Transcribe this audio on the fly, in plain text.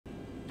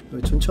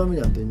왜 전체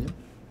화면이 안 됐냐?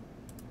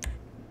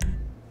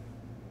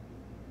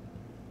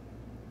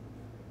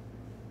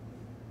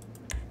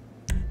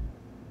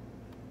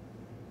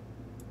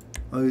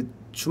 아,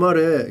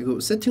 주말에 이거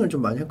세팅을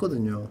좀 많이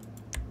했거든요.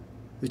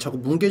 자꾸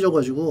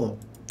뭉개져가지고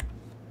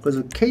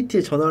그래서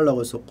KT에 전화하려고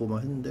했었고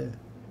막 했는데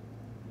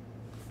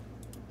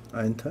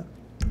아 엔터?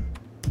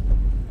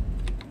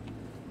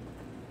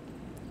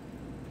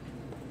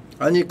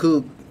 아니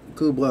그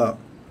뭐야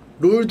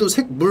롤도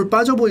물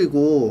빠져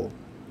보이고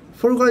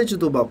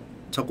폴가이즈도 막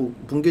자꾸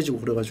뭉개지고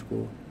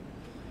그래가지고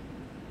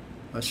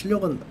아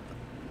실력은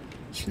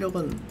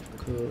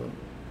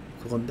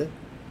그건데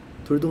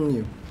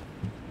돌동님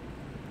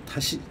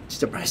다시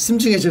진짜 말씀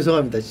중에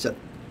죄송합니다. 진짜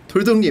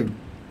돌동님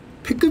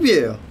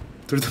패급이에요.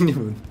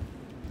 돌동님은.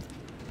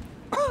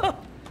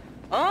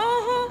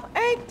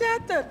 Ain't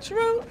that the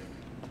truth?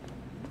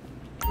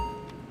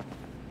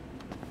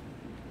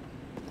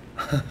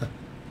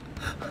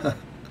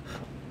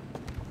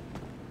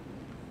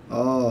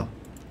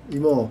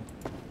 이모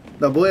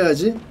나 뭐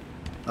해야지?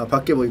 아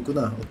밖에 뭐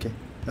있구나. 오케이.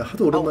 야,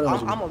 하도 오랜만에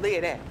가지고. I'm gonna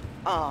leave that.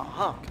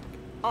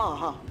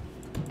 Oh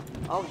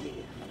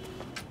yeah.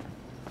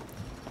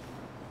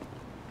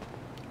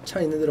 차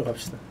있는 데로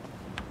갑시다.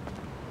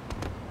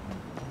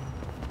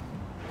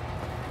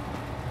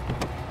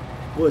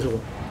 뭐야 저거?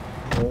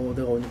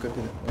 내가 오니까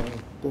이렇게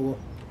고.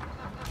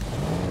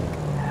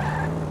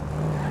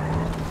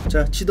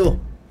 자 지도.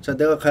 자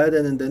내가 가야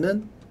되는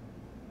데는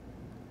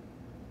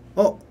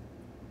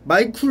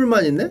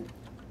마이쿨만 있네?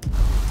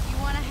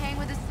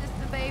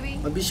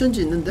 아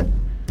미션지 있는데?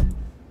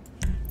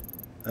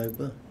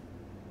 아이고야.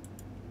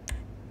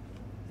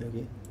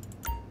 여기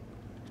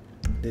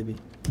내비.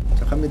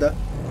 자 갑니다.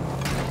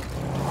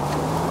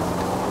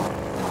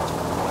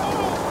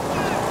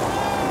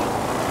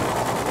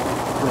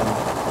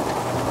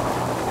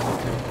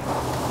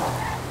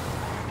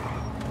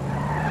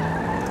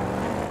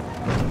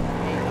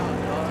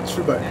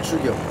 출발,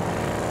 출격.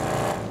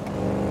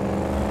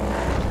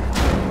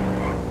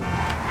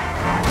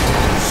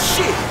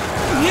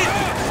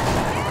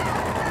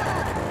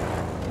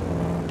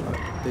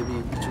 내비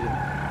이쪽에.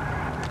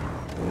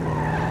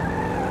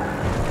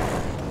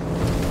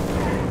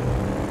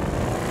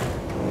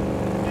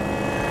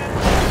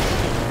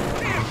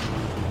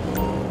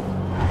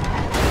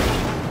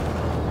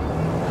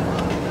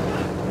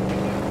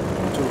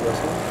 이쪽으로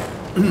가서.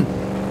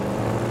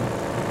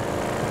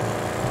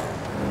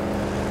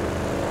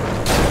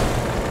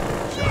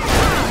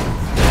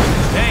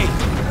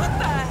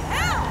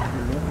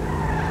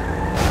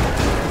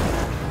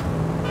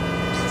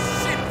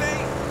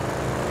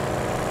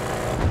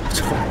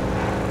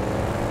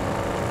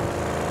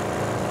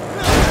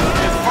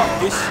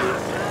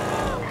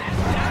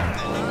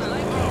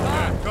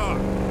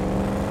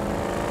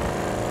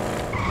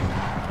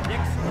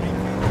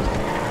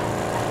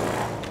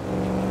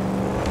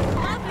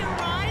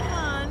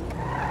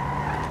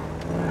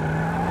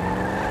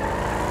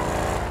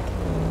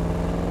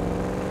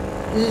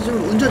 이제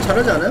좀 운전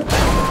잘하지 않아요?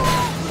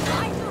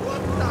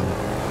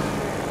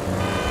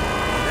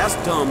 That's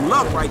dumb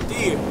luck right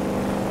there.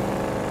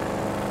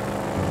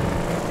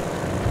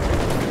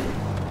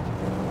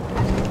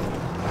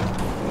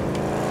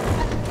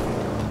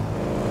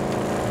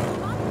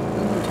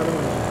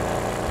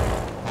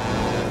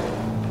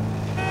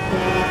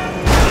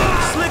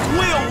 Slick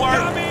wheel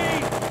work.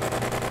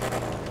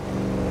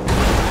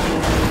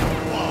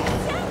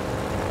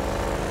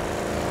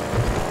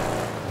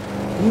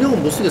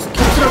 능력은 못 쓰겠어.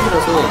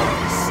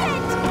 캡트락이라서.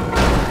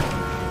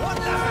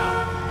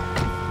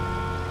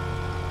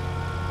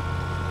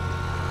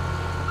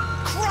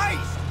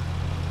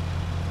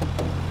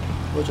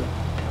 뭐죠?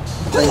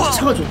 아, 이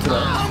차가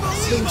좋더라.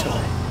 쓰레기 차가.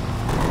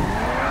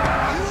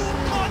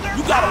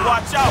 You gotta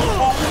watch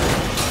out.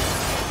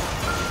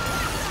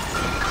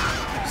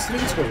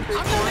 쓰레기 차가 좋지.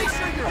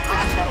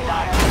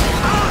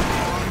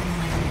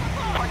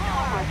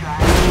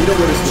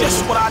 잃어버릴 수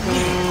Just what I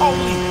need.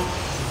 Holy.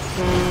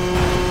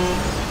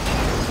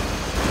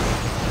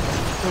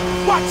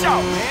 Watch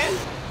out, man.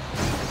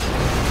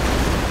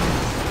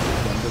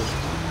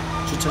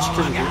 주차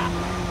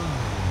시켜주고.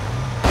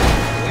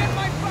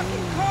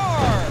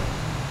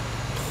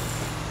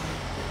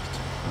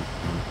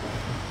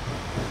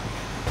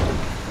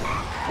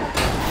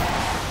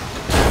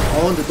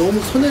 근데 너무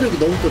선회력이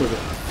너무 떨어져.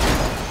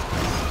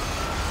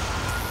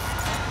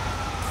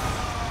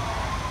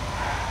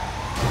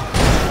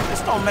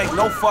 This don't make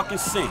no fucking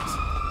sense.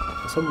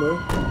 선물.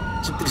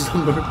 집들이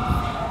선물.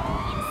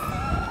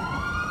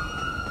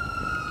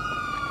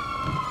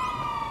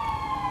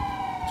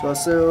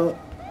 좋았어요.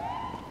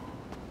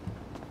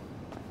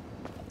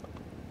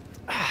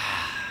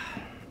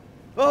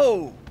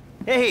 Oh,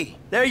 hey,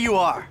 there you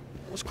are.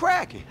 What's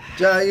cracking?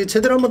 자, 이게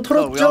제대로 한번 we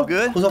all 털었죠?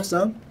 good?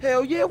 보석상.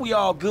 Hell yeah, we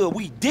all good.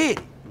 We did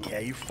it. Yeah,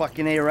 you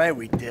fucking A right,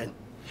 we did.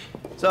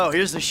 So,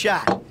 here's the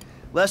shot.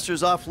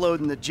 Lester's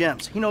offloading the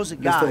gems. He knows a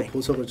guy.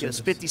 Gets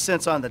 50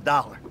 cents on the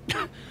dollar.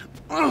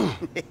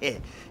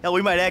 Hell,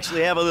 we might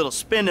actually have a little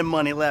spending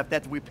money left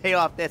after we pay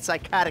off that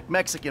psychotic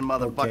Mexican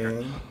motherfucker.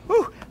 Okay.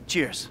 Whew,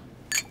 cheers.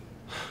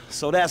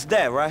 So that's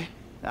that, right?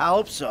 I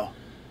hope so.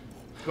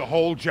 The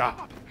whole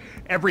job.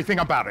 Everything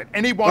about it.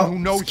 Anyone who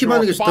knows 스킵하는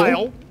게 your 있었다고?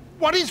 file.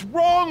 What is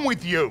wrong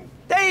with you?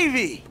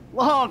 Davey!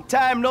 Long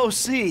time no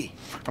see.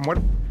 And what?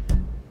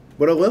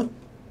 뭐라고요?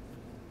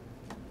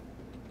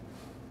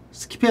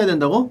 스킵해야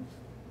된다고?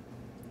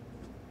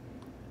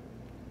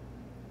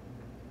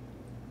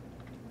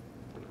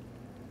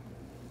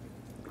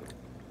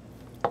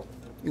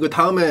 이거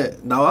다음에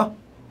나와?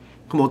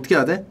 그럼 어떻게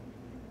해야 돼?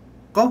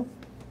 꺼?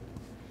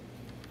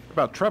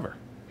 About Trevor.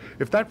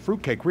 If that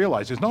fruitcake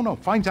realizes, no,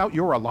 finds out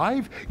you're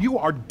alive, you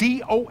are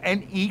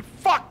D-O-N-E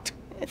fucked!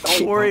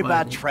 Don't worry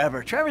about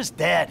Trevor. Trevor's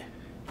dead.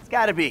 It's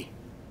gotta be.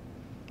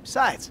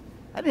 Besides,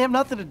 I didn't have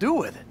nothing to do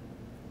with it.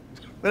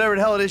 Whatever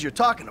the hell it is you're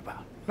talking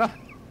about.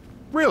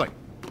 Really?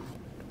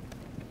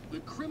 The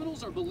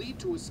criminals are believed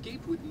to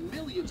escape with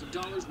millions of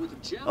dollars worth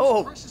of gems,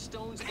 Oh. precious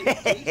stones, and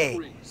engagement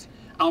rings.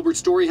 Albert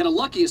Story had a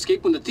lucky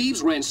escape when the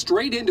thieves ran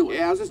straight into him.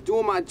 Yeah, I was just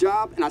doing my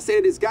job, and I say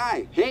to this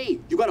guy, hey,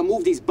 you gotta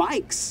move these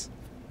bikes.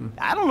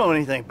 I don't know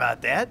anything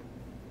about that.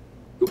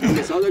 And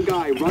this other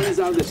guy runs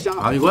out of the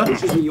shop,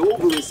 pushes me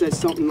over and says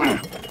something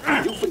like,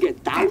 you forget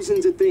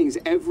thousands of things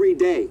every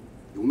day.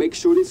 You make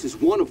sure this is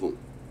one of them.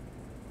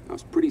 That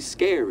was pretty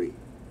scary.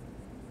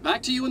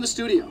 Back to you in the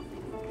studio.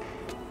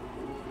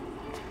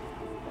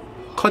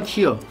 컷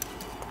히어.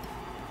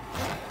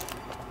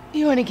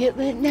 You want to get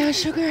lit now,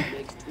 sugar?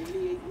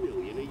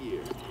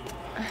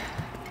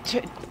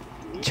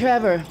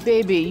 Trevor,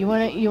 baby, you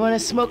wanna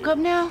smoke up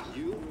now?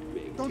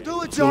 Don't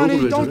do it,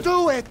 Johnny. Don't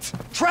do it.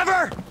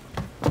 Trevor!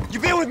 You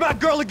been with my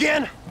girl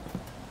again?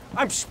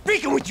 I'm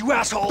speaking with you,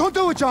 asshole! Don't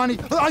do it, Johnny.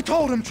 I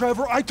told him,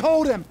 Trevor. I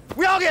told him.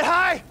 We all get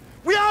high!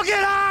 We all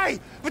get high!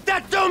 But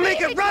that don't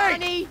make it right!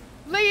 Johnny,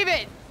 leave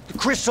it! The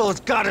crystal has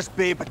got us,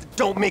 babe, but that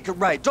don't make it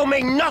right. Don't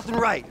make nothing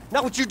right.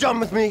 Not what you done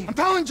with me. I'm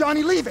telling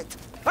Johnny, leave it.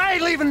 I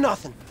ain't leaving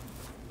nothing.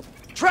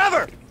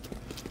 Trevor!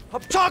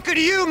 I'm talking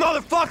to you,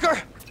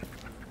 motherfucker!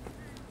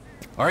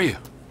 Are you?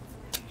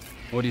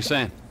 What are you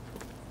saying?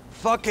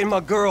 Fucking my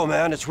girl,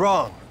 man. It's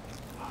wrong.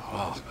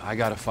 Well, I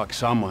gotta fuck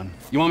someone.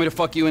 You want me to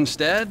fuck you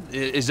instead?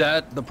 Is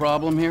that the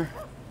problem here?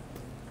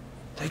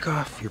 Take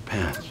off your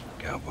pants,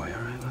 cowboy,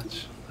 all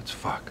right? Let's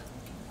fuck.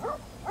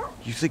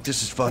 You think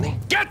this is funny?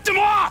 Get them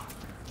off!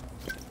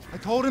 I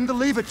told him to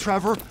leave it,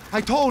 Trevor.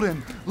 I told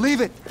him.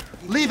 Leave it.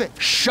 Leave it.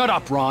 Shut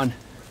up, Ron.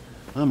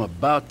 I'm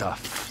about to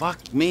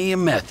fuck me a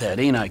meth head,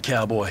 ain't I,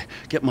 cowboy?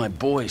 Get my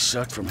boy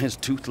sucked from his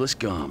toothless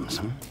gums,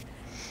 huh?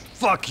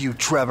 Fuck you,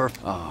 Trevor.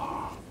 Oh.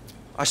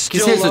 I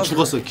still 기세에서 love her.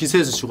 죽었어.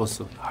 기세에서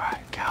죽었어. All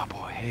right,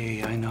 cowboy.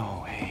 Hey, I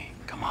know. Hey,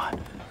 come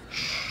on.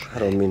 I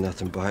don't mean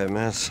nothing by it,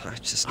 man.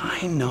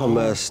 I know. I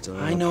messed up.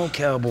 I know,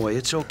 cowboy.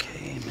 It's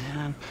okay,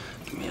 man.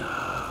 Give me a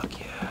hug,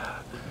 yeah.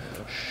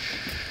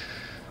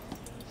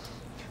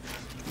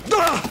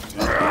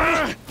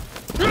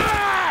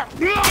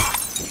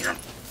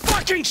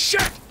 Fucking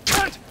shit!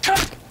 Cut!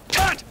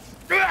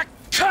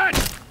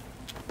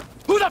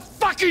 Who the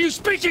fuck are you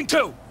speaking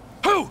to?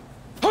 Who?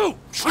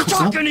 I'm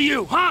talking to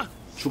you, huh?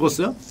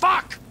 죽었어요?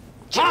 Fuck!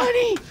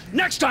 Johnny! Huh?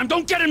 Next time,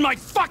 don't get in my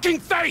fucking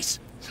face!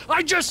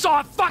 I just saw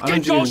a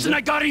fucking ghost and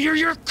I gotta hear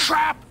your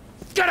crap!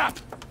 Get up!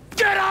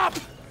 Get up!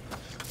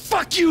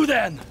 Fuck you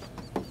then!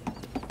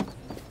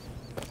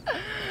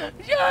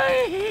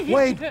 Johnny!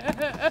 Wait.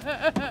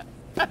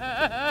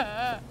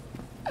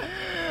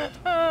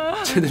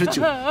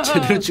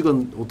 제대로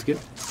찍은 어떻게?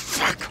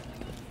 Fuck!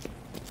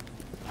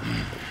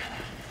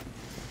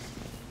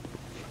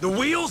 The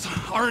wheels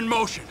are in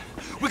motion.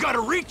 We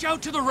gotta reach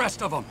out to the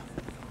rest of them.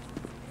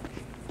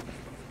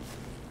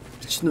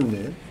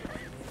 미친놈네.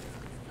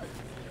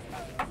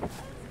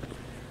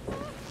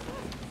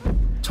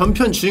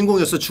 전편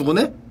주인공이었어, 죽은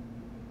애?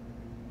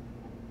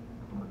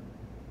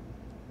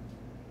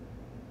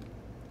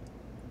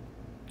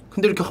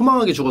 근데 이렇게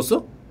허망하게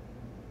죽었어?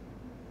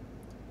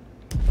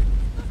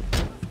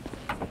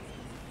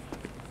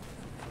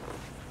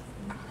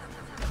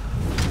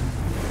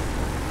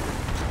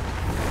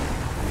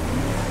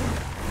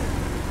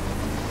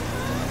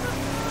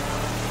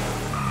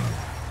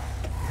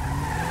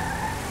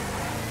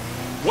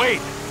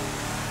 Wait!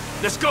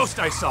 This ghost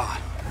I saw.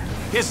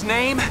 His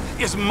name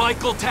is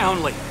Michael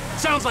Townley.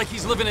 Sounds like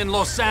he's living in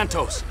Los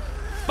Santos.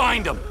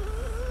 Find him.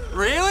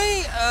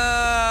 Really?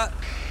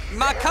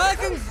 My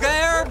cousin's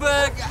there,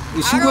 but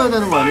이 신고해야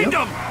되는 거 Find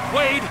아니야? him!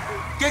 Wade!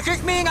 does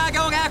this mean I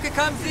don't have to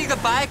come see the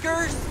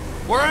bikers?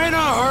 We're in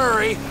a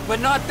hurry, but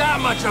not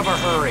that much of a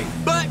hurry.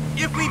 But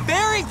if we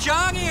bury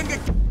Johnny in the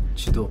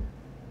지도.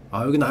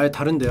 아, 여긴 아예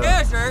다른 데야.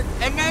 desert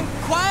and then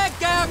quiet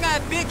down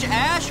that bitch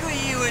Ashley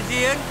you was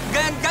in,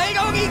 then they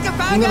don't need to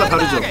find out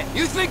about it.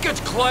 You think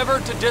it's clever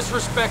to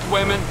disrespect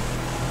women?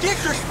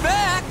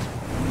 Disrespect?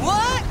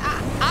 What?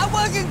 I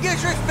wasn't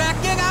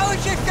disrespecting. I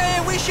was just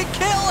saying we should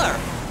kill her.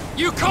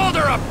 You called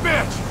her a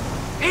bitch!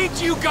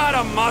 Ain't you got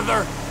a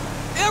mother?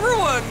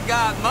 Everyone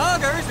got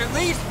mothers, at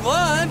least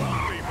one.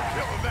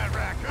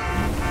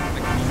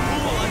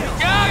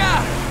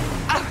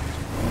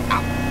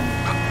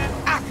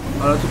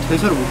 아, 나 또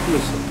대사를 못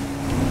부르겠어.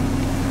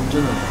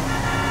 언제나.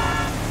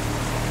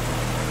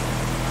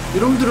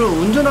 여러분들은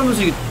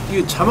운전하면서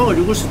이게 자막을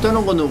읽을 수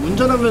있다는 거는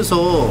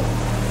운전하면서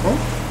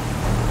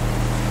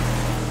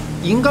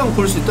인강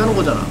볼 수 있다는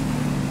거잖아.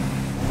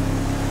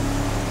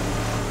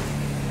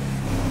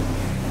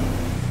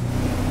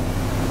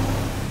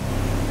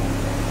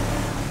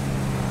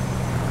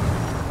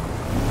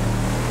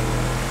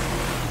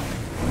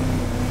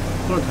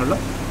 그건 달라?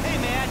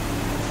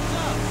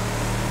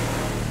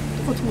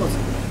 똑같은 거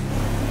같아.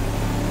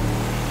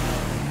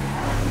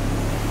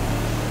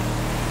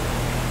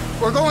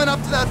 We're going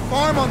up to that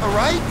farm on the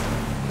right?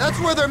 That's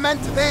where they're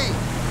meant to be.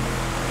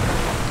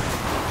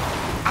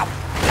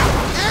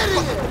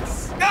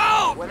 Idiots!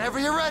 No! Whenever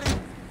you're ready.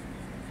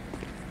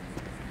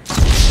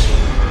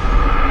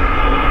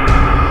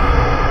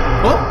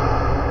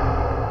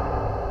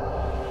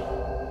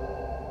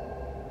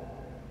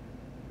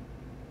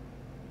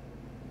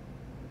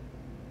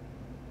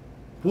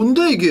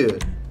 뭔데 이게?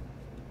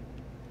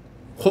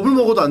 겁을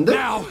먹어도 안 돼?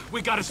 Now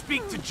we gotta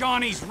speak to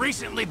Johnny's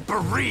recently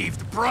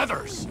bereaved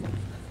brothers.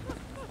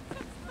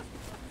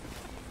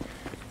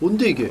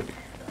 뭔데 이게?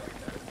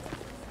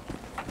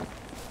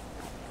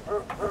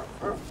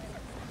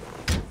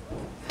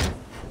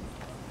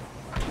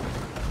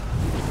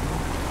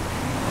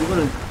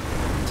 이거는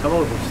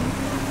자막을 봅시다.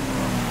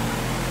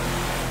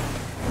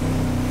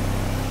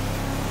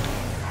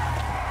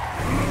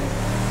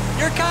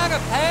 You're kind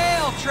of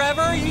pale,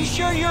 Trevor. You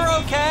sure you're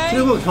okay?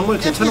 트레버 정말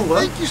괜찮은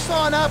거야? Think you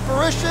saw an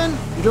apparition?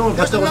 유령을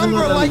There's a 봤다고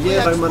number of 생각하면 likely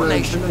이해할 만한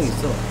explanations. 설명이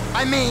있어.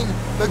 I mean,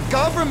 the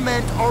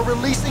government are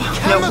releasing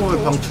약품을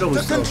chemicals 방출하고 to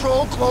있어.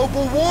 control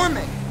global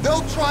warming.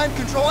 They'll try and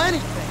control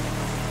anything.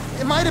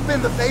 It might have been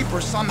the vapor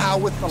somehow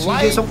with the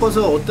징계 light.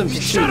 섞어서 어떤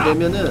빛을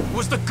내면은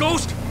Was the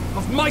ghost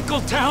of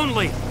Michael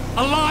Townley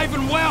alive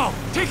and well,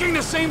 taking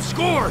the same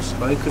scores,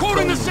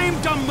 quoting the same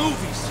dumb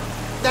movies?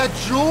 That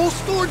jewel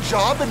store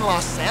job in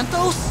Los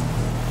Santos?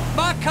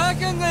 My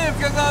cousin lives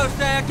in Los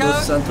로스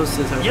Santos.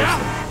 산토스에 살고 Yeah?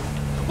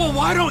 있어. Well,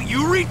 why don't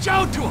you reach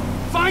out to him?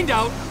 Find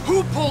out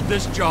who pulled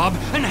this job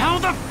and how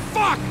the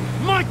fuck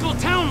Michael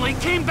Townley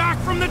came back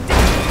from the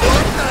dead.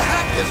 What the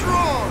heck is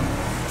wrong?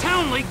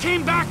 Townley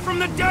came back from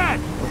the dead.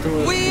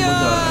 We,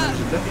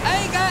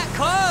 ain't got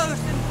close.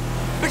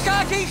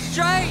 Because he's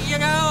straight, you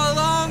know, a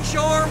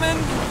longshoreman,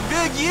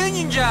 good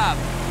union job.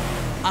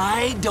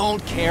 I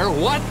don't care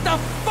what the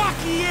fuck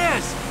he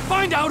is.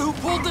 Find out who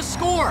pulled the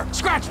score.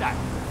 Scratch that.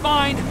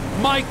 Find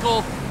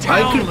Michael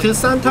Townley. 마이클 드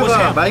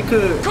산타가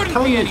마이클 Couldn't be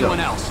타운이죠. anyone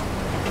else.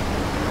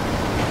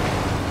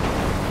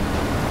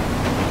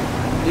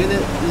 얘는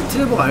이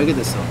트레버가 알게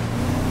됐어.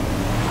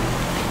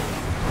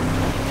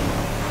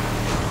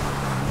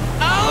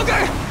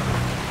 Okay.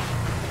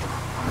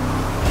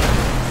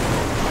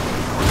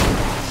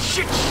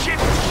 Shit, shit,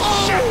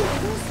 shit.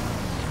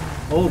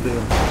 어우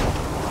매워.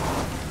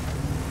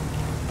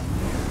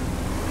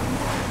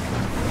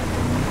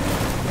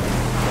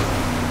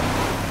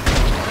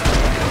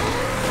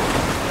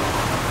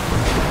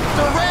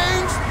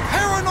 Deranged,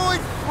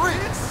 paranoid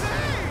freaks.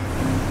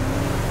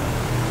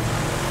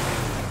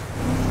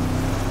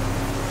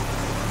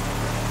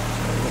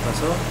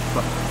 가서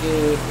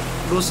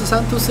로스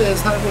산토스에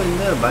살고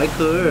있는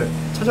마이클을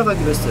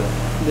찾아가기로 했어요.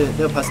 근데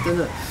내가 봤을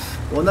때는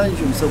원한이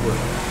좀 있어 보여.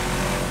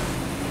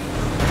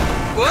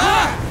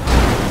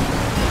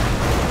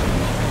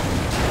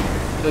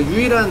 그러니까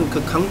유일한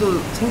그 강도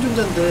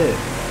생존자인데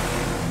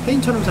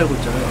페인처럼 살고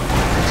있잖아요.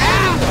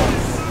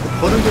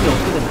 버는 돈이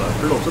어떻게 된 거야?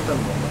 별로 없었다는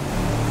건가?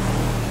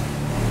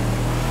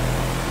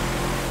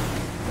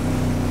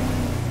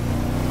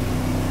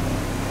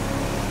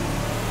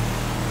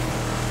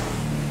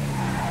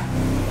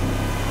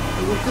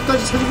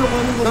 끝까지 찾으려고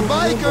하는 The 거는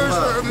bikers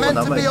are meant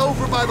to be 남아있어.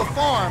 over by the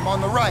farm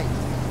on the right.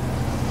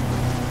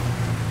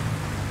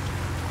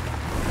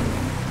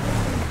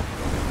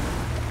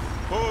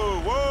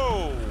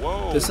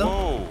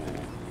 됐어?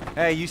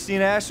 Hey, you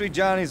seen Ashley?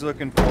 Johnny's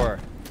looking for her.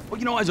 Well,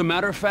 you know, as a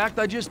matter of fact,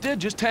 I just did,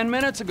 just 10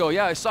 minutes ago.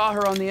 Yeah, I saw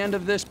her on the end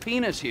of this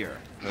penis here.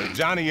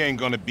 Johnny ain't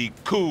gonna be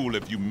cool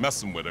if you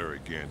messing with her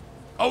again.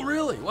 Oh,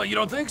 really? Well, you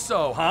don't think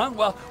so, huh?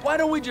 Well, why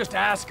don't we just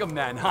ask him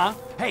then, huh?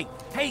 Hey,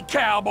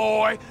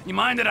 cowboy, you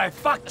mind that I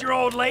fucked your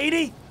old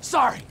lady?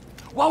 Sorry.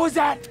 What was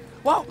that?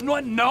 Well,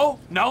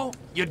 no,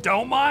 you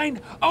don't mind?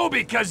 Oh,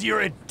 because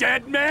you're a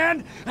dead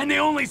man? And the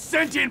only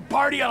sentient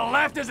part you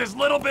left is this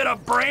little bit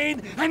of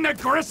brain and the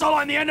gristle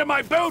on the end of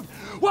my boot?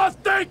 Well,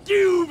 thank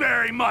you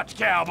very much,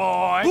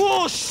 cowboy.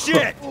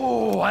 Bullshit!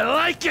 Oh, I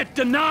like it,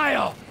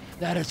 denial.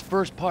 That is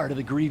first part of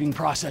the grieving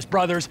process,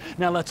 brothers.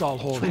 Now let's all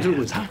hold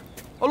hands, huh?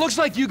 Well, looks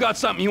like you got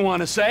something you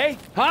want to say,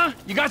 huh?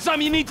 You got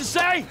something you need to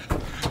say?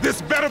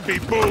 This better be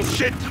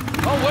bullshit.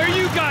 Oh, where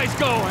you guys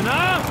going,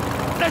 huh?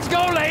 Let's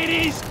go,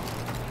 ladies.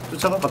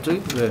 쫓아가 갑자기?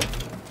 왜?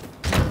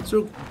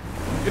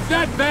 If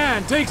that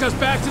van takes us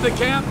back to the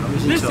camp,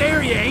 this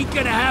area ain't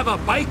gonna have a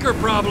biker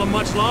problem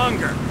much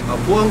longer. 아,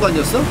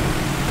 보안관이었어?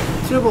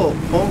 트레버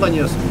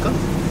보안관이었습니까?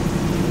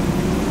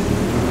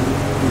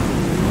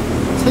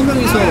 세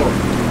명이서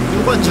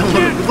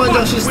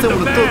무관장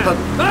시스템으로 또 다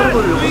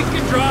털어버리려고. We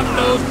can drop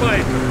those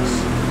bikers.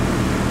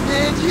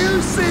 Did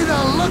you see the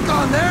look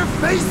on their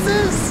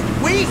faces?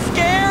 We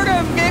scared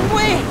them, didn't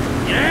we?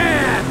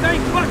 Yeah,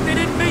 thank fuck they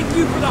didn't make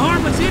you for the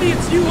harmless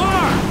idiots you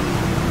are.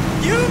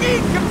 You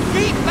need some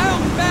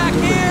seatbelts back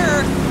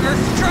here, or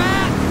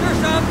straps or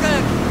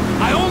something.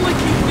 I only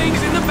keep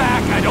things in the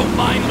back I don't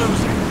mind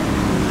losing.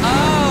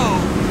 Oh.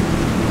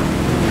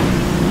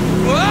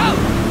 Whoa!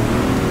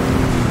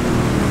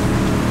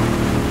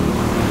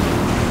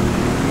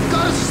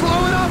 Gotta slow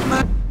it up,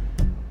 man.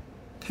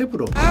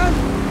 탭으로.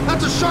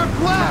 That's a sharp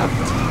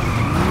left.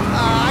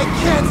 I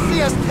can't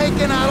see us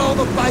taking out all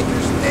the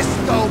bikers this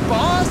go,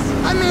 boss.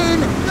 I mean,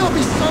 there'll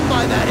be some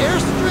by that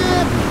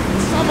airstrip,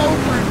 some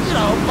over, you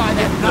know, by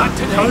that. Not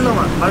today.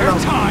 Their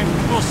time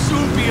will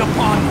soon be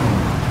upon them.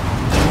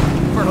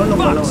 For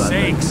fuck's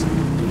sakes.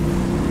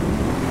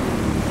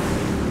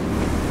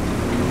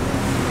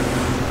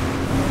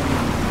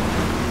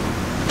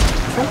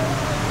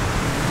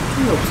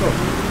 총이 없어.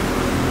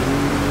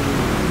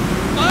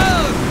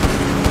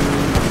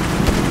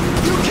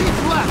 You keep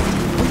left.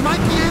 We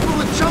might be able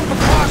to jump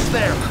across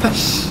there.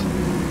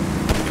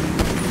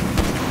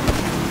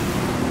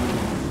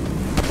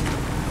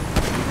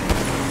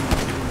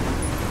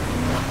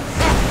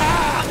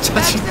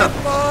 That's it,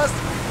 boss.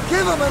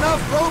 Give him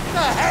enough rope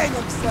to hang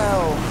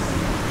himself.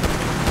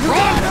 You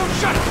got him.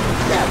 Shut it.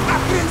 Yeah, I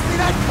didn't see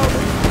that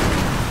coming.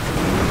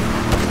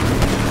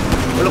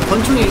 원래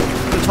권총이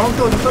그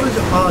정확도가 좀 떨어져.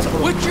 아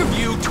잠깐만. Which of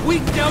you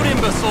tweaked out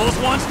imbeciles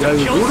wants to 야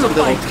이거 kill 롤을 some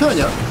내가 bikers? 어떻게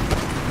하냐?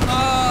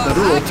 나 롤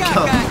어떻게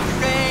함?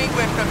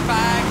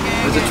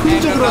 이제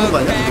총적으로 하는 거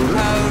아니야? 롤을?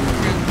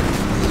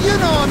 You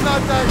know I'm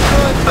not that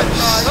good.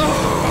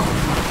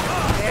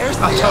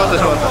 아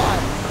잡았다.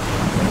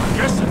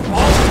 Guess it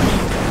falls to me.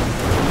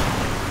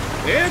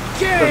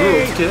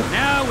 Okay.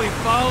 Now we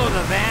follow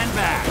the van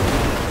back.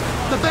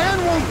 The van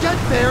won't get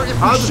there if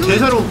we 아, shoot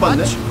대사를 too 못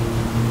봤네. much.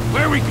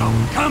 Where we go?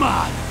 Come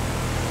on.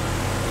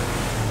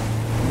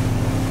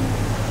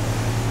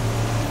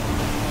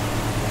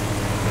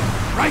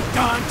 Right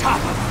on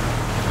top of her.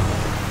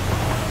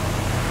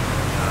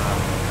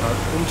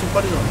 엄청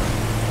빠르게 나온다.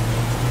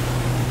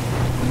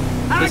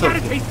 I gotta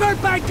taste their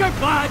biker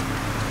blood.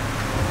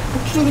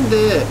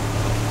 폭주적인데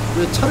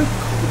왜 차를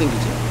갖고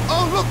댕기지?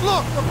 Oh, look,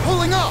 they're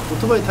pulling up.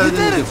 오토바이 타야 You did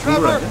되는데 it,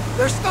 공부를 Trevor. 하냐?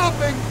 They're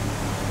stopping.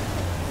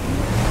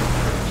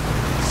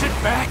 Sit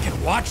back and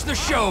watch the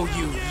show,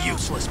 you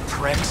useless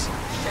pricks.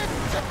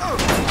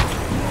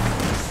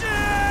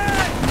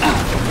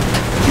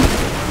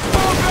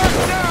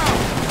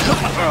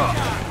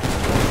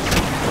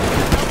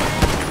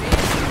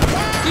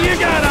 You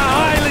got a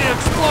highly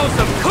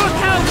explosive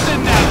cookhouse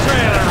in that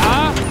trailer,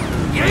 huh?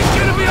 You ain't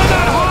gonna be on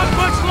that hog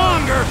much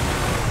longer.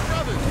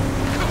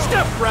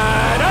 Step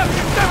right up,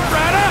 step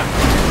right up.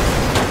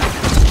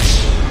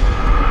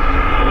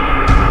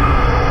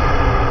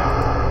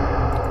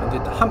 안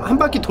되겠다. 한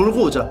바퀴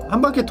돌고 오자.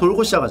 한 바퀴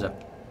돌고 시작하자.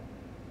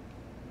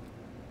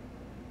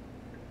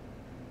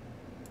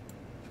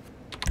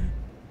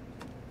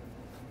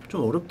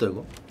 좀 어렵다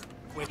이거.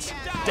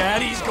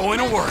 Daddy's going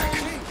to work.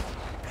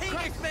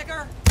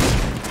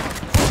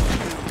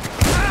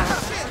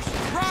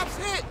 Drops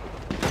hit.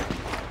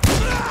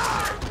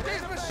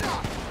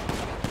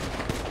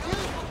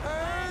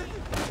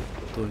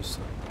 또 있어.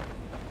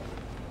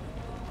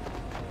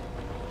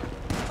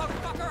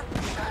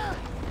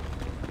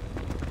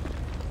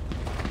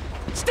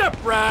 Step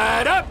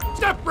right up,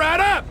 step right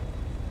up.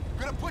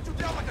 Gonna put you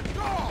down like a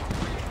dog.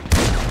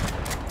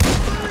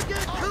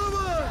 Get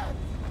cover.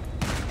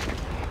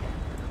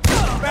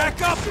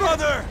 Back up,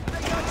 brother.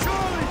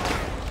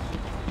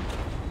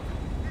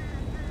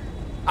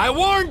 I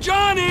warned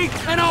Johnny,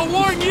 and I'll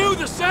warn you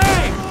the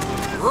same!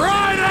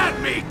 Right at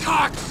me,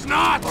 cock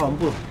snot! 아, 안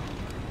보여.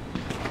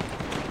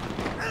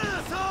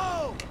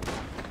 Asshole!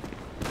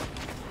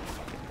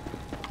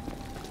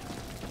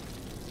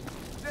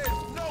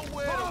 There's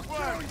nowhere to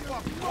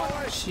run,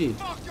 boy. 씨.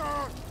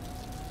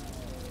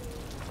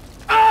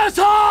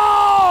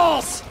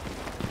 Assholes!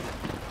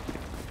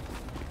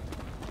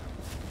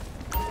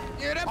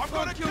 Yeah, I'm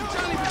gonna kill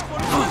Johnny before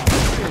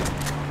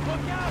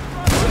Look out,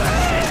 brother!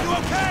 You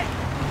okay?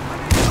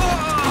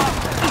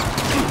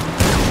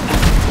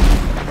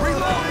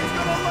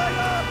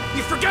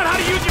 You forgot how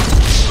to use your...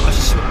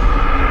 아씨.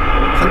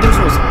 반대로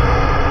숨었어.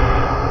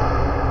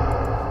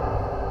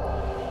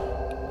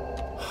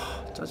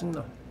 짜증나.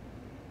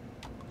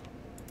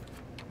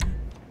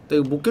 나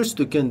이거 못 깰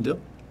수도 있겠는데요?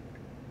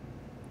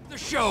 The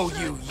show,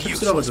 you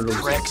캡슐함을 useless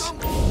눌러보세요. pricks.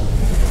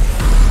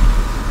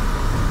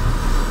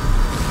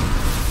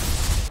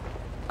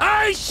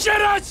 I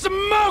should have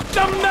smoked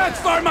the meth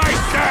for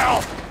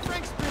myself!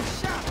 Frank's been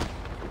shot.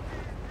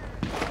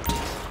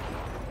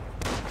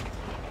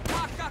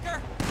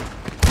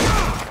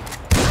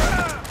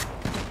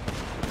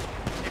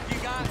 If you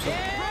got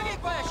any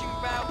questions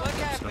about what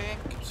happened,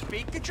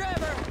 speak to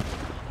Trevor.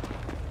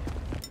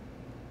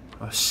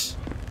 아씨.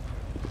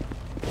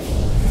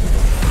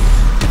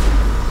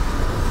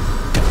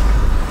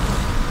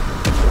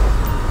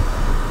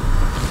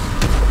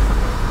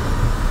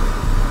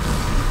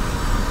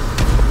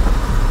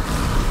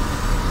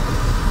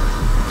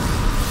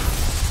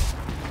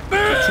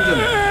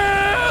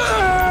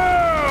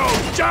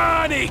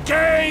 Johnny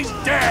K's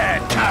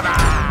dead! Come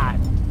on!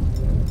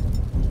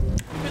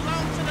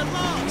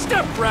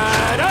 Step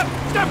right up!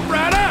 Step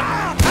right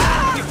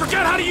up! You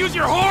forget how to use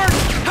your horn?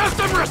 Have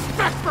some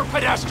respect for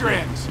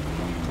pedestrians!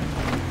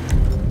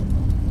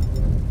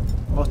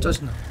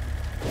 짜증나.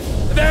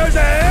 There's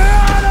a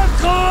lot of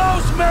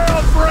close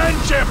male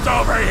friendships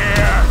over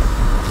here!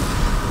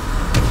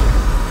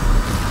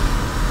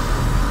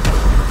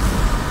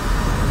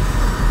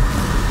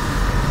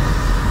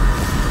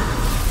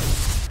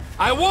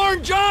 I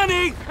warned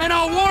Johnny, and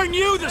I'll warn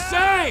you the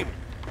same!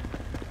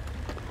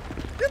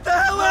 Get the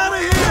hell out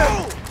of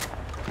here!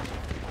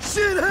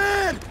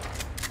 Shithead!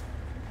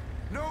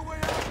 No way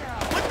out now.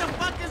 What the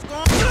fuck is going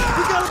on?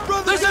 We got a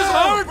brother. This is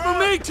hard for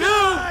me, too!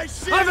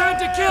 I've had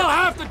to kill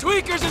half the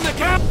tweakers in the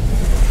camp.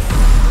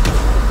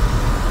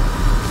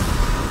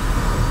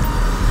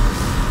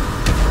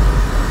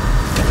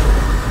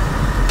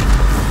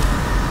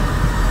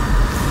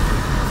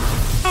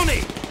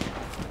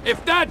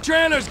 If that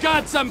trailer's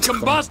got some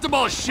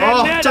combustible shit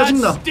in it,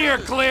 I'd steer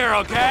clear,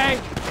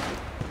 okay?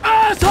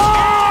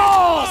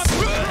 Assholes!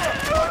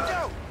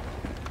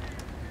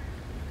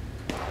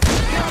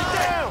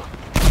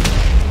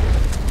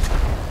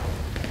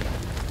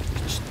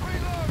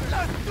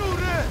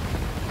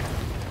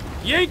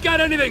 You ain't got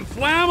anything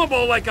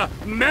flammable like a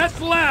meth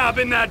lab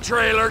in that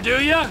trailer,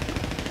 do ya?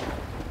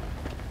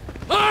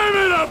 I'm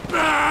in a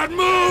bad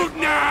mood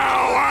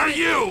now! Are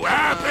you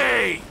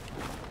happy?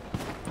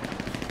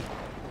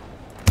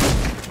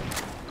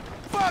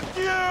 Fuck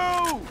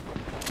you!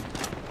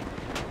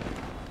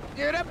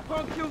 Yeah, that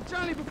punk killed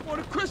Johnny before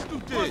the Crystal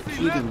did.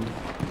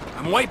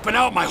 I'm wiping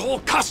out my whole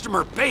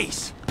customer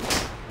base.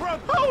 Bro,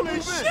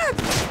 holy shit!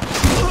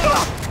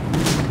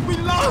 We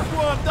lost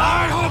one, dog!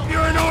 I hope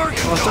you're an organ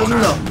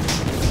짜증나. donor.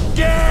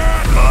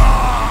 Get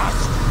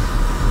lost!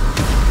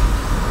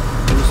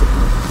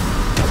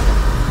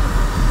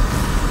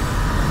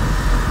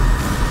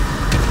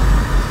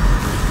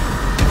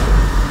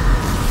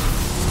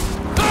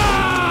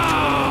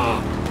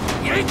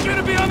 You ain't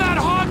gonna be on that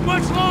hog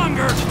much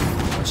longer!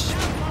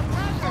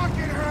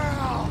 Fucking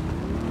hell!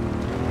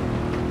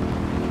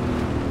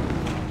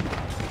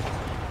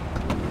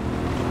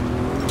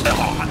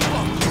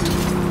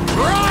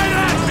 Right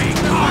at me,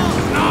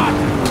 cock-snot!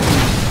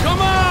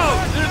 Come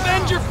out and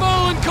avenge your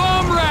fallen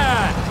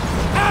comrade!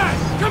 Hey,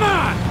 come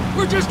on!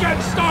 We're just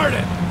getting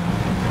started!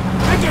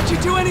 I get you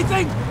to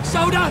anything?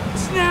 Soda?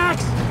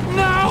 Snacks?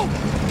 No?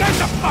 Get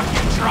the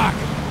fucking truck!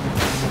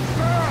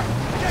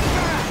 Get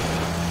back!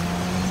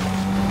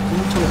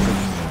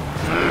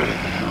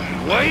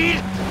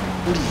 Wade?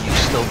 What are you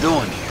still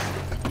doing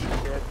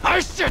here? I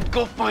said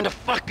go find a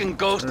fucking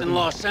ghost in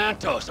Los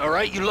Santos, all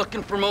right? You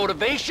looking for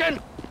motivation?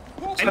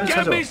 And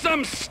get me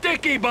some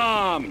sticky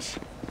bombs!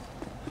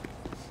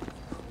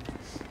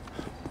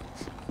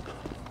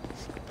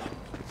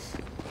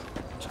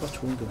 차가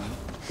좋은데.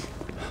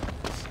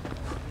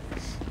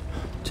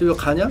 지금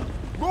가냐?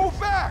 Move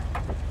back!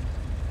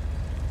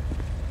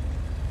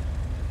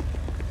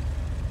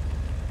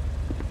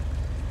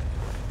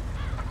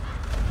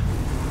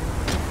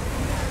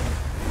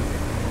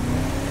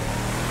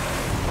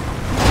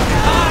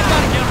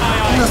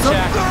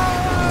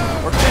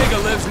 Ortega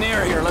lives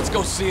near here. Let's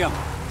go see him.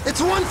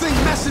 It's one thing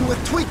messing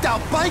with tweaked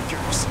out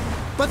bikers,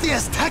 but the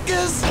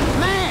Aztecas?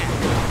 Man!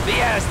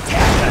 The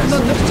Aztecas!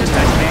 It's just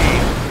a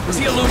name. Is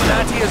he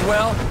Illuminati as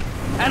well?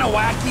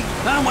 Anawaki?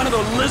 Not one of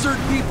the lizard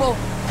people?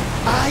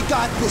 I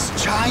got this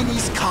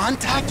Chinese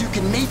contact you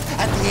can meet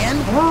at the end.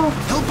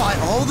 He'll buy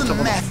all the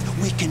meth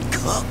we can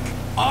cook.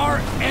 Our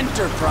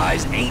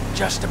enterprise ain't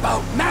just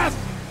about meth.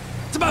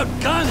 It's about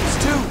guns,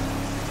 too.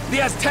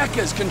 The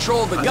Aztecas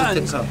control the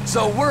guns,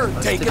 so we're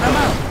taking them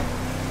out.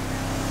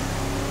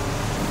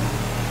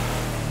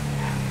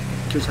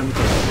 길 잘못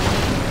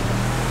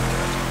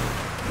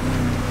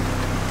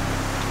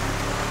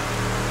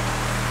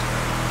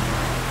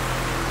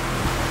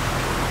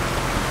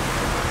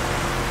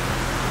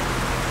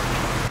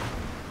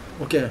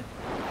오케이.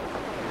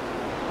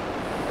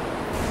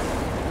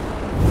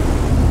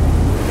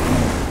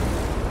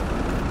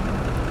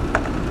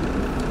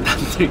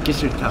 남들 기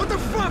싫다. What the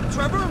fuck,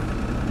 Trevor?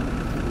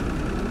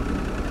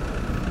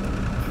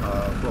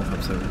 후원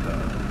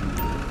감사합니다.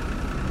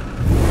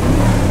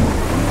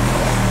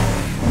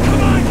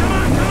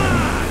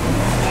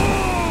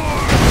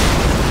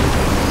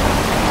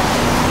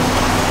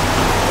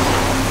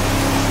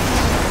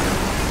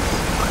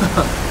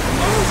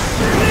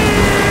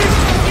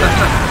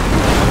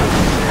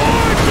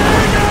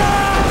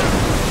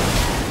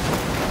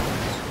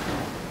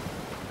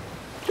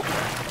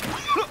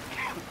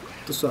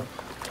 또 쏴.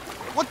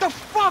 What the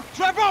fuck,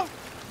 Trevor?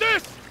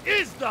 This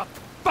is the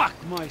fuck,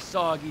 my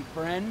soggy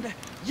friend.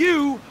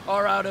 You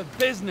are out of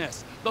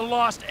business. The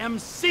Lost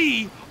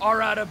MC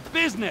are out of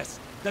business.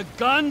 The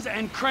guns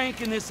and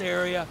crank in this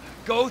area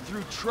go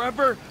through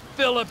Trevor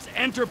Phillips'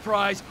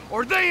 enterprise,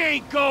 or they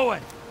ain't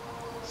going.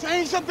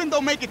 Saying something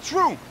don't make it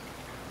true.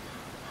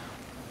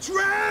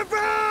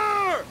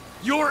 Trevor!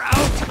 You're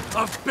out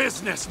of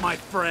business, my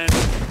friend.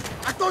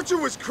 I thought you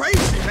was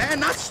crazy, man,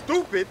 not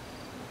stupid.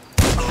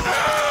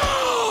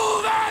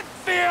 Oh, that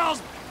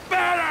feels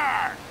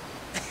better!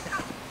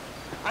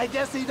 I I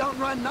guess he don't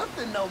run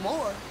nothing no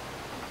more.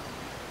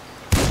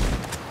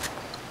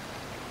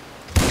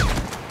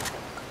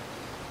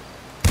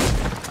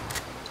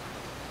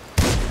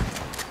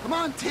 Come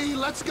on, T,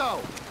 let's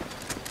go.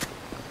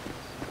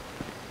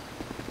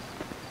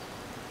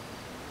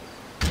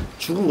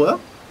 죽은 거야?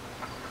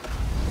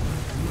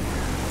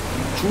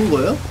 죽은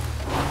거예요?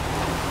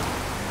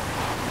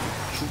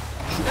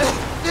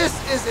 This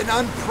is an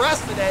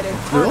unprecedented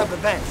turn of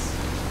events.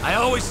 I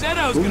always said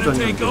I was gonna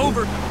take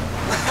over.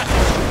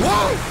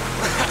 Whoa!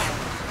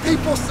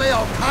 People say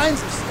all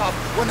kinds of stuff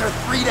when they're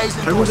 3 days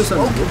into a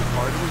smoking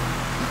party.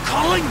 You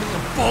calling me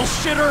a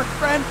bullshitter,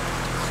 friend?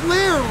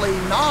 Clearly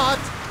not.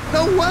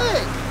 No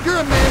way.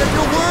 You're a man of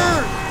your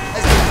word.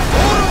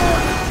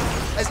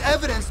 As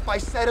evidenced by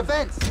said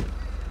events.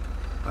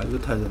 아, 이거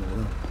타야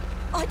되는구나.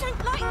 I don't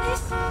like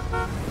this.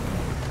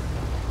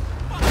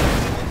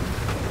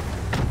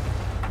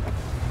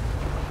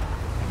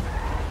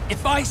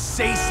 If I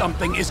say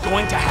something is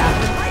going to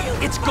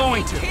happen, it's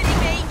going to.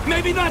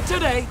 Maybe not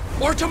today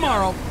or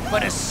tomorrow,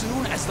 but as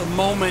soon as the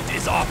moment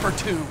is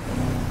opportune.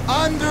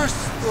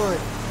 Understood.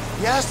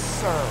 Yes,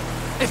 sir.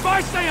 If I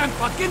say I'm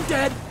fucking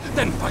dead,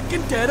 then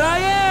fucking dead I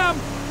am.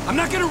 I'm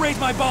not gonna raise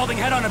my balding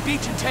head on a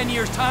beach in 10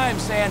 years' time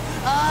saying,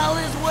 all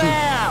is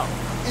well.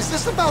 Is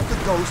this about the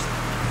ghost?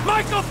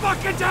 Michael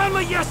fucking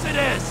Townley, yes it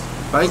is.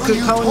 마이클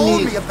You told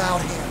타운이 me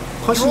about him.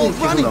 컷신이 Your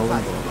계속 running 나오는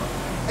fight. 거 봐.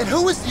 And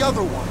who is the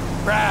other one?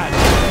 Brad.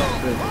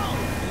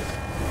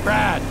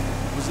 Brad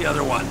was the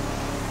other one.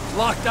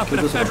 Locked up in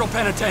a federal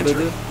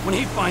penitentiary. When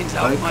he finds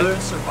out Michael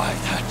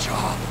survived that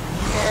job.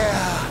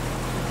 Yeah.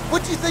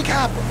 What do you think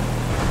happened?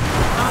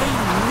 I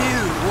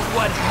knew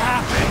what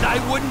happened. I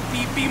wouldn't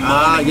be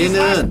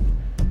bemoaning.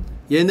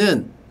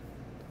 얘는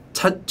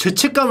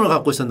죄책감을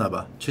갖고 있었나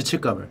봐.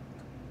 죄책감을.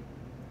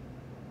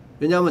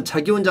 왜냐하면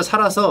자기 혼자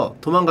살아서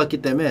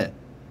도망갔기 때문에.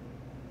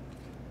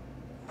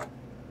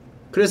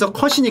 그래서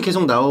컷신이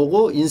계속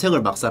나오고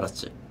인생을 막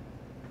살았지.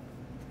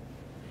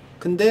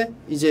 근데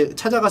이제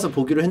찾아가서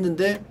보기로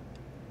했는데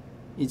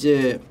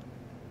이제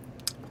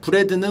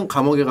브래드는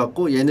감옥에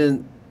갔고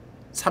얘는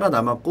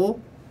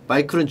살아남았고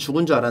마이클은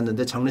죽은 줄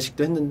알았는데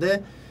장례식도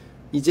했는데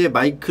이제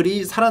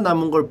마이클이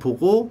살아남은 걸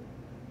보고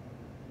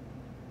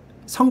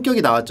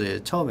성격이 나왔죠.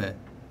 얘 처음에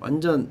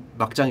완전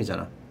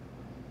막장이잖아.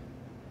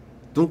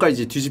 눈깔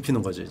이제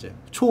뒤집히는 거죠. 이제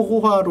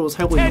초호화로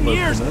살고 있는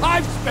걸 보면.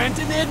 I've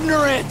spent in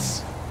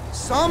ignorance.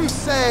 Some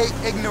say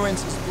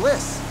ignorance is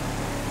bliss.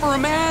 For a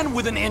man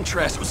with an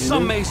interest,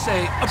 some may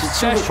say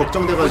obsession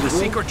with the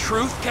secret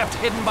truth kept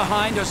hidden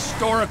behind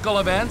historical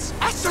events.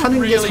 That's a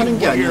really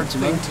weird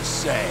thing to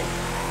say.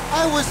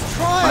 I was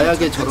trying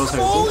to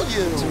console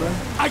you.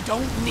 I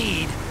don't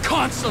need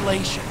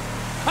consolation.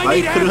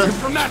 I need answers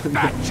from that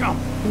fat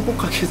chump.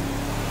 행복하게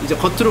이제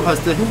겉으로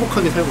봤을 때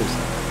행복하게 살고 있어.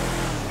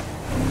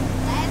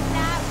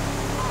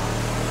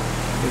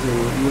 그래서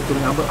이것도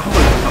그냥 한번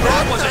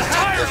Was it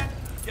tired?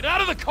 Get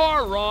out of the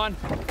car, Ron.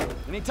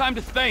 Any time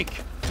to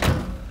think.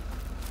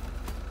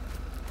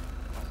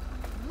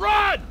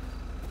 Run!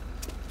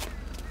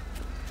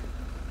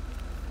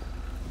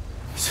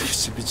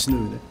 진짜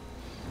미친놈이네.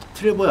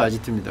 트레버의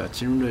아지트입니다.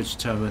 질문을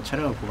주차하면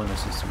차량을 보관할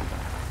수 있습니다.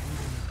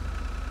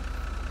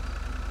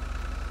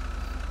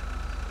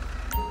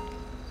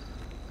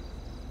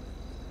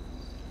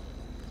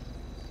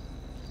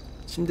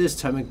 침대에서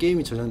자면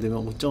게임이 저장되면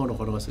옷장으로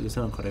걸어가서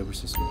의상을 갈아입을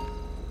수 있습니다.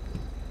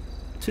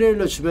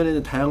 트레일러 주변에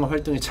있는 다양한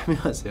활동에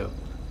참여하세요.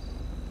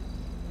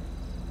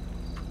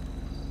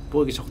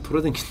 뭐 이게 자꾸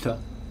돌아다닌다.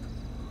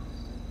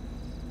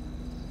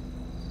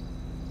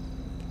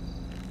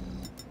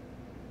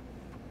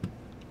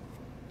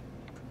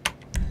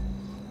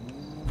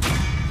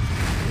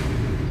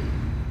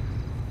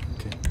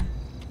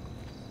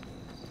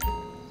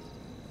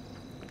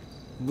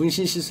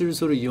 문신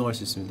시술소를 이용할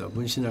수 있습니다.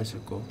 문신할 수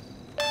있고.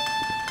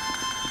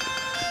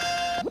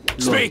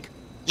 Speak.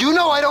 You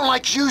know I don't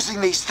like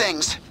using these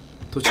things.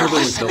 도착되고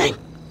있다고.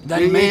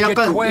 얘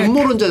약간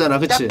음모론자잖아,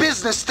 그치? That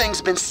business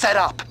thing's been set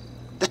up.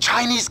 The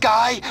Chinese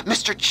guy,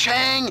 Mr.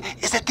 Chang,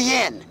 is at the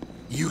inn.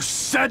 You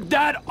said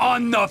that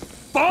on the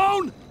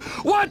phone?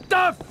 What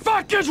the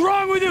fuck is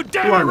wrong with you,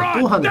 damn it,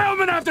 Ron? Now I'm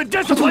gonna have to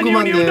discipline you,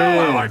 and you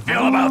know how I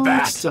feel about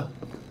that. 진짜.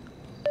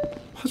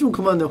 화 좀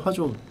그만내, 화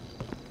좀.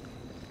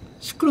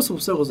 시끄러서 못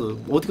살고서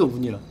어디가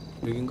문이야?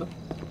 여긴가?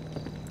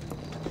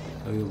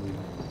 여기가 문이야.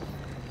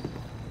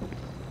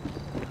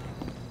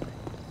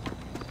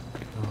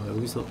 아,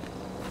 여기서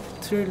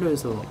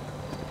트레일러에서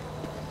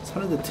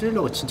사는데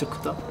트레일러가 진짜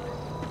크다? 야,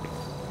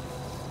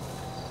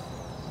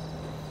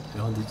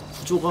 근데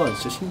구조가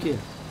진짜 신기해.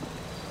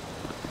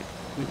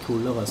 이렇게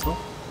올라가서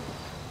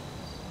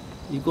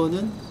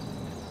이거는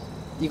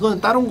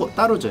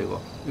따로죠. 이거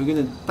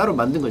여기는 따로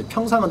만든 거지.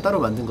 평상은 따로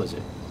만든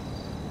거지.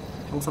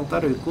 평상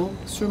따로 있고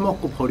술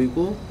먹고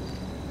버리고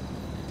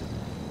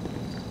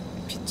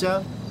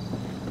피자.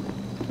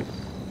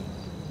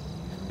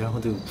 야,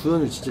 근데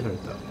구현을 진짜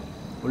잘했다.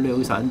 원래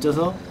여기서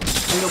앉아서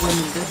하려고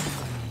했는데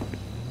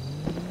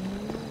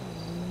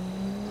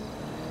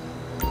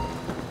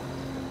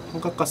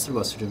환각가스를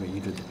맞으려면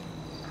이르대.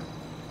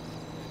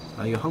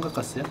 아, 이거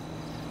환각가스야?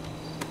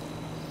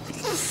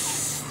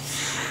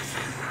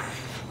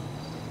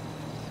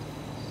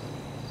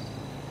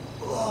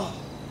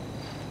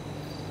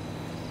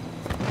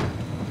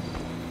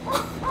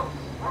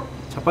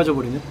 다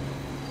빠져버리네.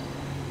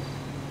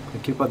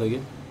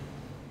 길바닥에.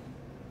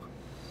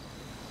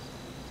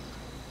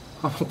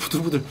 아,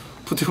 부들부들,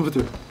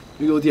 부들부들.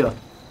 여기 어디야?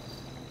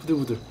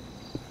 부들부들.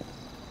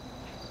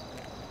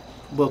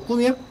 뭐야,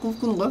 꿈이야? 꿈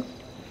꾸는 거야?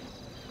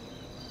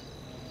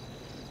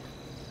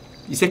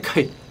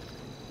 이세카이.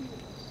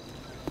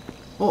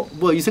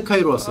 뭐야,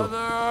 이세카이로 왔어.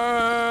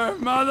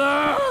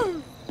 Mother!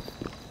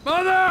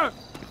 Mother!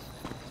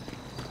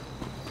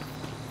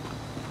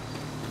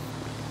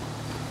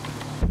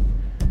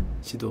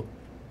 지도.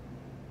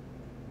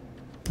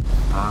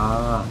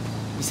 아,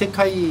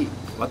 이세카이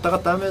왔다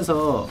갔다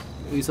하면서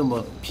여기서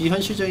뭐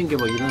비현실적인 게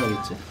뭐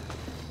일어나겠지?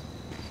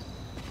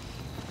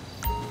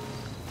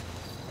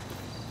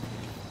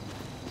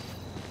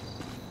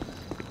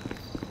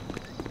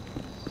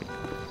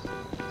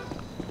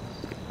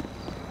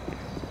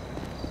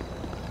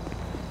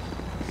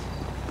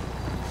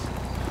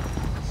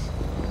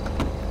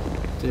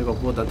 저기 막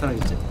뭐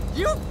나타나겠지?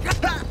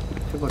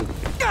 해버리고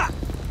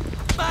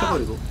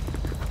해버리고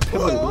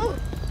해버리고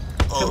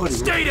해버리고.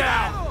 Stay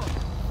down!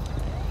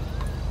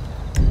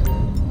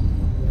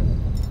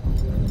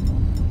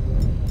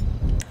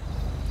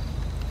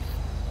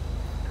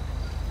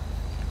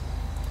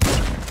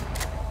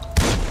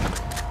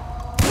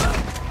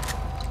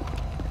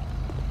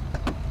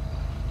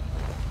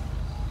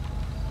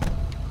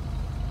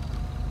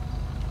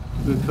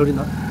 왜 별이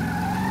나?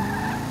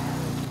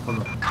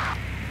 잠깐만.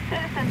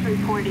 Citizens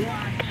reporting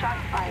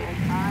shots fired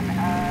on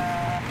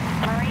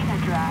Marina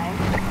Drive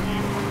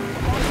in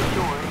South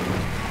Shore.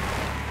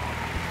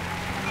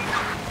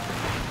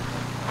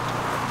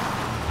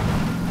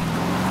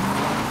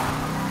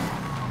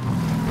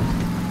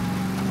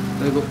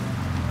 아이고.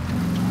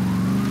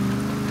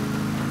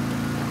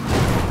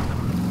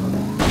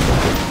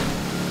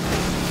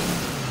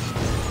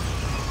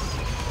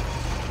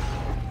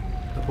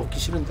 나 먹기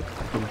싫은데?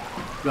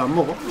 왜 안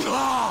먹어?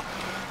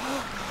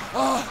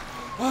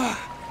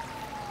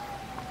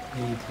 에이,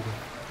 그래.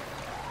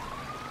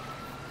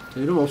 자,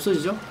 이러면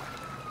없어지죠?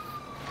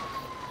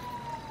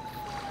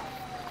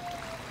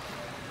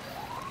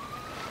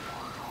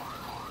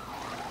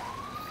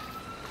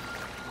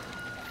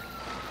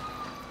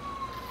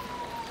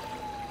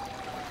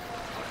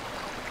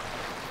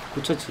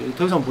 고쳤지.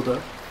 더 이상 못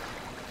와요.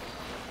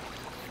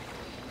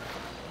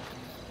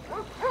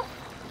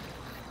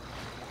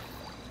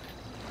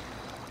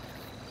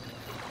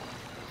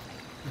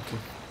 이렇게.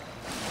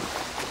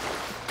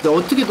 근데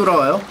어떻게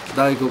돌아와요?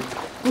 나 이거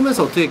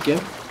꿈에서 어떻게 할게?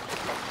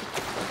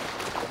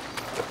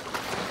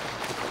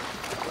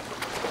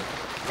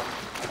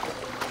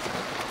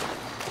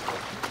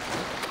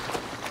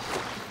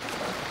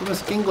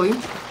 꿈에서 깬 거임?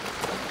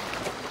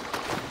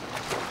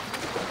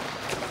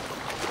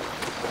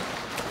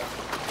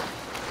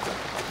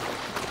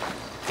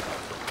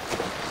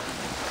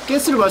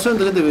 가스를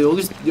마셨는데 근데 왜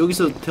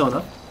여기서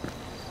태어나?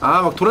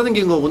 아, 막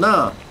돌아다닌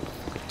거구나.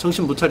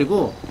 정신 못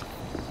차리고.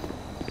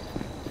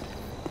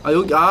 아,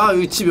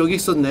 여기 집 여기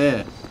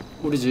있었네.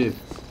 우리 집.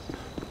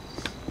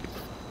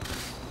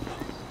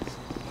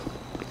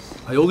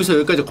 아, 여기서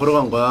여기까지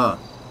걸어간 거야.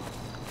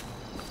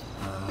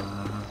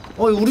 아,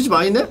 이거 우리 집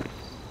아니네?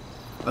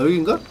 아,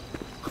 여긴가?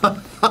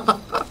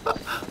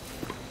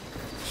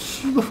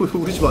 씨발, 왜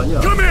우리 집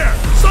아니야? Come here!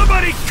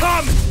 Somebody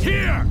come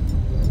here!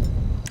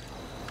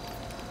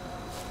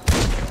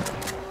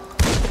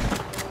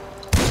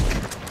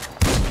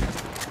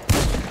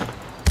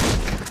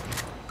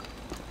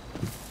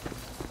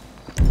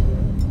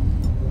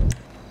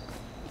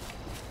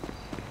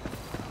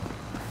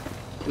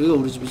 여기가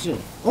우리 집이지?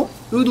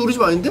 여기도 우리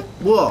집 아닌데?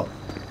 뭐야?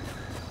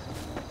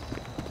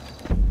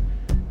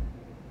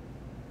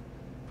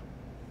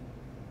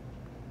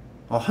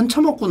 아,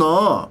 한참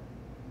왔구나.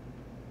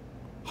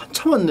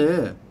 한참 왔네.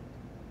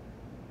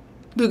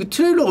 근데 여기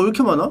트레일러가 왜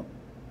이렇게 많아?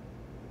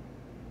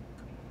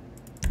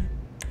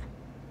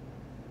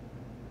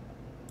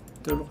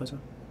 여기로 가자.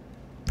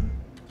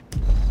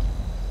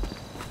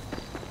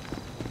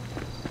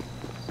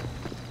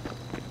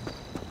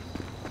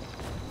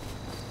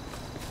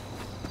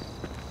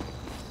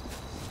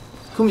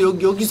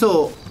 그럼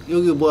여기서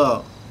여기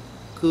뭐야,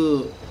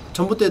 그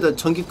전봇대에다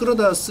전기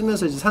끌어다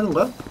쓰면서 이제 사는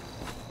거야?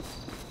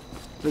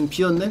 여긴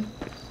비었네?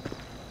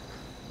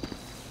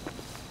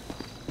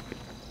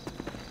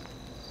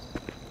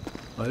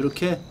 아,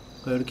 이렇게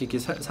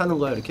사는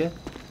거야, 이렇게?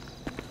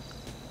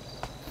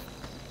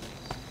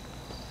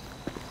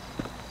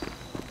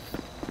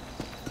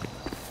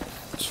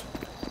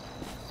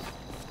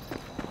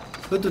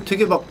 그래도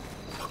되게 막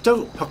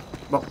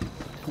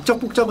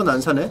복작복작은 안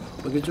사네?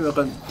 여기 좀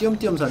약간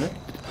띄엄띄엄 사네?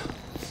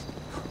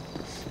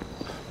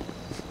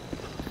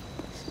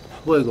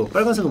 뭐야 이거?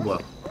 빨간색은 뭐야?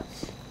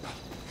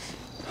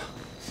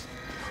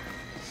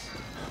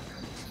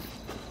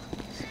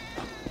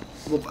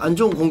 뭐 안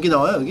좋은 공기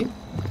나와요 여기?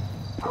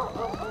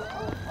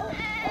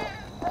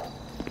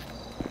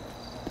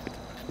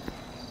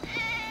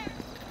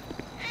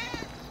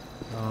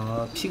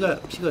 아, 피가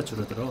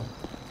줄어들어.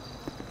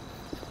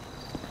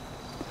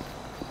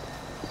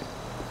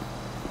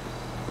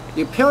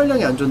 이게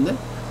폐활량이 안 좋네?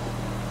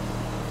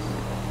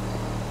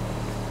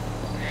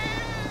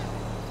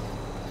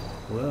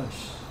 뭐야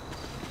씨.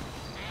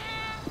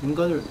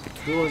 인간을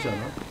두려워하지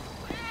않아?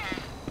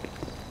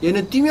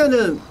 얘는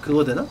뛰면은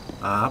그거 되나?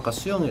 아 아까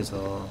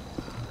수영해서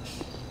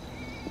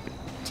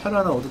차를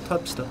하나 얻어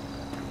탑시다.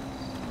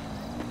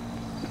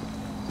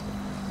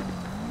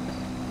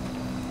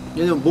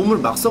 얘는 몸을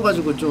막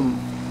써가지고 좀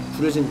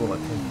구려진 것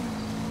같아.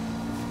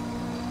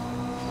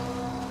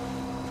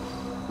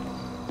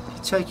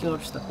 히치하이킹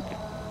합시다.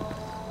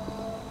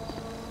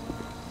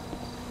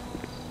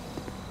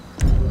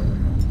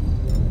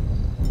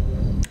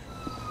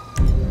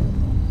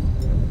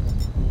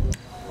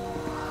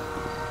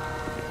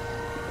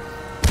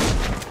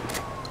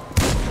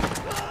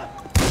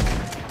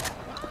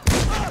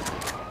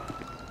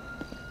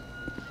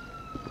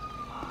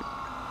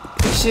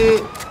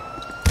 택시.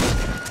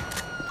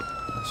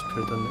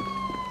 별 떴네.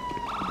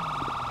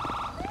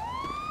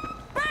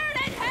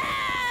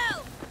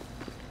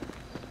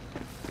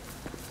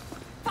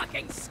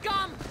 Fucking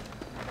scum!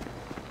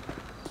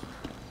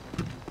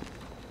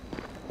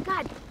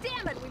 God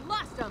damn it, we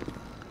lost him.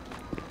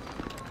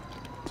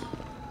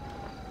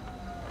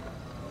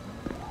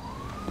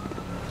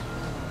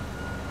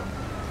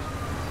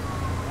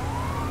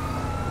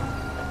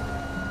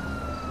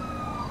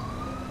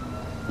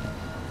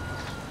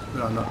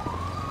 왜 안 와?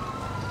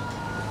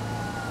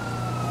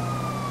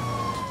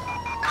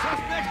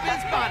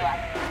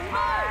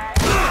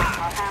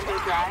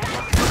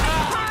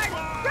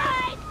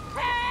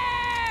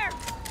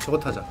 저거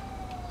타자.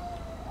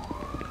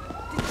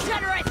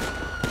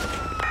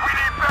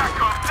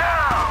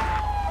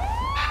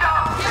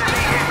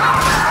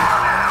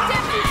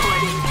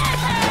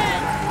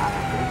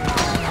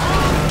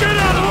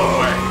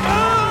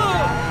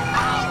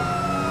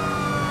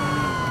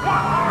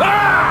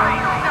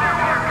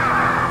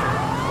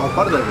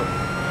 빠르다 이거.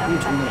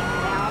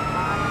 좋네.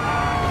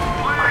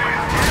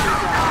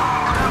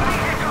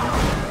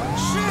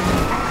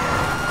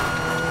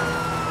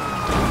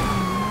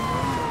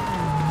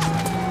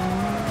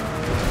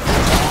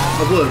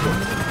 아 뭐야 이거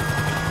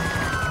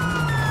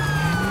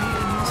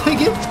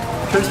 3개?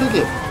 별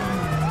 3개.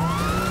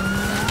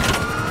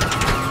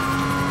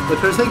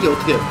 별 3개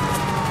어떻게 해?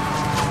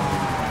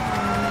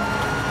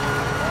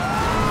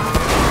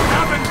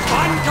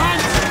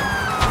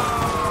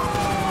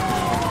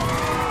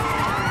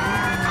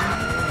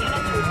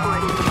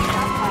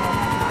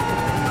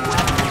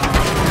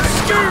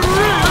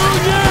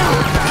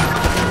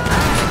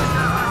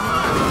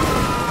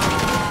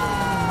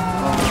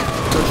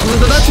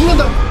 죽는다 나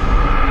죽는다.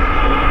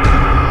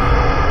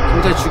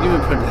 경찰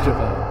죽이면 별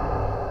내려가.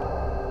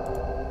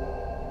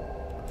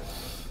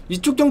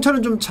 이쪽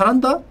경찰은 좀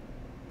잘한다?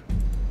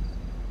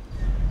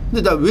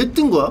 근데 나 왜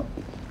뜬 거야?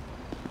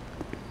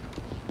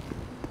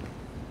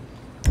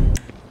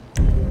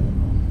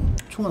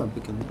 총은 안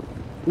뺏겼네.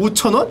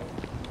 5,000원?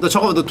 나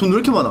잠깐만 나 돈 왜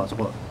이렇게 많아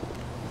잠깐만.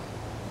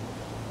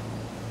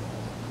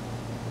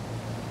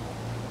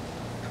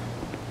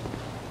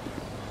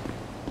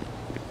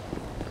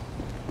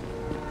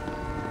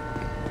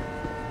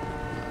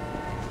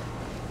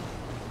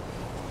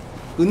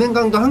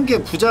 은행강도 한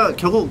개 부자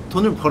결국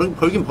돈을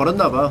벌긴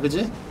벌었나봐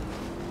그지?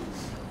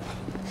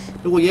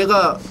 그리고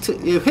얘가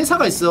얘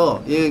회사가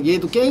있어.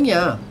 얘도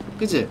갱이야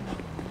그지?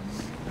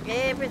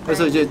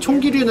 그래서 이제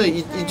총기류는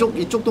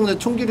이쪽 동네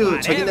총기류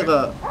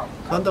자기네가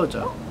한다고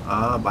했잖아.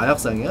 아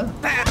마약상이야?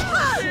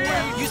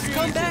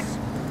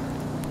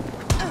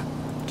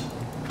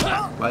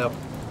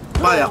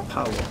 마약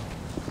파워.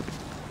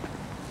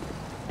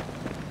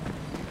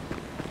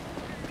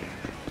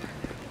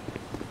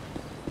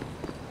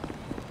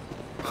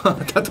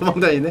 다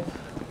도망다니네.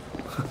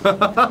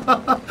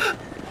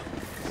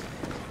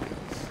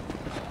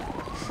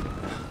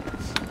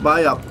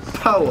 마약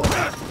파워.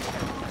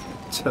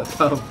 자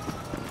다음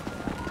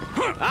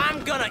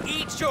I'm gonna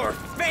eat your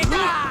face.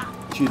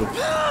 뒤로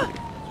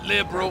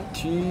Liberal.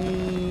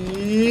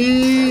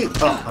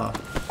 아하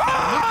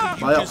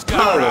마약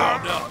파워.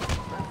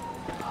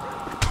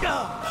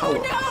 파워.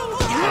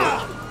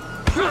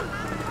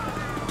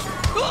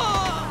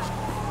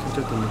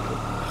 경찰 떴는데.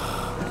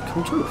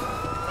 경찰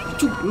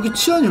이쪽 여기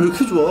치안이 왜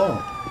이렇게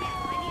좋아?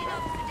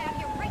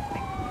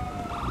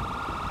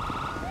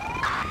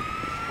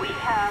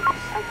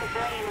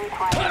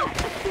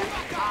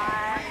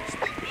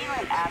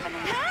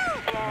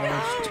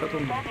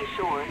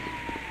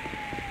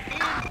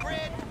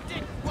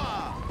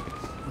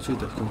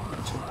 저기다 그럼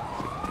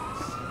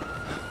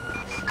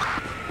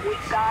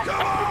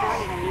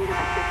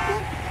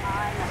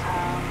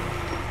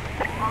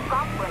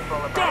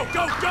Go,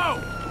 go, go!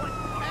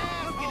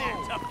 Looking at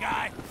tough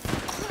guy.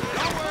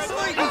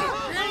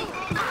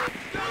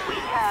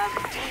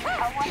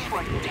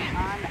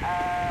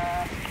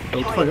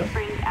 어떡하냐?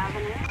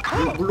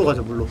 물로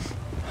가자 물로.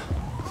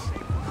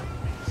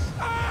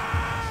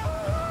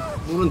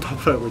 물은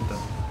답을 알고 있다.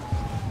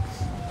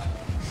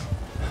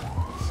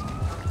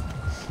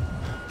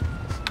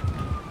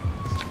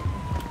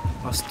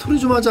 아 스토리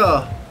좀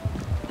하자.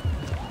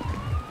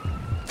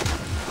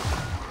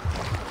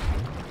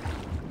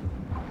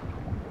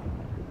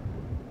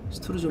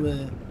 스토리 좀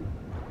해.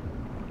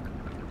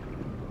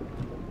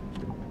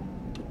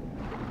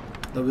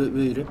 나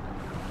왜 이래?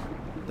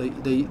 나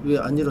왜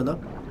안 일어나?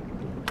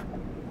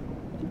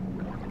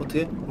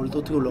 어떻게?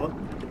 어떻게 올라가?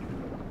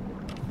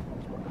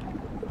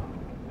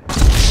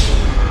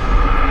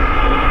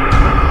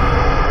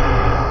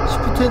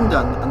 시프트 했는데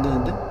안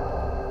되는데?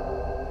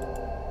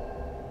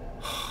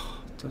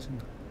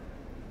 짜증나.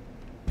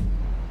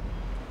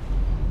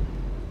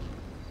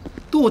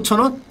 또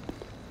 5,000원?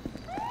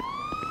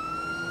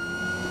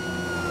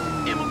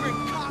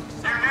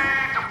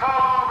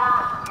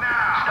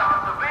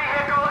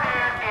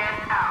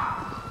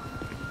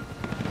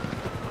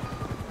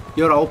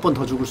 열 19번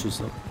더 죽을 수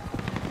있어.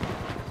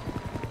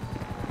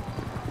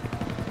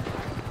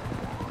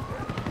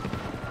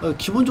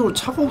 기본적으로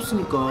차가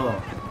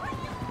없으니까.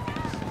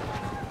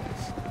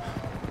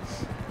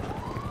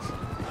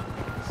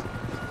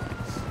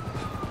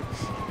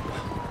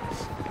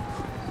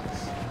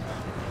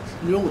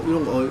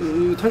 이런 거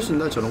이거 탈 수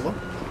있나 저런 거?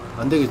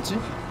 안 되겠지?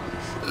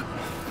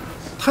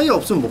 타이어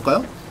없으면 못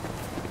가요?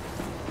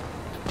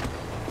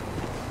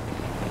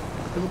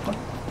 해볼까?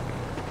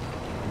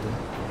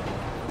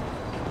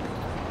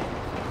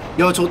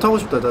 야 저거 타고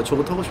싶다. 나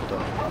저거 타고 싶다.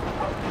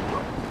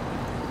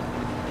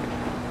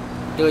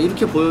 내가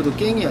이렇게 보여도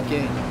깽이야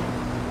깽.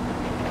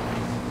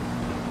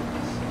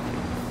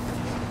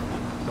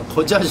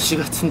 거지 아저씨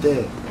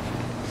같은데.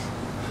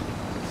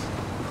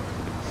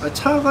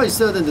 차가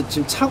있어야 되는데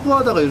지금 차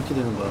구하다가 이렇게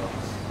되는 거야.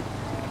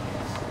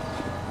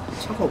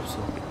 차가 없어.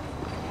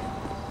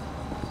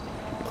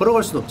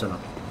 걸어갈 수는 없잖아.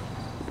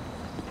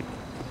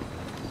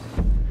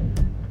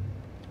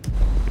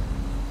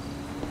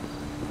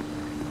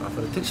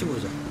 그래 택시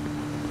보자.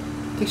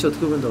 택시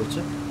어떻게 부른다고 했지?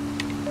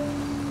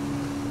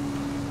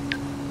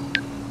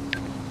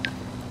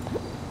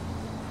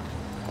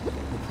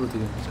 앞으로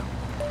되게 보자.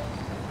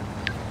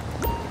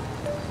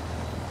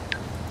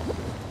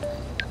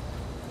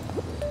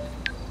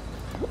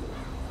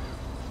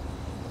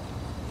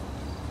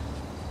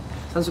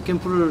 산소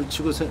캠프를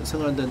치고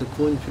생활한다는데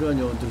구원이 필요한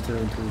영혼들을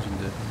데려오는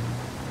도우진데.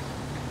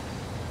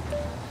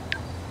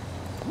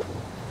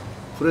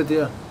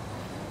 브래드야,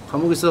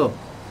 감옥에서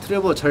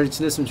트레버 잘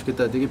지냈으면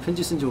좋겠다. 내게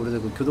편지 쓴 지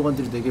오래되고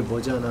교도관들이 내게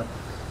머지않아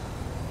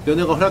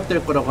면회가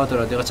허락될 거라고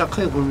하더라. 내가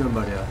짝하게 굴면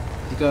말이야.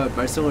 네가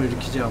말썽을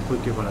일으키지 않고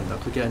있길 바란다.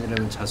 그게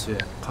아니라면 자수해.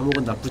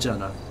 감옥은 나쁘지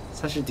않아.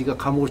 사실 네가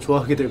감옥을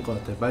좋아하게 될 것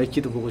같아.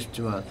 마이키도 보고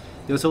싶지만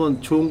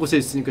여성은 좋은 곳에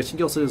있으니까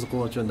신경 써줘서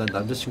고맙지만 난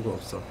남자친구가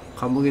없어.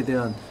 감옥에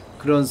대한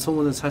그런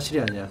소문은 사실이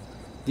아니야.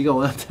 네가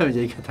원한다면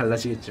얘기가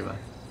달라지겠지만.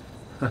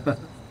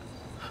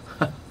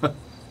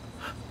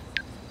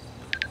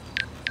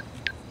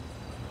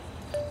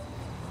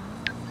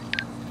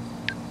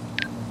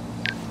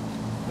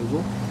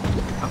 그리고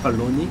아까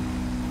로니?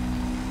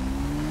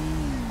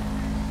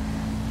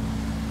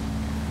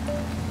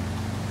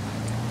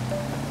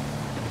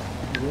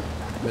 그리고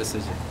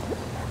메시지.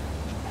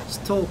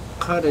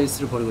 스토카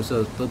레이스를 벌이고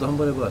있어. 너도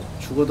한번 해봐.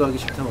 죽어도 하기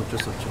싫다면 어쩔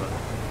수 없지만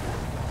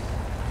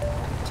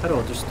차를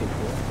얻을 수도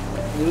있고.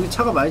 여기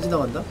차가 많이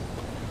지나간다?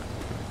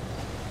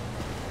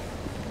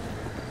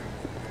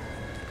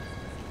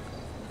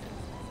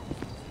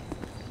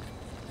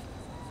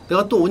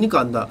 내가 또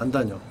오니까 안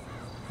다녀.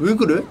 왜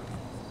그래?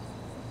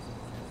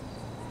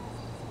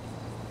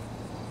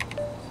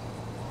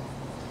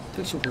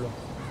 택시 불러.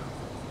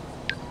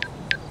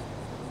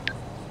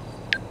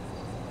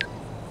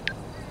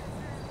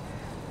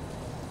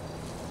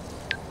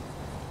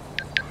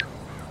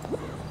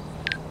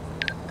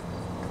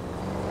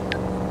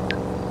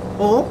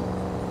 어?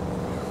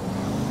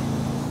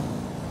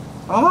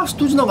 아,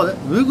 또 지나가네?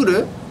 왜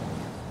그래?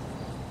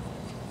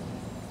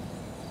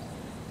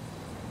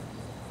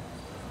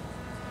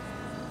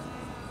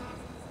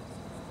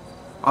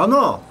 안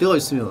와! 내가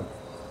있으면.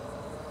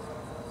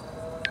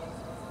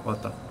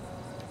 왔다.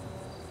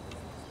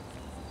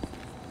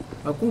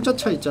 아, 공짜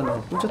차 있잖아.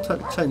 공짜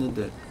차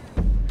있는데.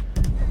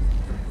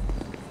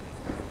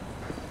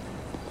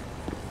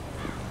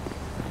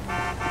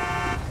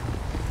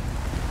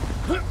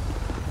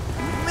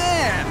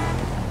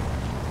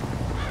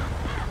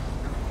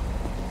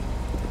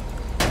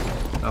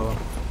 나와.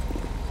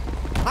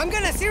 I'm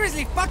gonna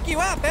seriously fuck you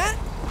up, eh?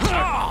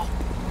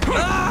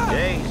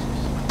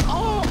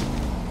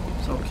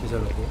 싸움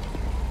개잘하고.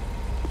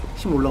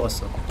 힘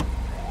올라갔어.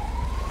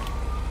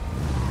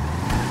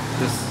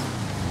 됐어.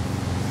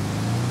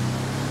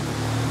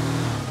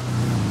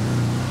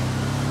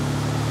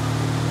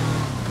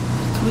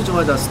 스토리 좀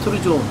하자.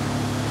 스토리 좀.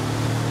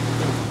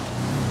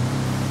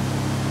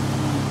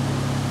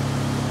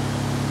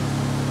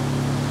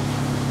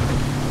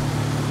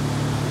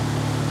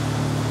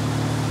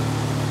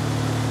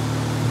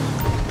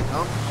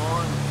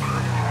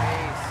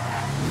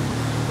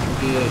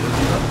 이게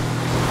여기가?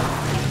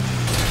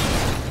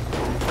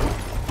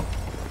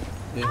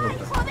 얘가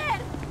없다.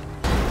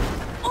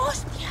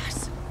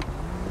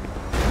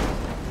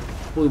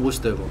 오, 이거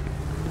멋있다 이거.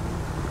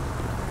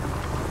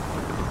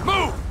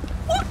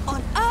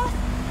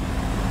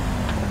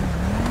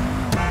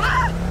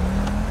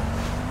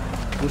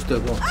 멋있다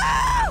이거.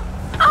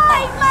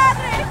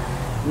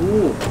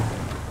 오,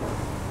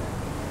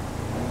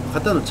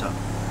 갖다 놓자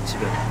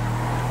집에.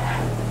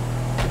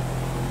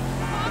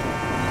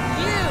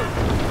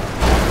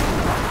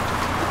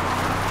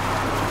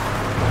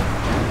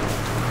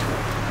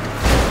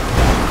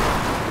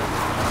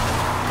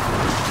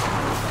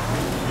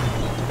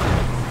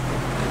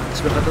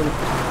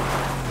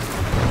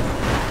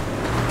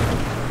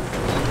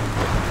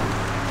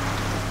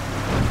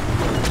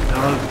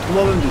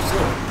 도마뱀도 있어.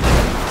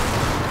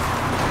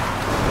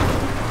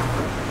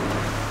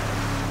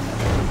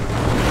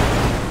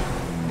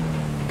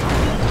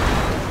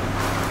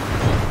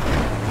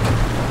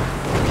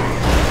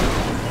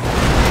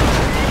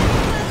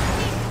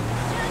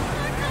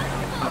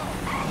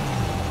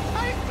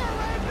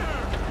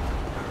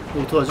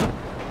 이거 어떡하지?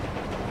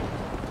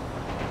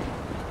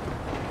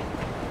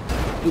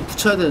 이거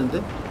붙여야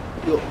되는데?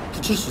 이거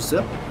붙일 수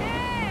있어요?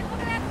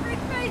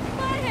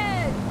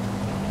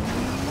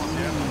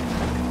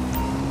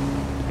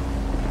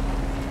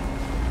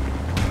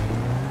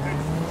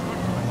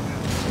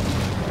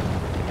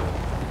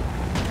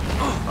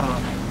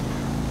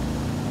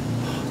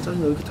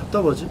 짜증나. 왜 이렇게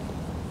답답하지?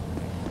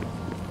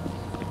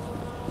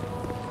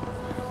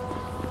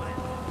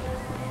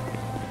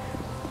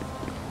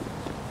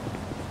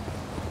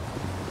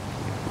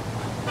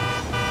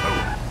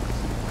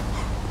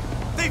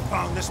 They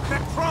found the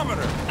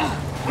spectrometer.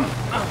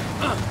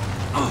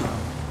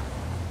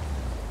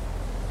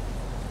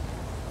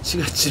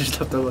 지가 지를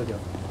답답하게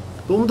하고.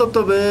 너무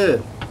답답해.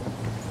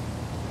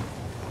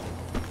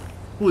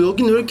 뭐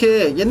여기는 왜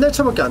이렇게 옛날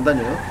차밖에 안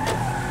다녀요?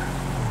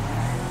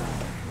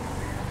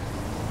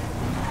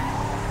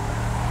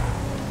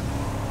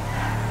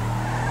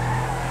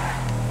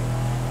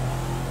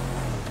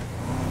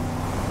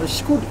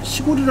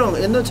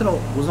 시골이랑 옛날 차랑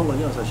뭔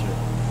상관이야 사실.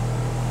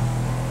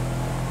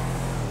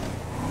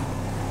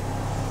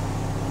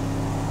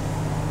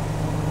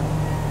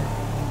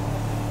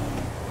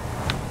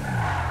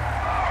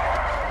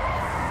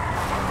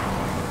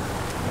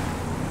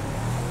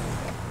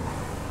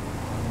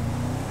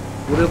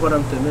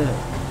 모래바람 때문에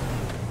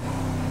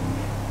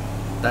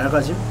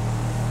낡아짐?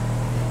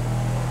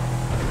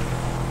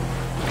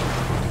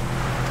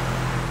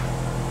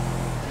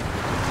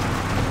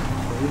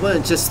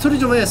 이번엔 제 스토리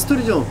좀 해.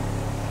 스토리 좀.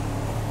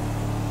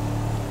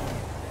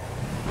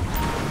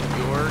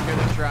 You're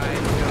gonna try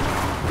and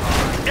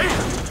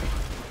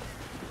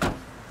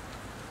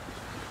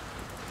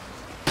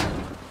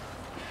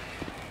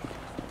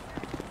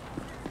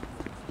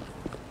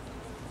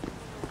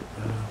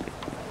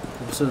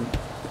무슨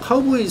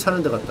카우보이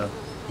사는 데 같다.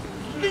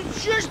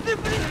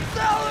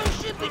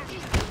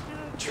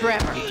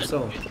 Trevor,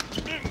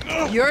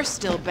 you're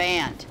still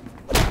banned.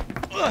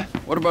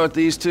 What about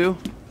these two?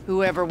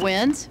 Whoever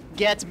wins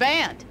gets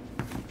banned.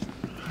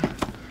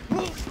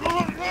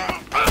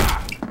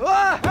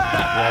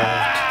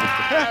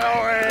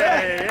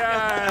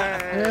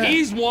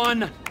 He's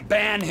one.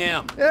 Ban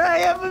him.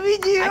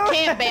 I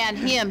can't ban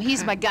him.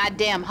 He's my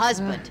goddamn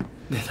husband.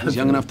 He's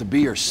young enough to be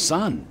your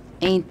son.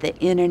 Ain't the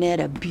internet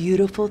a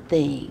beautiful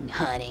thing,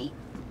 honey?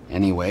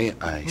 Anyway,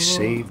 I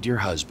saved your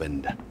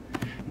husband.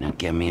 Now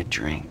get me a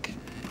drink.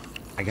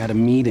 I got a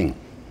meeting.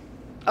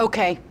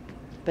 Okay,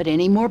 but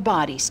any more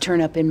bodies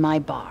turn up in my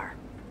bar,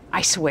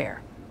 I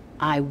swear,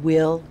 I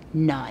will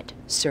not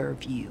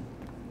serve you.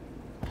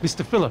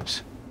 Mr.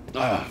 Phillips.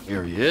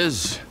 Here he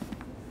is.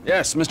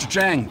 Yes, Mr.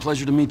 Chang,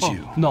 pleasure to meet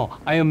you. No,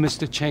 I am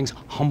Mr. Chang's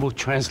humble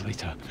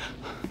translator.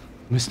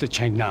 Mr.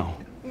 Chang now.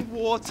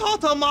 我操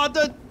他妈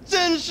的，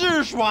真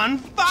是爽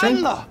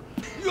翻了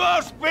You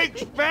all speak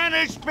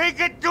Spanish, speak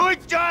it to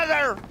each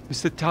other!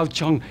 Mr. Tao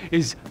Chung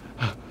is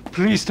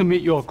pleased to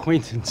meet your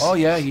acquaintance. Oh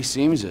yeah, he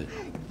seems it.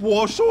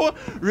 我说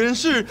人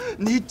事，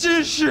你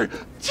真是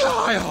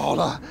太好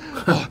了！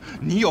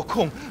你有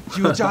空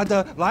就加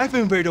的来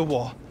分配的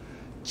我，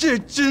这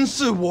真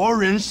是我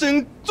人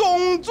生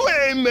中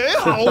最美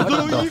好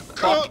的一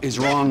刻。 What the fuck is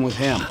wrong with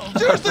him?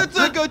 就是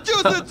这个，就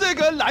是这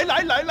个，来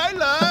来来来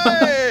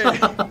来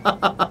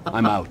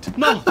I'm out.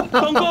 No,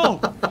 don't go!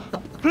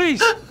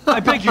 Please,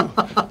 I beg you.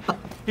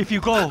 If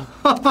you go,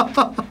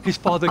 his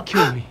father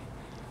killed me.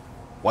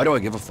 Why do I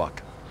give a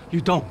fuck?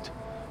 You don't.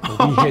 But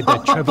we hear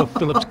that Trevor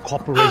Phillips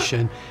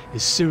Corporation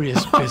is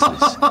serious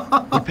business.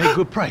 We pay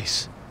good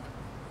price.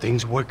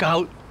 Things work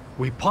out,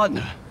 we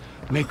partner,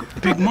 make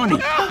big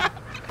money.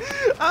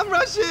 I'm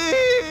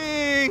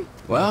rushing!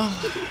 Well,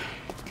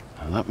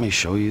 let me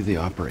show you the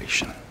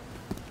operation.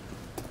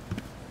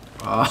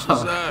 This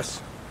is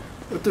us.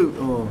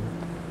 또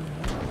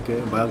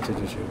오케이 마약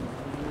제조실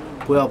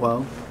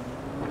보야광.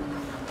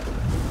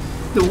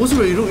 근데 옷을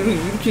왜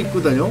이렇게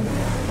입고 다녀?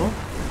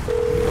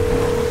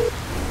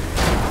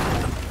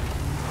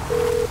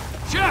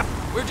 Chef,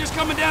 we're just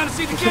coming down to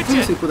see the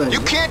kitchen. You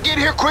can't get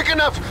here quick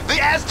enough.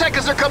 The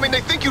Aztecas are coming.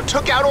 They think you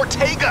took out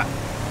Ortega.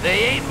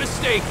 They ain't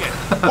mistaken.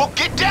 Well,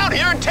 get down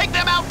here and take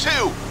them out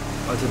too.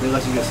 맞아, 내가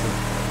시켰어.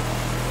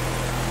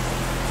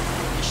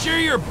 You sure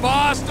your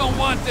boss don't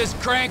want this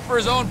crank for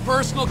his own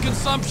personal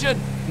consumption?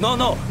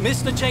 No,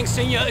 Mr. Chang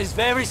Sr. is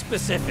very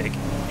specific.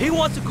 He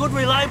wants a good,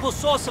 reliable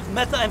source of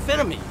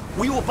methamphetamine.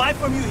 We will buy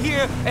from you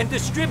here and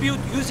distribute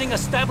using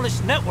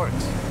established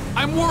networks.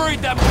 I'm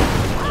worried that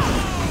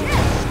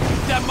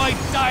might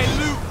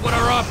dilute what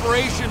our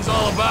operation's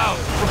all about.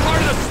 We're part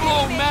of the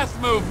slow meth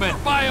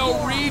movement,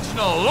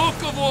 bio-regional,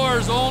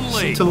 locavores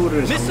only.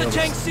 Mr.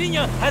 Chang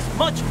Sr. has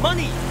much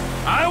money.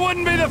 I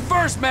wouldn't be the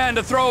first man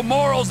to throw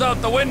morals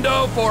out the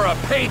window for a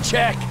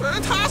paycheck.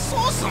 他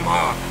说什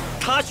么？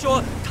他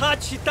说他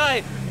期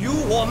待与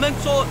我们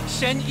做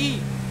生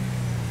意。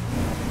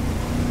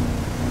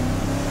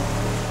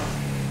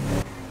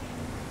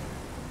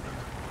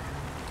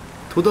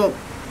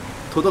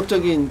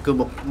 도덕적인 그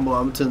뭐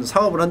아무튼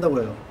사업을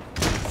한다고 해요.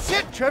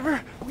 Shit,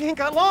 Trevor, we ain't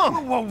got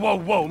long.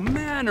 Whoa,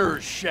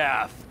 manners,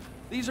 chef.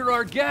 These are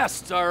our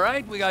guests, all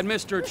right? We got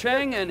Mr.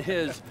 Cheng and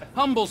his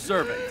humble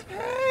servant.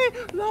 Hey,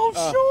 Lao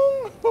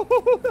Shung.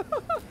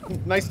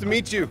 Nice to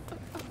meet you.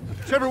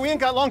 Trevor, we ain't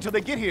got long till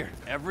they get here.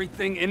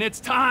 Everything in its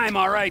time,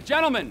 all right.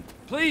 Gentlemen,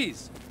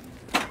 please,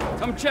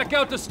 come check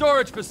out the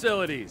storage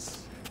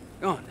facilities.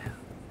 Go on now.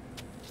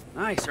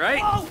 Nice,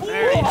 right?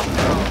 There you go.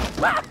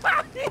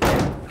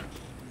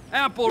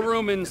 Ample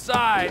room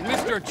inside.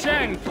 Mr.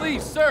 Cheng,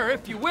 please, sir,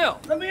 if you will.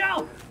 Let me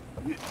out!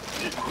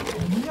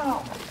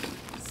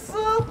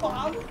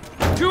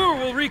 Tour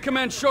will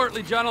recommence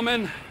shortly,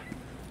 gentlemen.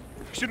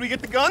 Should we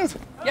get the guns?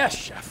 Yes,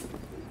 chef.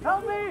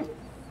 Help me!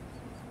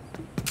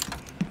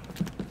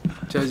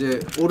 자 이제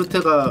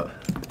오르테가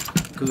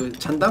그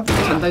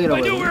잔당이라고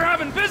I knew we 해요. were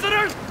having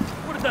visitors.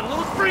 Would have done a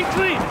little spring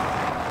clean.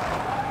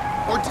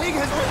 Ortega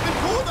has already been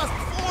cool with us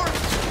before.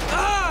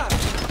 Ah!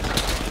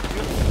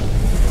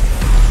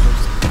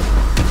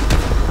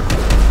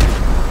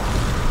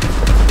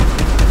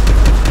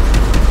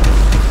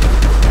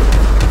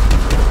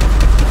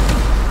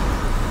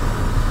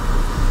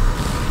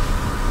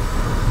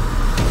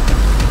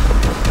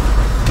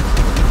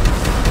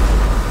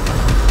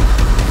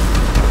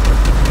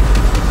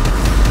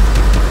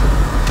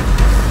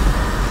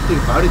 이게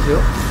말이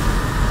돼요?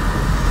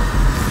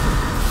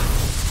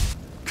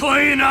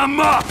 Clean them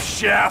up,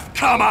 chef.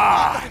 Come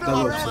on.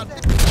 나도 없어.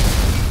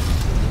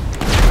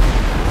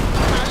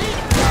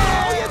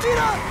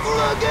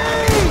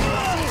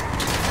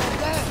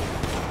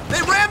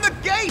 They ran the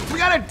gate! We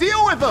gotta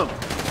deal with them!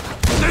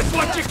 Is this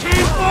what you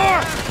came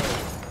for?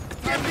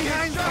 Get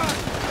behind us!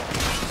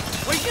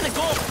 Where you gonna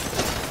go?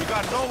 You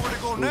gotta know where to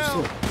go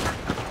now.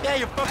 Yeah,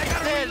 you're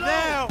fucking dead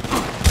now!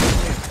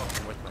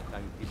 With my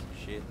time, you piece of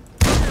shit.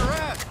 Your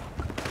ass!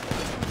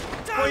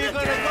 Where you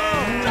gonna go?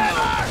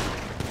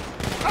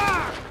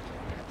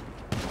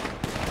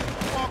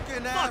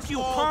 Fucking Fuck you,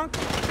 asshole. punk!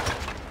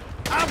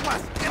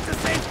 Aguas! Get to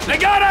safety! They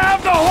gotta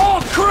have the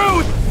whole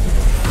crew.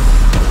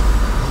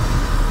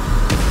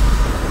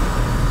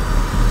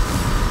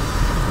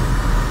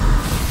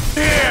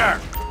 Here.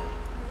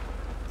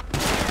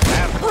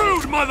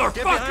 Rude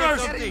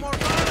motherfuckers!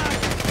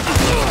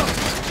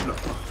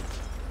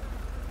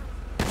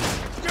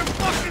 You're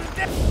fucking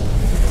dead!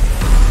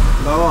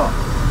 나와.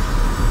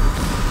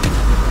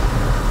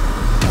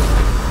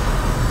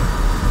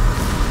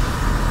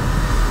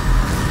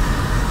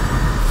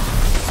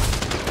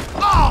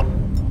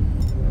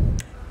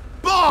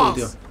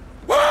 어디야?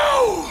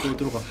 Woo!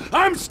 들어가.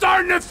 I'm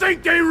starting to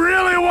think they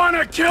really want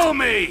to kill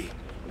me.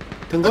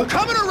 된 거야?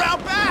 Coming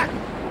around back!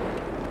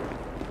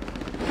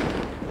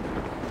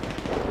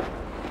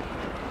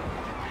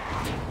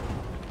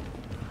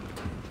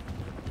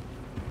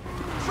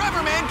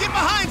 Trevor, man, get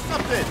behind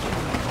something!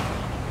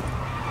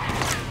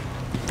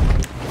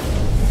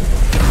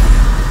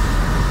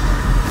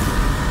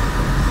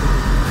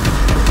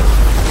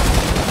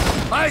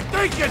 I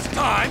think it's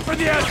time for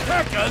the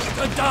Aztecas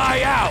to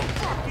die out.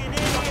 Fucking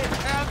idiot!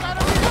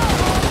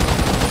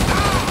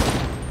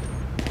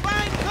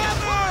 Find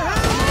cover!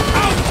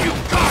 Out, you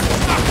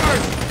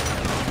cocksuckers!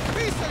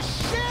 Piece of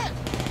shit!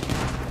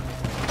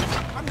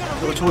 I'm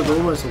gonna 저걸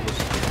너무 많이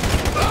써봤어.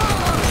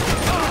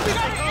 We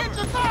gotta get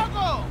to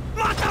Chicago!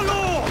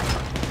 Mátalo!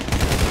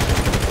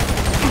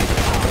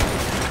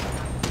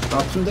 나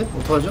아픈데?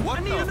 어떡하죠? I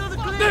need another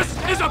clip! This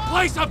is a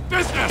place of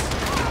business!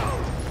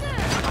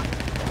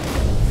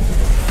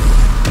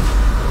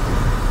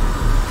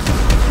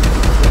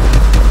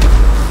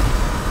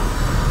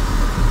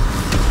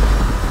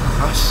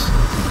 아씨.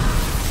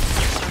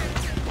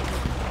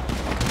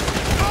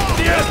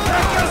 The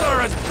Aztecas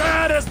are as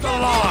bad as the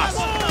lost!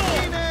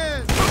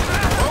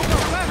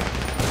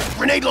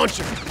 Grenade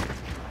launcher!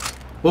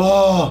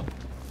 와.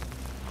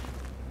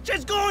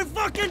 Just going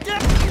fucking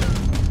down!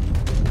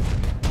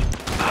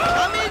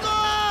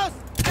 Amigos!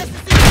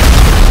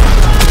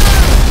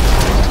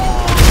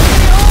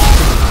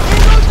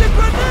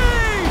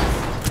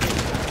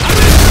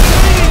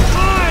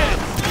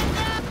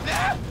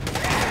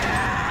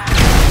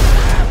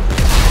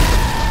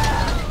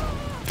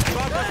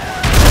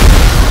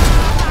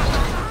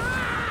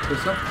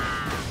 됐어?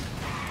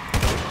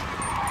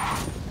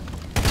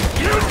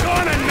 You're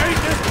gonna make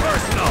this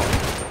personal!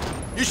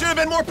 You should have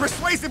been more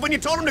persuasive when you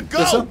told him to go!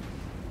 됐어?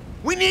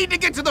 We need to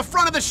get to the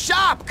front of the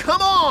shop!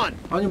 Come on!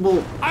 아니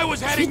뭐 I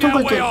was heading 피스톨 that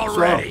갈 way 때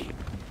already!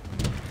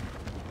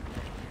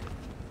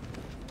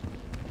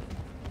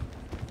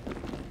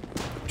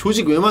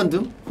 조직 왜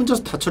만듦?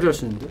 혼자서 다 처리할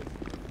수 있는데?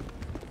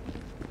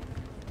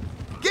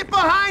 Get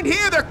behind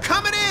here! They're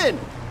coming in!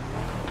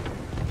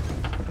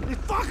 You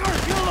fucker!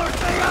 Kill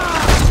Ortega!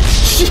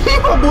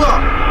 씨발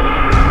뭐야?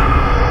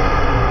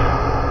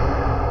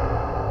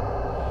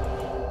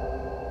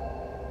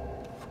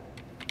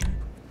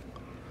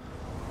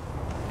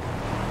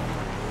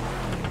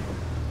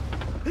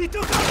 He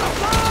took out the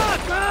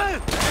blood,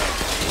 man!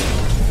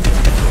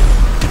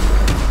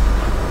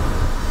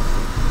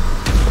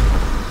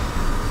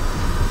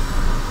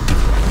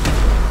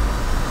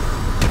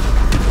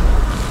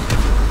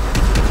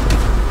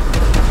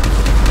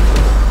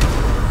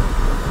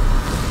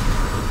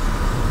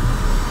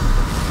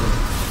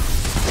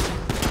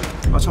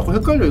 아 자꾸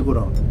헷갈려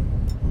이거랑.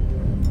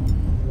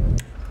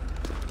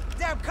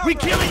 We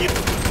killing you?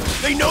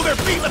 They know their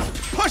feet. Let's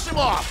push them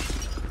off.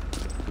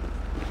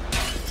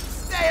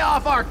 Stay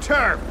off our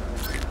turf.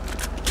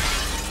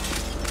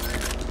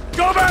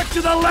 Go back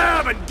to the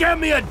lab and get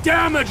me a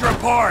damage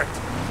report.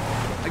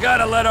 I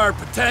gotta let our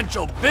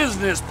potential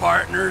business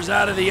partners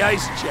out of the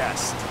ice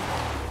chest.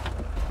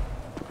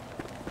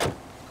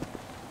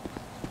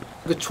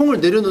 그 총을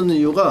내려놓는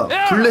이유가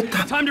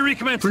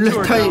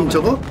블랙타임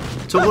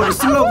저거를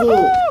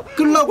쓰려고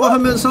끌라고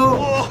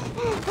하면서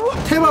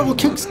템하고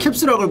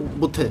캡슐하고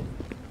못해.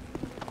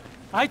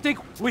 I think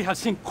we have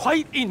seen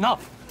quite enough.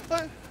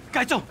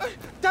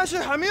 但是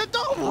还没有到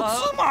五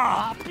次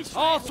嘛。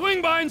 I'll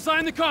swing by and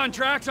sign the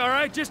contracts, all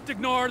right? Just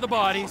ignore the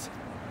bodies.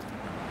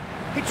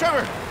 Hey,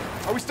 Trevor,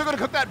 are we still gonna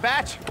cook that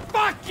batch?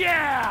 Fuck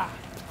yeah!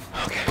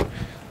 Okay.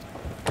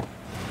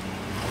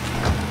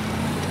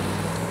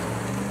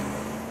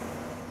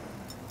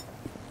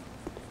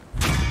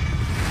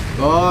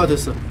 아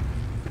됐어.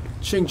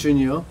 칭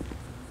주니어.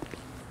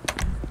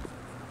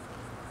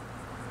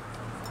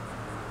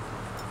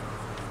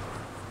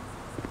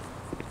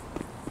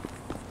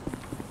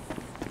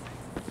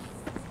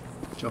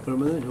 자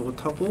그러면은 요거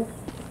타고.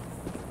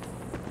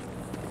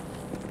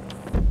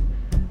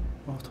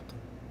 아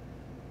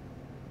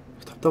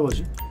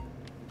답답하지?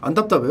 안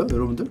답답해요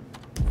여러분들?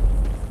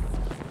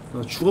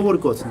 나 죽어버릴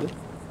것 같은데?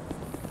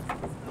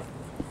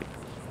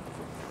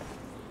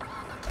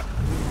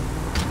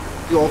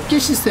 이거 어깨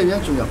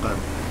시스템이야 좀 약간.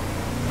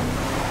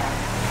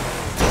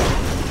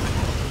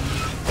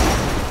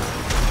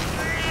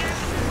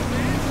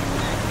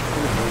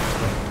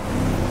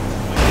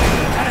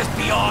 That is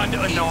beyond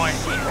annoying.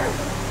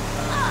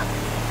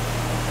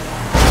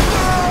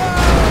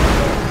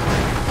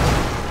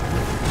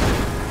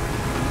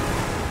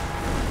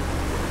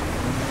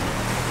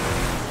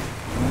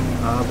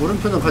 아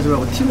물음표는 가지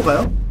말고 T로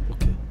가요?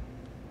 오케이.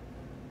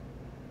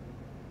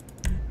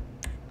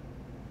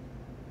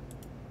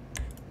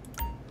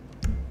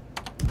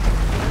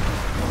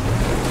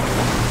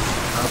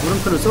 아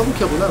물음표는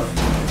서브키구나.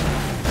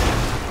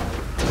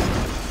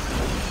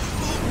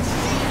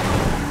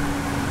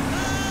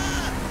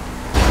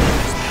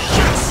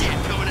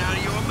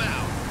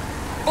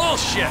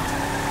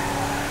 Bullshit!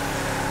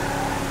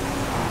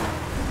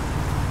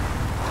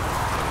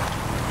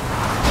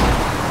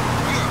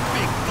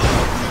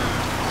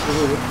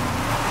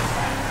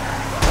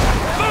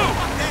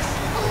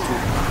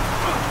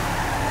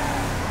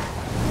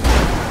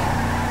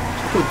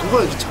 자꾸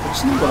누가 이렇게 자꾸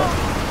치는 거야?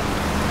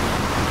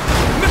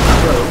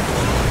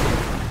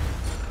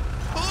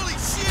 Holy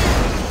shit!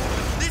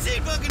 This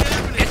ain't fucking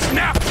happening! It's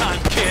nap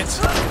time, kids!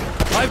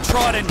 I've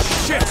trodden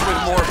shit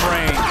with more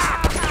brains!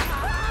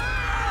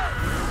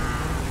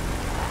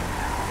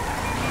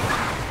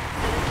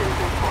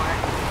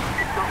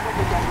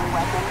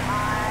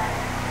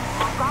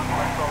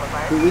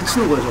 왜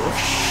치는 거야 저거?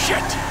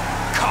 Shit!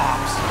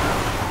 Cops!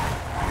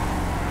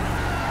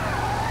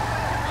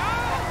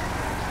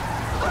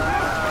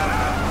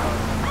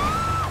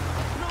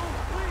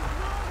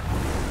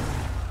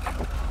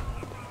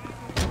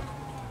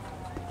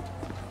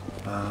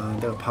 아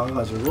내가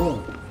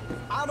박아가지고.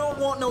 I don't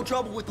want no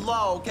trouble with the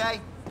law, okay?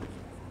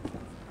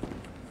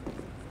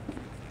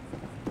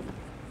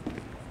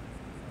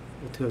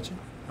 어떻게 하지?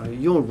 아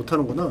이용을 못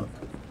하는구나.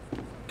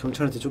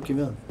 경찰한테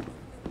쫓기면.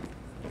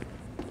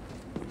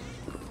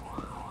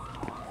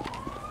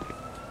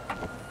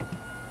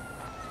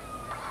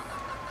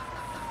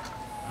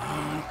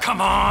 Come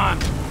on!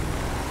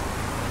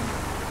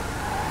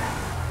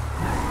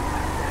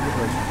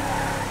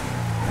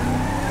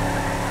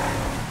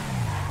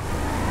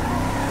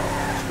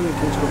 지금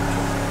경찰 없죠.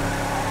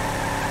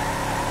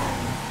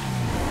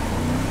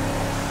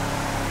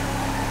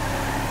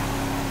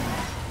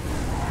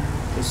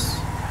 됐어.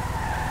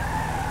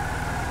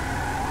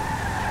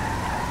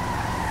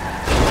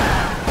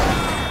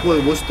 우와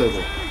이거 멋있다 이거.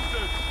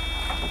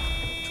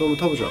 저 한번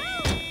타보자.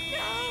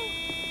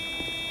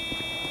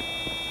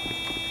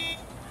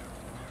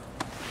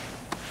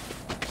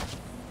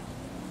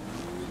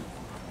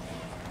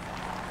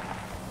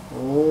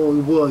 오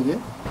이거 뭐야 이게?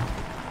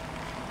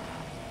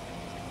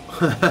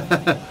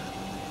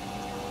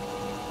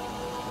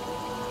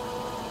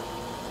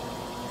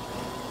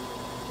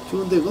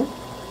 좋은데 이거?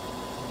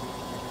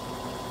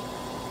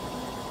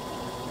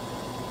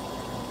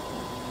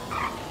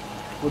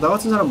 나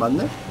같은 사람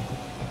맞네?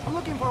 I'm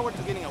looking forward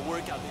to getting a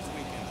workout this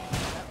weekend.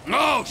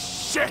 Oh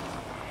shit!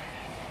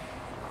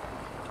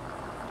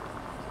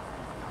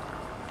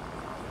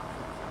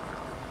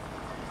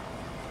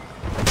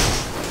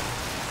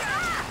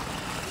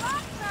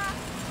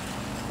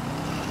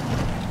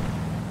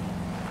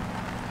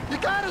 You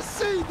gotta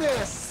see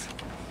this!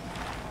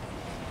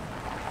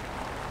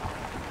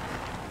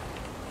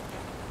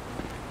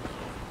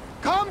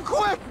 Come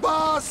quick,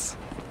 boss!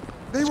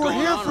 They were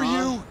here for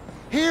you.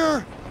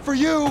 Here for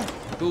you.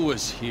 Who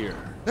was here?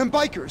 Them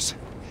bikers.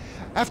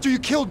 After you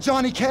killed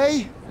Johnny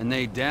K. And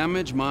they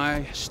damage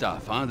my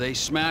stuff, huh? They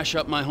smash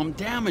up my home,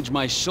 damage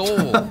my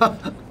soul.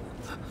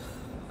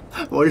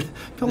 원래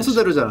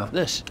평소대로잖아.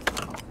 This.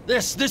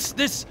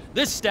 This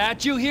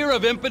statue here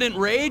of impotent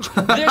rage,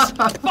 this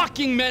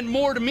fucking meant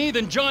more to me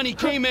than Johnny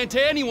K meant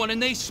to anyone,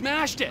 and they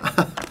smashed it.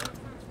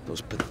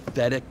 Those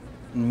pathetic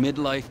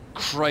midlife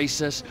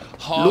crisis,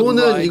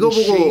 hog-riding,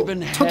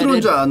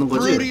 shaven-headed,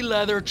 fruity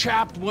leather,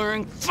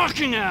 chapped-wearing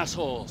fucking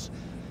assholes.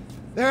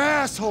 They're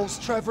assholes,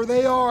 Trevor.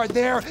 They are.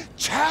 They're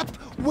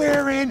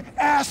chap-wearing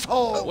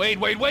assholes. Wait,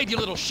 you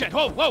little shit.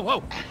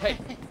 Whoa. Hey,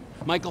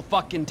 Michael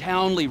fucking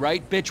Townley,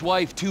 right? Bitch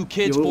wife, 2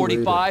 kids,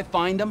 45.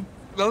 Find him.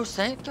 Los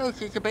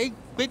Santos is a big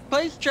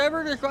place,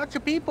 Trevor. There's lots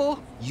of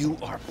people. You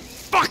are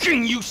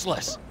fucking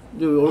useless.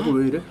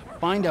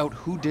 Find out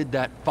who did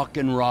that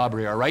fucking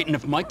robbery, all right? And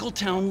if Michael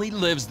Townley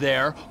lives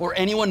there, or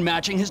anyone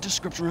matching his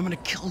description, I'm gonna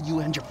kill you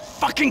and your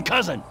fucking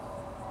cousin.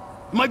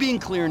 Am I being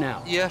clear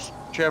now? Yes,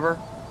 Trevor.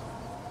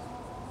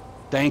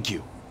 Thank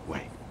you.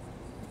 Wait.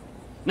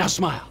 Now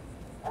smile.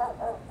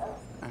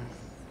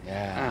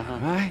 Yeah,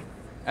 right?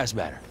 That's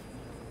better.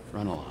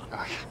 Run along.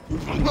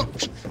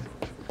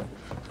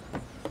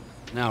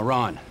 Now,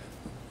 Ron,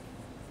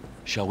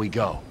 shall we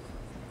go?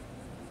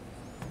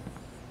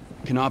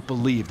 Cannot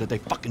believe that they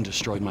fucking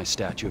destroyed my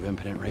statue of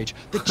impotent rage.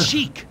 The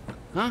cheek,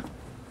 huh?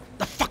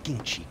 The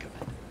fucking cheek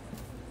of it.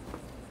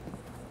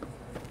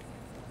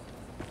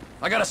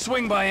 I gotta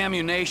swing by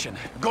ammunition.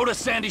 Go to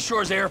Sandy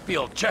Shores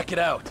Airfield. Check it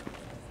out.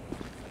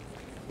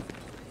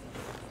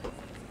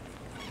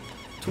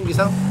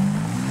 총기상?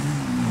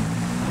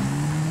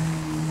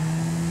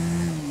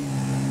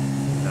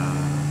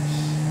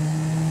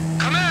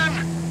 Come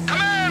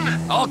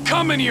in! I'll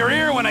come in your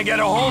ear when I get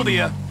a hold of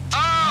you.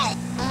 Oh,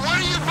 what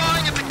are you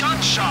buying at the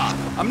gun shop?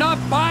 I'm not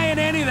buying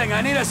anything.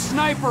 I need a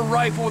sniper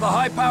rifle with a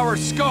high-power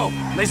scope.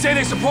 They say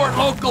they support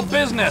local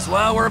business.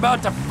 Well, we're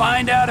about to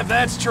find out if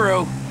that's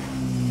true.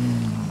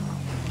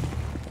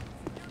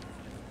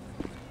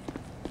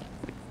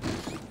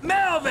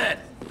 Melvin!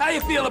 How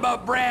you feel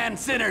about brand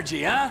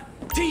synergy, huh?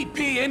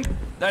 TP in.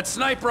 That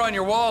sniper on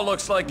your wall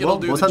looks like it'll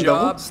do the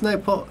job.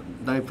 스나이퍼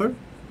라이플?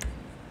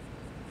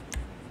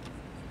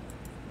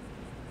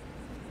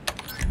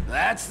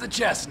 That's the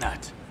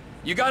chestnut.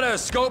 You got a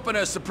scope and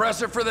a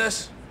suppressor for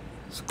this?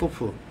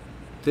 스코프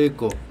돼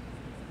있고.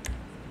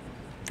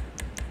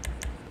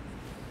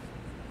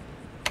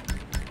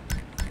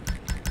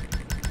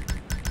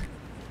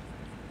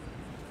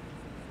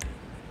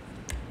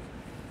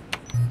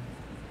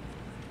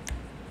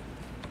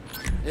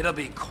 It'll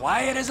be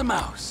quiet as a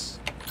mouse.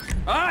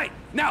 All right,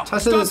 now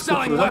stop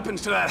selling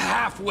weapons to that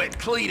half-wit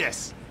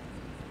Cletus.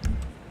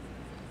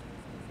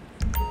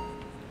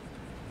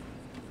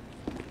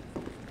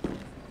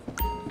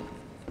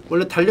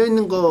 원래 달려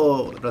있는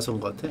거라서인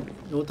것 같아.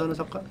 이것도 하나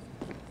살까?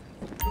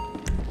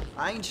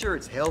 I ain't sure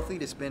it's healthy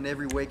to spend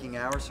every waking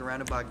hour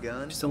surrounded by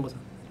guns. 비싼 거 사.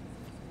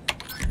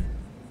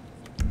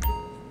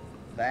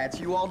 That's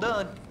you all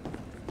done.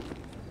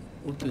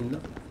 옷도 있나?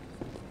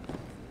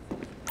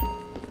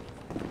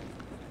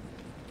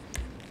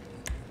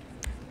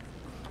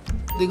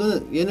 근데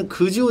이거는 얘는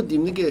그지 옷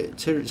입는 게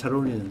제일 잘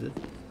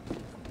어울리는데.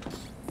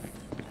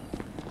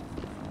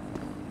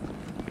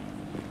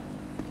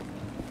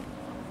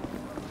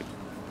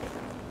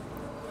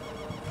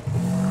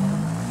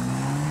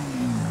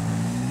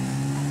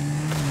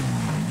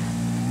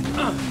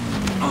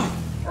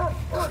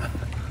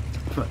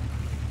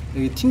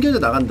 여기 튕겨져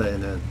나간다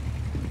얘는.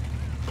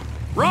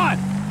 Run!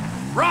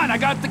 Run! I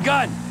got the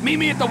gun. Meet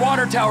me at the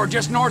water tower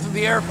just north of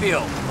the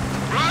airfield.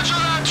 Roger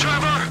that,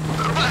 Trevor.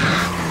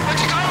 But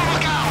you gotta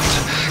look out,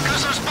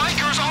 because there's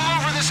bikers all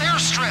over this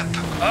airstrip.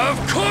 Of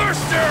course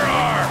there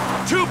are!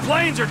 2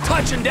 planes are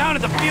touching down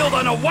at the field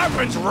on a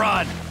weapons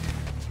run.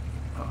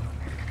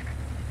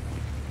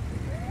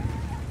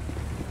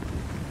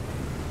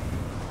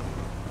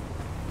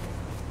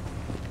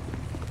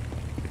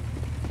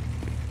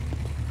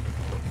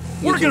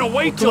 We're gonna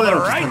wait till the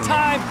right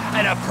time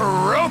and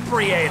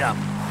appropriate them.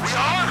 We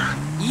are?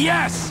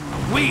 Yes,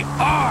 we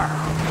are.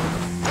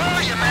 Where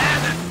are you,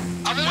 man?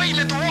 I'm waiting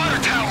at the water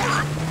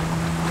tower.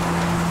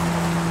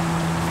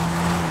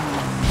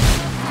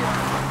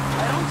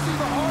 I don't see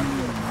the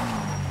hardware,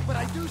 but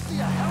I do see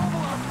a hell of a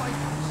lot of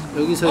bikers.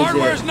 여기서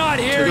Hardware's not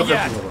here 이제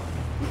yet.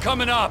 I'm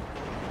coming up.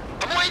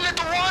 I'm waiting at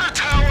the water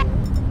tower.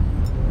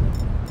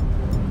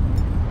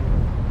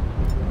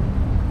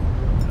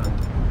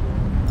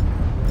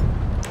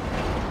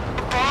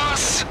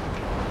 Boss!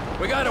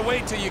 We gotta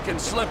wait till you can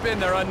slip in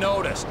there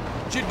unnoticed.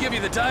 Should give you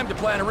the time to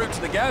plan a route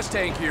to the gas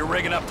tank you're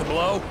rigging up to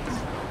blow.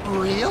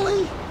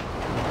 Really?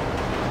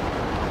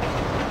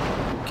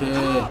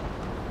 오케이.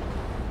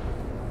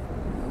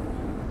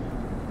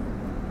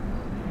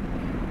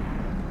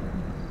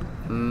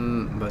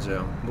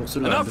 맞아요.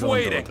 목소리가 안 Enough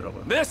waiting.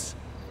 들어가더라고요. This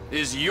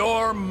is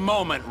your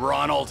moment,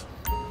 Ronald.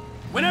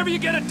 Whenever you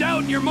get a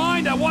doubt in your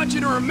mind, I want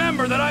you to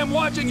remember that I'm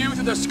watching you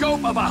through the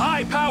scope of a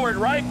high-powered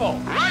rifle.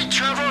 Right,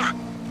 Trevor.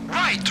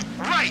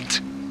 Right.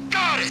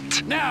 Got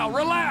it. Now,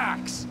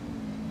 relax.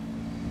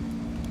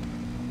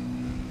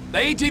 The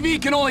ATV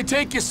can only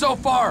take you so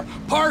far.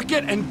 Park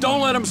it and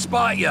don't let them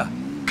spot you.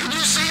 Can you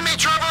see me,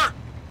 Trevor?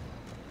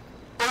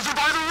 Over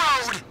by the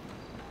road.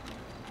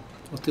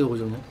 어떻게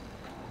고정해?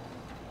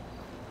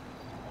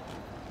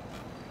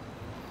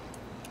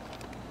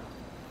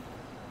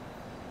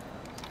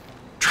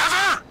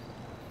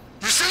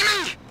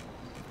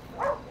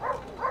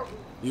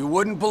 You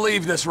wouldn't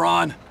believe this,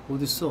 Ron.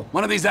 어딨어?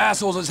 One of these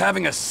assholes is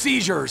having a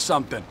seizure or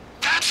something.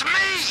 That's me!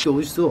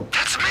 어딨어?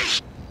 That's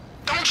me!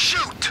 Don't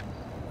shoot!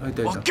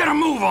 Well, get a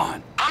move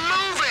on! I'm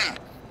moving!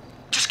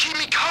 Just keep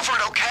me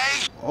covered,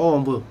 okay?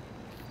 안 보여.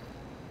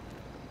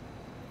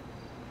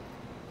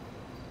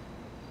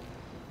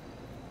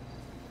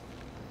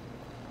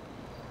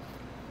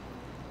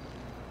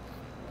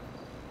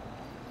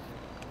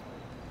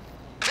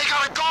 They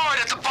got a guard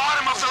at the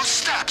bottom of those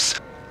steps,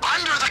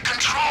 under the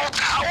control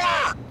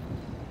tower!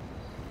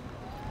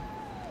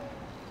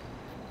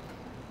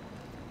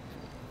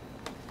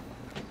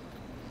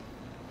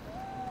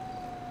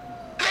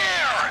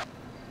 There!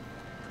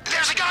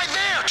 There's a guy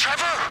there,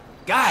 Trevor!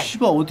 Guy?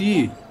 씨발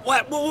어디?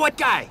 What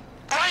guy?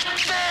 Right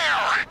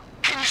there!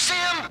 Can you see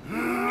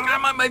him?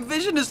 My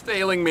vision is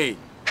failing me.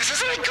 This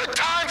isn't a good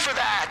time for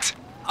that!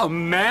 A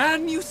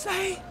man, you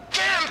say?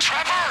 Get him,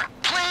 Trevor!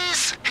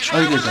 Please! He's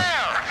right over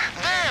there!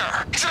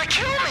 There! He's gonna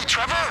kill me,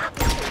 Trevor!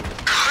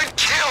 Good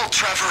kill,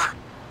 Trevor!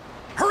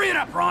 Hurry it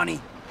up,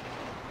 Ronnie!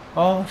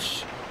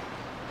 씨.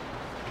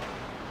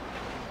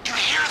 You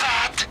hear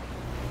that?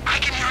 I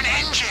can hear an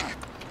engine!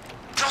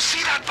 They'll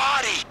see that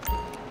body!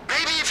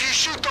 Maybe if you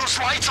shoot those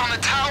lights on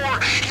the tower,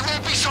 he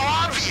won't be so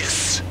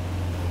obvious!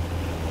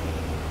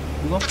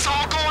 It's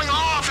all going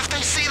off if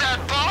they see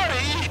that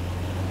body!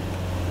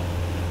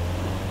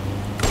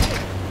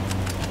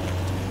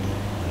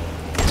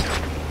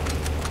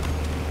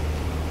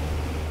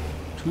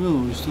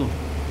 조명이 어딨어?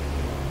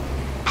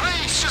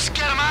 Please, just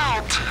get him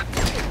out!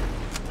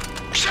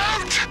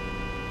 Shoot!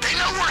 They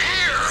know we're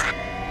here!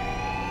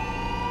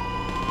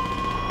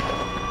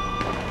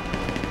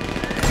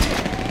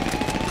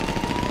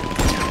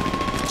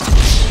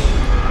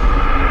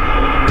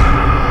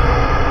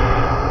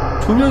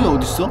 조명이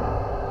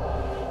어딨어?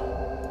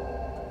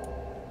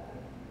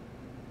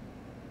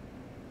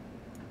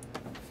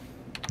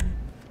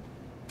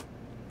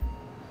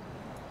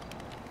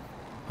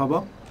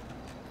 봐봐.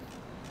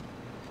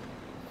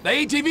 The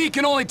ATV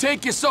can only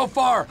take you so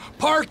far.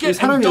 Park it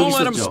and 사람이 don't 여기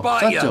let him 있었죠.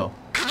 spot you.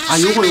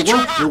 쌌죠?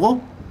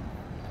 요거?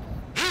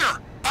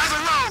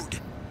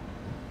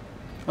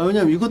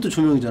 왜냐면 이것도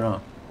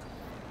조명이잖아.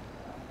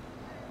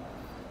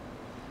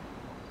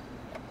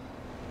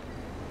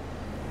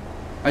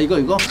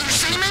 이거?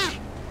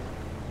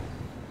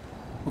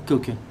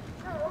 오케이.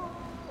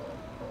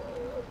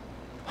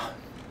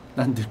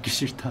 난 듣기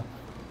싫다.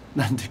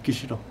 난 듣기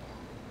싫어.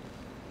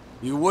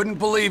 You wouldn't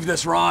believe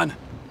this, Ron.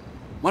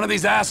 One of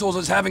these assholes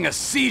is having a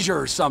seizure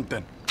or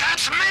something.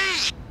 That's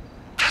me!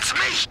 That's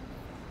me!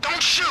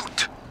 Don't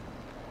shoot!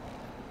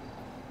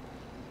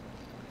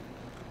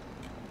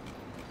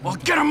 Well,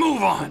 get a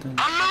move on!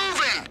 I'm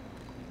moving!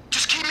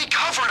 Just keep me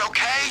covered,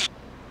 okay?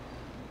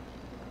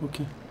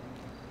 오케이.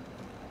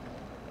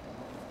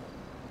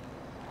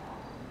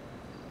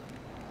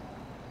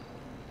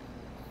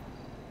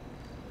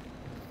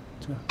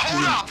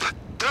 Hold up!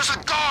 There's a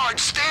guard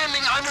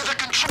standing under the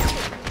control...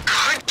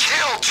 Good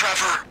kill,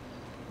 Trevor!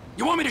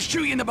 You want me to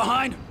shoot you in the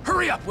behind?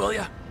 Hurry up, will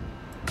ya?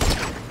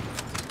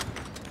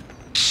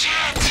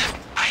 Shit!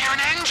 I hear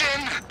an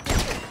engine!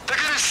 They're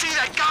gonna see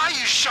that guy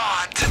you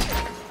shot!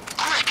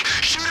 Quick,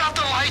 shoot out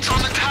the lights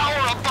on the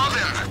tower above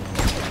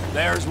him!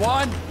 There's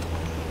one,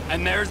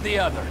 and there's the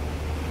other.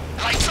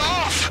 Lights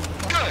off!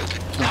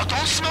 Good! Now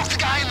don't smoke the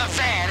guy in the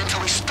van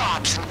until he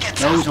stops and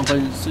gets 나오기 out.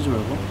 전까지 쓰지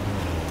말고.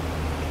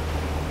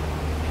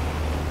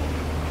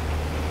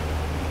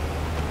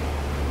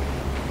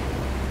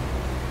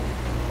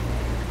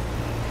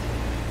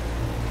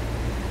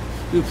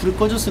 왜 불이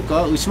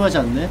꺼졌을까? 의심하지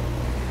않네?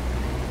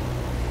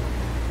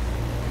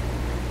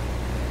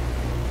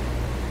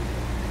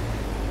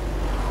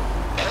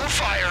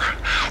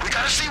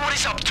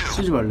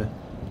 쓰지 말래.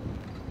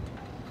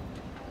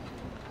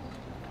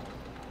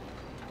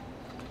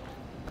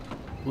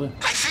 뭐야?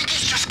 I think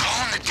he's just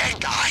calling the dead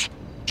guy.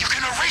 You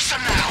can erase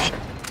him now.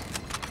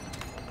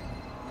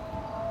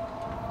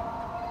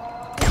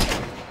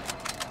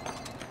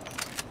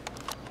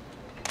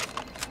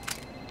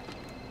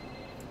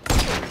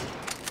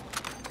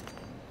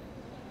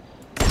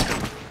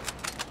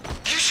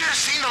 You should have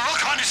seen the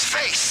look on his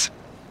face.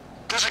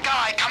 There's a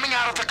guy coming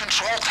out of the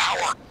control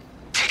tower.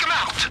 Take him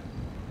out.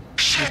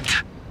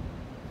 Shit.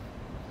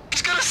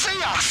 He's gonna see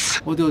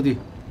us. 어디?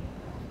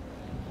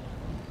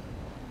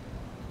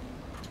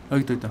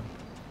 여기 있다.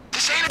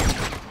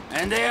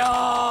 And they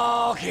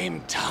all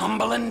came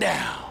tumbling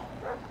down.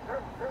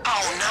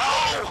 Oh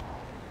no!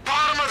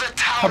 Bottom of the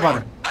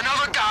tower.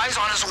 Another guy's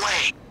on his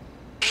way.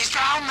 He's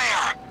down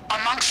there,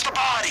 amongst the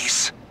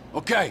bodies.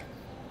 Okay,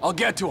 I'll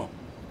get to him.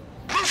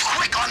 Move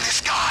quick on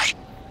this guy.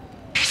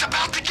 He's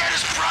about to get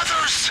his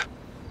brothers.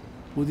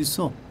 어디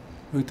있어?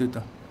 여기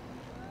있다.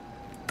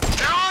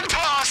 They're on to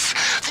us.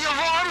 The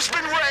alarm's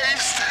been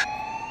raised.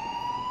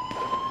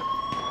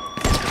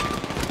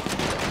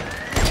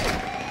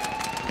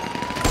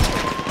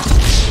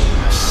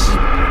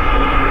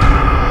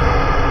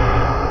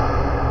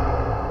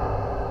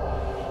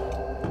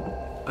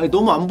 아니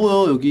너무 안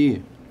보여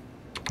여기.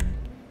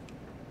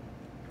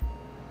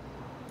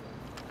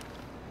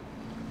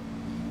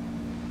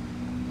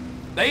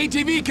 The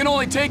ATV can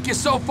only take you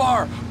so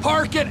far.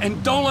 Park it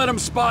and don't let them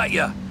spot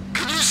you.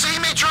 Can you see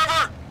me,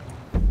 Trevor?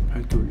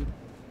 밝게 올려.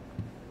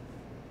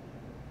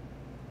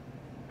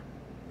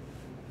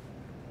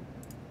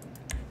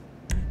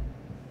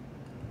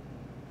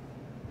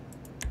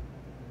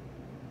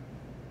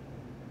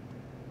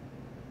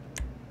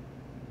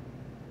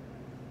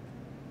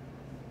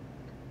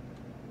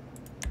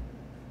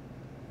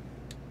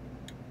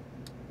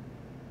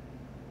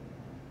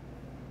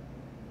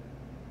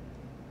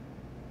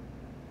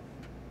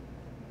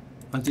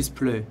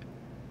 디스플레이.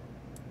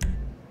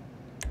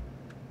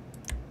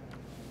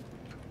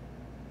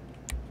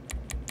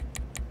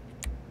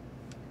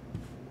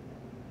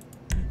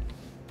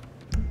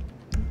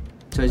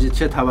 자, 이제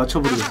제가 다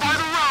맞춰버리겠습니다.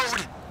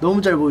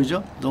 너무 잘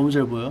보이죠? 너무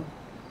잘 보여.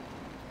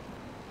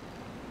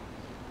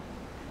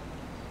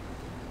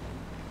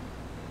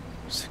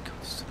 새끼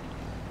어딨어?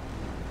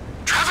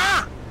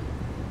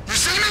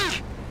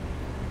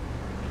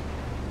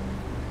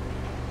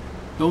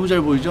 너무 잘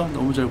보이죠?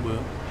 너무 잘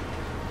보여.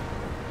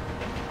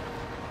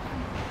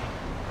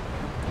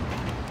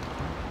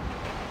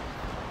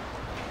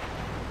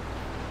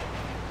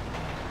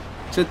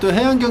 제 또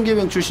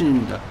해양경계병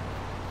출신입니다.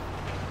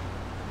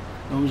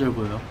 너무 잘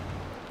보여.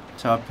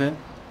 자, 앞에.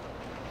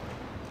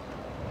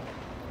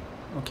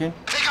 오케이.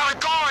 They got a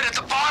guard at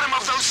the bottom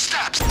of those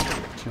steps.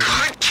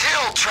 Good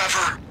kill,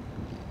 Trevor.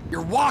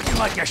 You're walking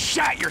like you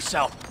shat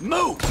yourself.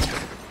 Move.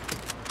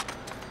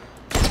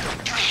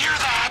 You hear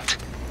that?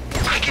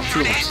 I can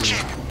hear an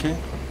engine. 오케이.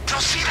 They'll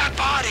see that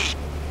body.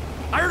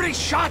 I already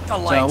shot the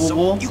자, light, so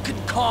오고. you can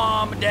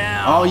calm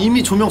down. 아,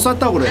 이미 조명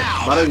쐈다고 그래.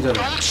 말하기 전에.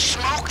 Don't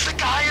smoke the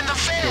guy in the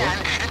van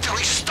until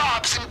he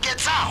stops and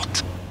gets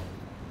out.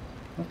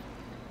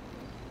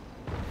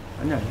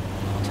 아니야,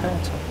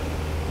 차야, 차.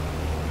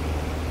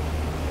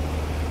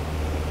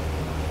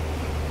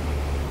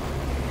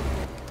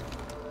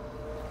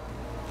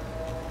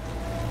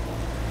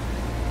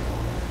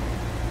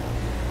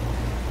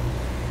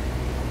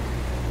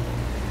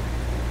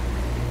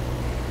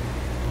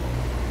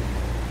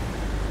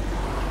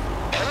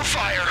 Hold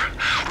fire.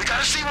 We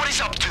gotta see what he's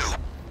up to.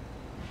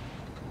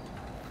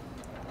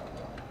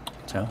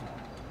 자.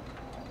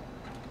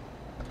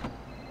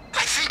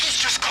 I think he's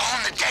just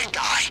calling the dead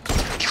guy.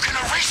 You can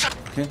erase him.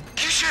 Okay.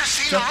 You should have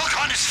seen the look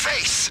on his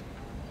face.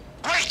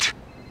 Wait!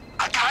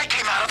 A guy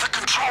came out of the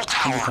control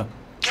tower.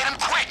 Get him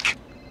quick!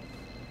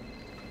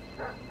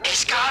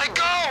 He's gotta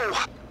go!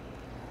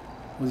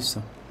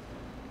 어딨어?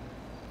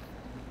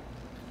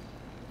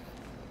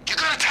 You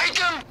gonna take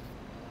him?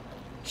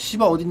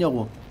 씨발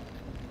어딨냐고.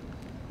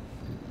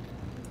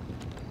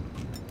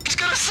 He's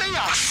gonna see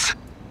us!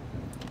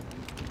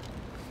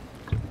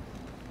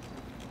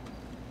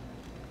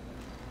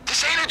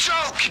 This ain't a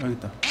joke! 여기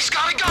있다. He's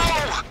gotta go!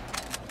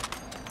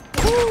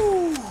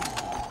 Woo!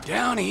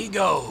 Down he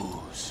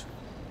goes.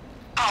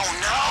 Oh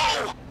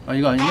no! 아,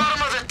 이거 아니냐?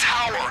 Bottom of the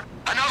tower!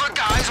 Another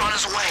guy's on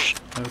his way!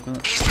 아, 여기구나.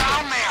 He's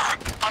down there,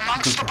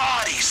 amongst the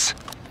bodies.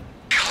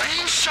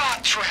 Clean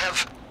shot,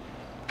 Trev.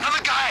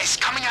 Another guy's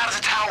coming out of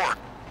the tower.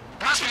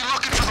 Must be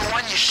looking for the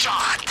one you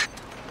shot.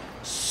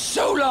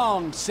 So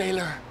long,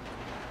 sailor.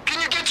 Can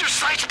you get your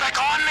sights back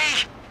on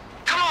me?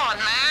 Come on,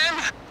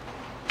 man.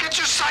 Get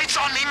your sights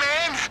on me,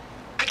 man.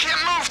 I can't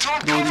move till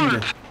I'm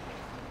covered.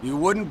 You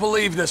wouldn't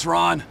believe this,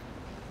 Ron.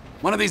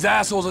 One of these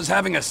assholes is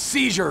having a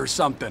seizure or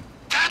something.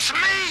 That's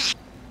me.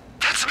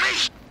 That's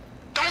me.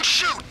 Don't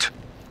shoot.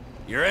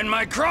 You're in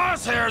my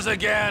crosshairs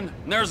again.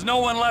 And there's no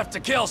one left to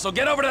kill, so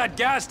get over to that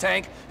gas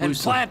tank and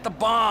plant the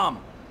bomb.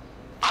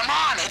 I'm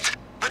on it,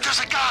 but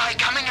there's a guy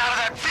coming out of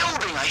that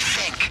building, I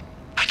think.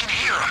 I can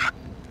hear him.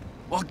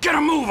 Well, get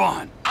a move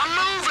on. I'm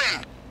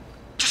moving.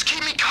 Just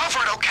keep me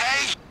covered,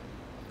 okay?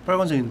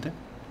 빨간색인데?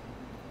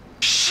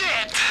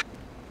 Shit.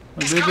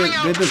 맵에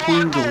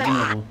보이는 게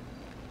어디냐고.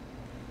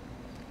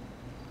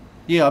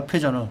 얘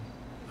앞에잖아.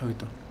 여기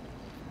있다.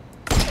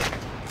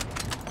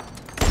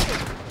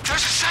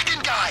 There's a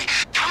second guy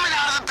coming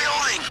out of the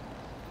building.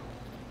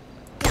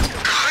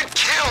 Good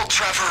kill,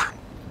 Trevor.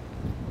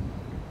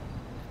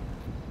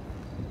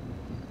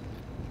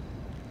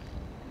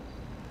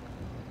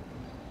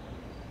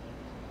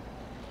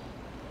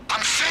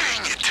 I'm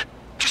fitting it.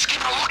 Just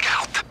keep a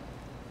lookout.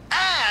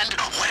 And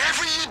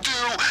whatever you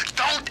do,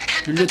 don't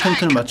hit the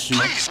tank. 맞추지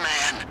마. Please,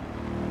 man.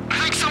 I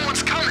think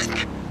someone's coming.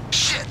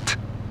 Shit.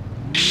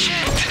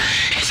 Shit.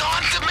 He's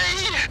on to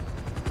me.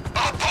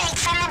 A bolt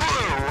from the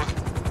blue.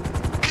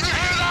 Can you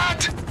hear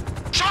that?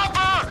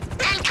 Chopper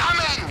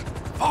incoming.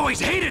 I've always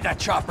hated that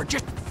chopper.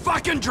 Just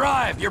fucking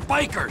drive. You're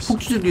bikers.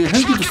 폭주들이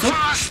헬기도 써?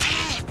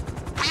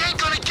 We ain't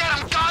gonna get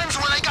them guns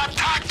when they got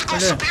tactical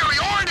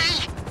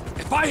superiority.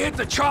 If I hit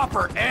the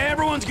chopper,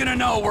 everyone's gonna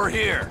know we're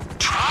here.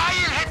 Try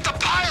and hit the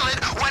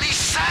pilot when he's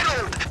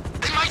settled.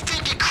 They might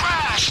think he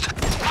crashed.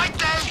 Might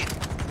they?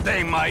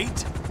 They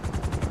might.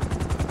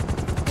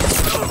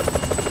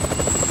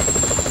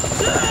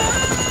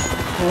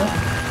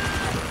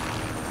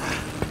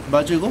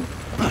 맞아 이거?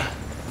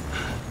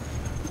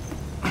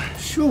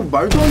 쇼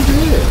말도 안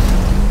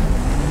돼.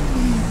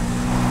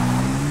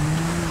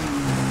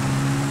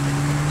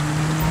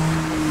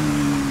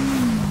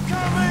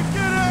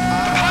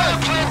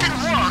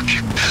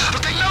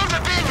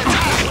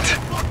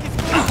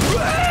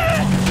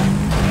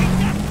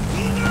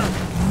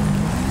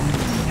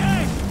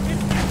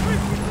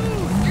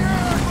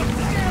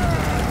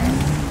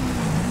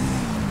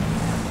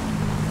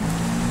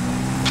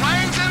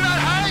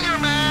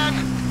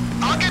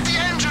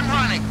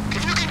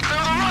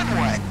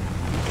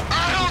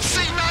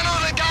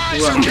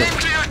 guys who came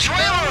to your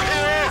trailer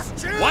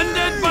here. One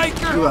dead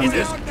biker is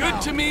as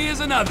good to me as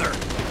another.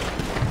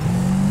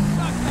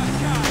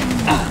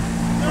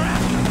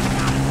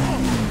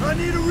 I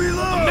need a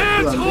reload. A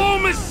man's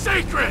home is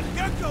sacred.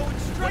 You're going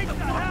straight to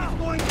hell.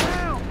 Going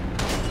down.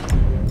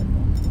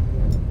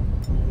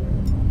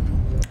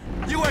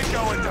 You ain't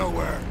going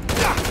nowhere. We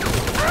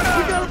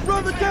got a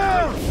brother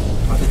down.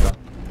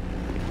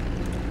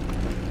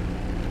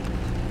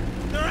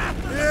 They're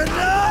after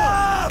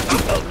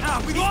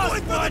enough! We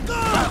lost one.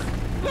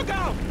 Look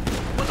out!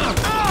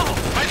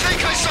 I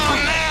think I saw a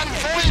man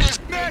void his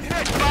Man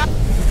hit.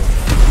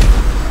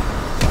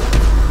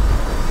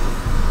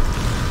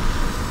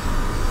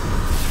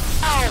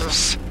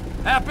 bowels.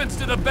 Happens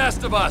to the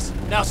best of us.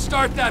 Now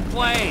start that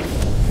plane.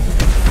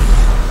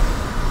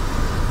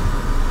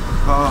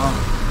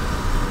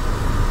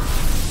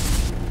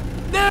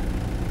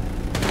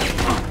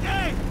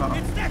 Hey,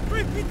 it's that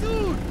creepy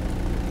dude.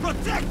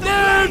 Protect the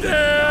There, plane.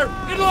 there.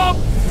 It'll all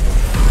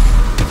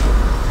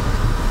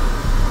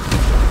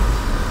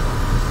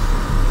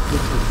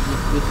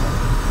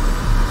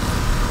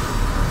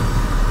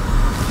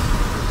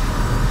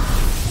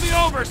be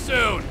over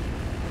soon.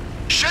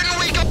 Shouldn't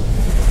we go?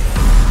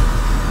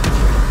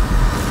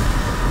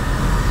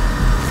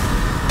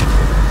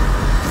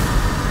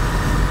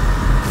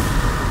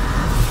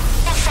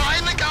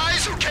 Find the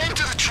guys who came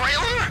to the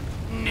trailer?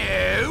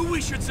 No,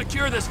 we should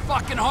secure this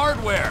fucking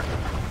hardware.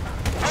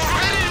 We're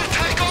ready to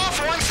take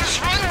off once this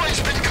runway's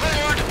been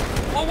cleared.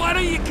 Well, why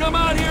don't you come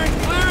out here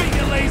and clear it,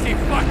 you lazy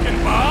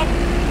fucking Bob?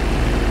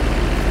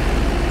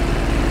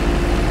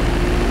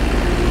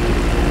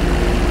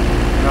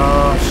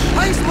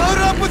 Plane's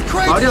loaded up with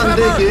crates, 말이 안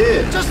돼, Trevor.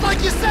 이게. Just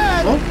like you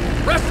said. 어?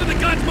 Rest of the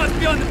guns must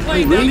be on the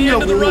plane 왜 down the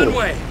end of the 있냐고.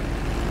 runway.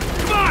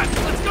 Come on,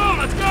 let's go,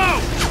 let's go.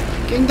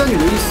 깽단이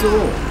왜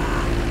있어?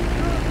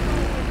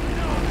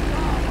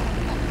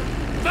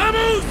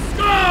 Vamos,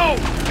 go!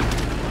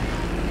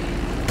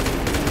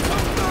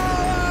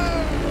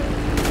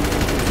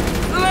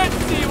 Let's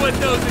see what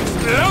those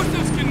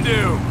explosives can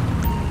do.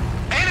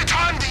 Ain't it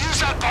time to use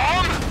that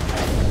bomb?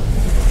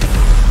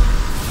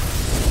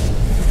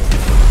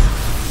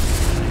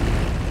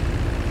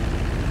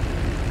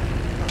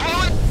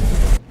 Blowing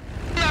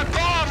that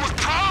bomb would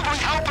probably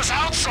help us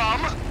out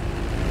some.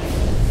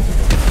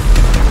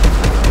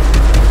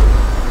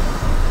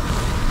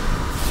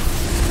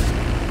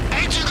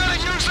 Ain't you gonna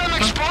use them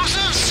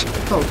explosives?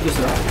 다 어떻게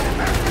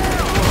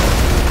써요?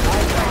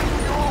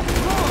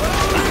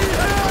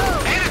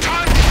 Ain't it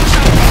time to use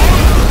that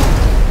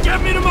bomb?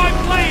 Get me to my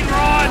plane,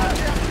 Ron!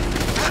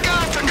 Look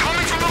out, they're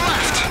coming from the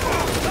left.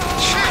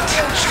 Shit,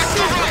 check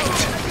the right.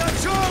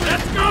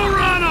 Let's go,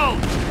 Ronald!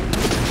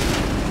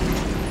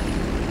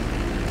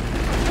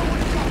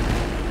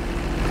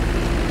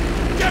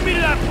 Get me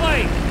to that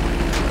plane!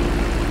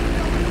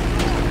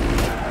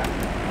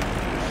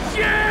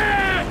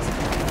 Shit!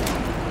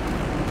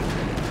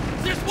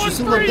 This one's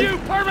무슨 for 건데? you,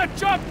 permit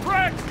jump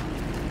prick!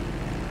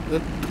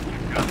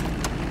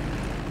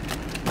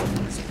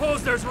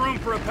 Suppose there's room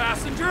for a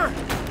passenger?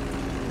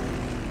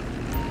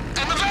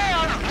 In the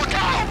van, look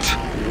out!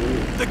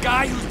 The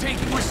guy who's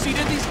taking receipt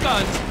of these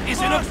guns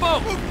is in a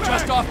boat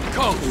just off the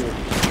coast.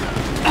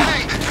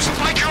 Hey, there's a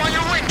biker on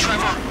your wing,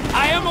 Trevor.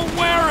 I am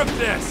aware of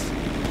this.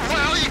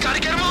 Well, you gotta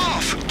get him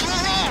off. Do a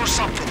roll or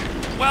something.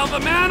 While the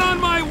man on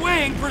my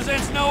wing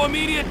presents no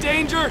immediate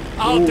danger,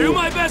 I'll do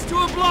my best to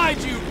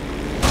oblige you.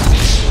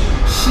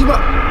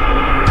 씨발.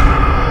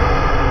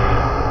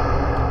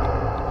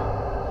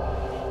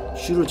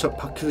 쥐를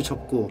바퀴를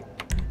접고.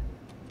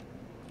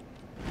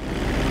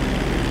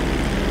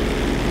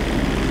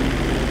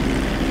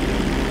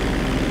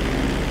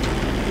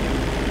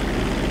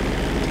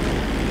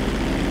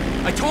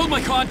 I told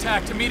my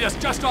contact to meet us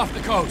just off the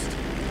coast.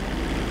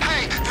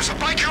 Hey, there's a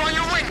biker on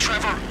your wing,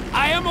 Trevor.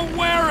 I am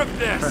aware of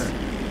this.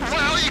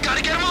 Well, you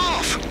gotta get him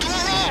off. Do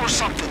a roll or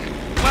something.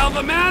 While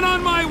the man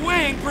on my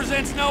wing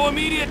presents no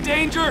immediate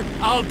danger,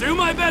 I'll do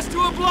my best to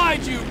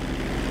oblige you.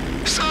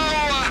 So,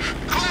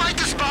 who might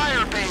this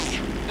buyer be?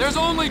 There's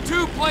only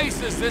two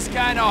places this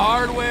kind of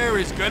hardware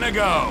is gonna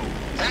go.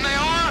 And they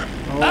are?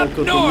 Up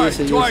north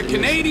to our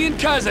Canadian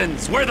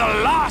cousins, where the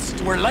lost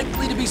were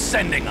likely to be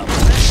sending them.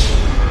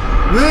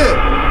 왜?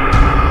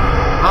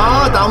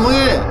 아,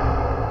 나무에.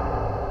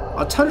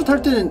 아, 차를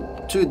탈 때는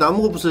저기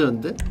나무가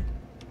부서졌는데?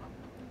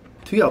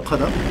 되게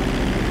약하다.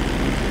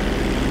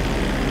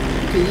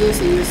 오케이, yes.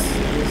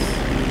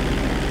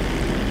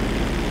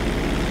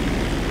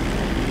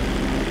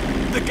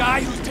 The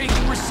guy who's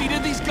taking receipt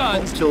of these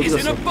guns is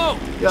in a boat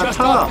야, just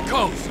차. off the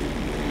coast.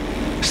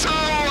 So,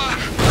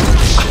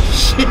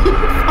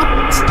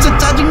 진짜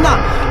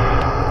짜증나.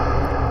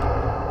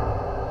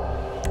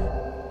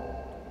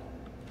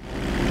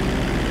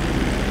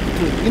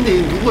 근데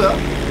얘 누구야?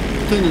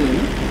 붙어있는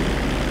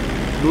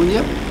애는?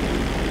 론이야?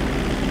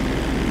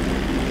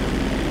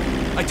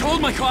 I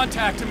told my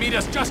contact to meet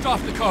us just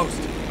off the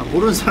coast. 아,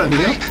 모르는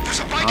사람이야?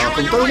 아,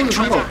 그럼 떨고는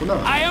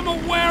상관없구나. I am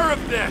aware of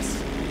this.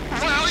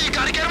 well, you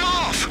gotta get him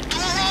off. Do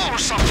a roll or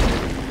something.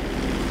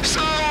 So,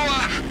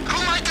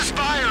 who might this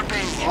buyer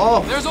be?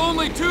 There's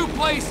only two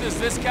places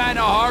this kind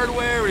of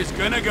hardware is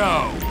gonna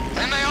go.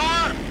 And they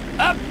are?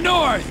 Up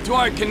north to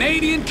our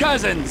Canadian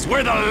cousins,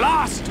 where the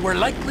lost were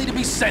likely to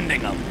be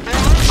sending them.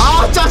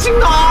 아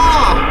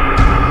짜증나!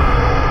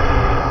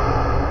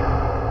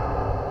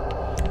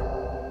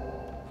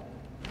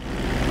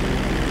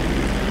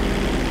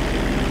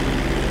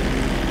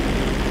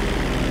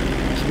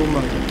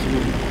 기본만.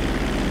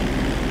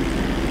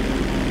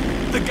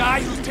 The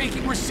guy who's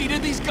taking receipt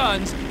of these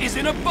guns is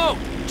in a boat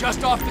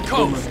just off the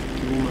coast.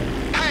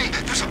 Hey,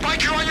 there's a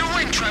biker on your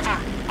wing, Trevor.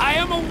 I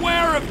am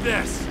aware of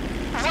this.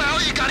 Well,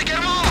 you gotta get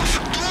him off.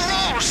 Do a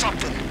roll or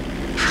something.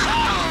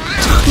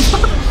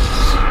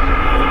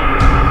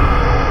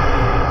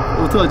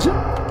 어떡하지?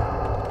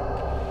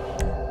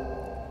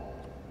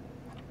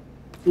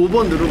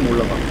 5번 누르면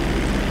올라가.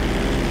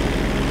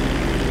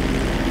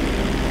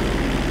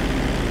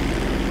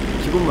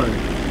 기본만.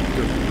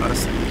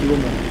 알았어.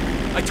 기본만.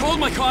 I told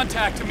my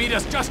contact to meet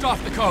us just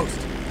off the coast.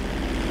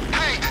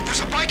 Hey,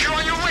 there's a biker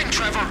on your wing,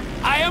 Trevor.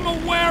 I am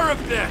aware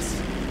of this.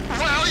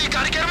 Well, you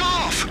gotta get him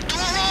off. Do a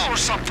roll or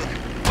something.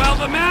 Well,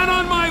 the man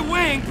on my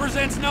wing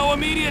presents no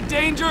immediate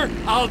danger.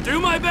 I'll do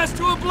my best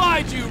to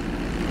oblige you.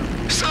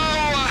 So,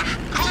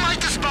 who might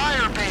this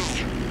buyer be?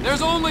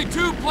 There's only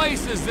two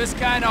places this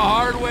kind of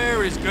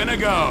hardware is gonna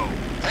go.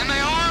 And they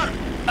are?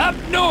 Up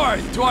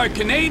north to our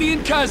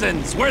Canadian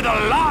cousins, where the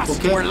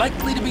lost were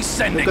likely to be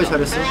sending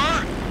them.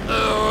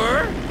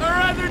 Or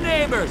our other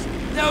neighbors,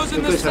 those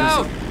in the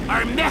south,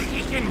 our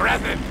Mexican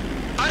brethren.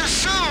 I'd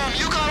assume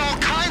you got all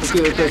kinds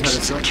of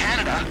connections in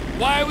Canada.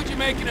 Why would you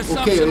make an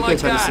assumption like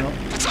that?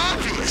 It's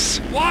obvious.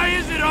 Why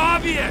is it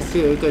obvious?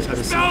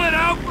 Spell it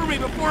out for me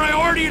before I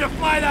order you to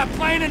fly that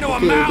plane into a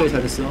mountain.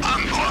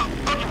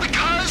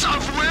 Because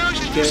of where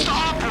you used to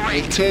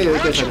operate.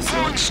 Weren't you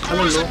blowing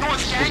scores in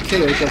North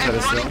Yankton and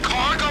running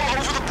cargo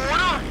over the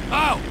border?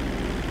 Oh,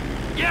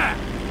 yeah,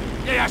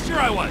 sure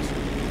I was.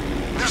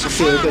 There's a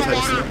fire in the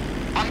water.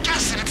 I'm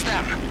guessing it's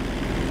them.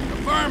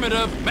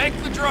 Affirmative. Make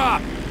the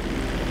drop.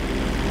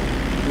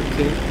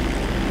 오케이.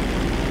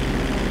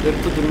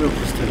 레프트 누르면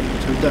부스터예요.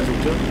 절대 안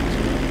속죠?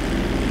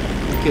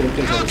 오케이,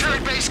 여기까지 잘했어.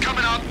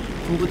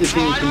 군부대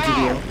비행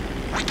금지돼요.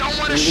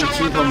 영국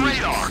진입하면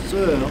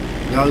쏘여요.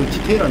 야, 이거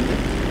디테일한데?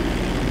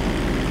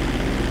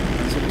 안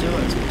속죠?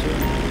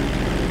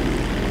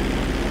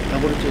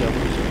 야구르죠.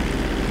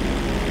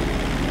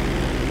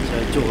 자,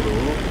 이쪽으로.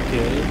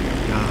 오케이.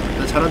 야,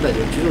 나 잘한다, 이제.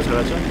 주로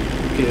잘하죠?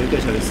 오케이,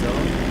 여기까지 잘했어.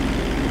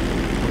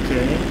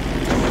 오케이,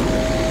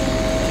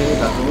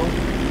 나도.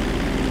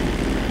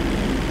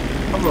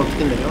 한번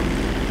어떻게 내려?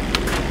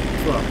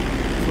 좋아.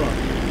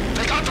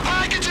 They got the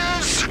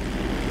packages!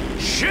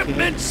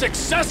 Shipment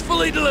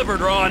successfully delivered,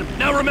 Ron.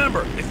 Now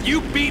remember, if you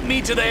beat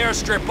me to the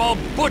airstrip, I'll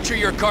butcher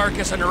your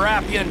carcass and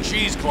wrap you in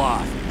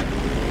cheesecloth.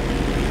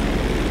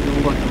 You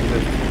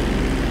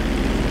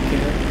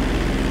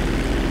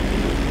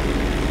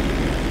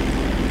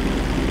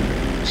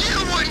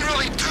wouldn't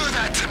really do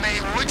that to me,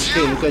 would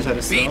you?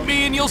 Beat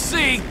me and you'll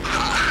see.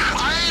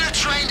 I ain't a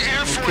trained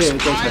Air Force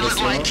pilot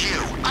like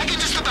you. I can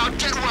just about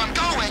get where I'm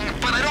going,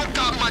 but I don't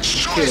got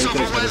much choice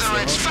over whether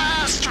it's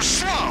fast or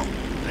slow.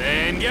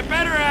 Then get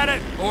better at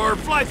it, or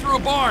fly through a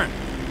barn.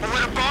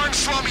 Would a barn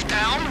slow me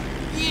down?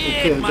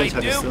 Yeah, it might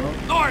do.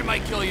 Or it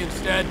might kill you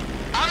instead.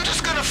 I'm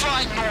just gonna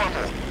fly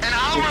normal, and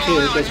I'll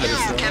rely on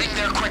you getting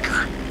there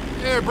quicker.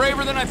 You're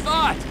braver than I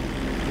thought.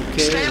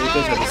 Stay low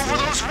over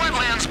those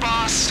wetlands,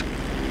 boss.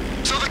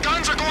 So the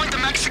guns are going to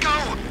Mexico?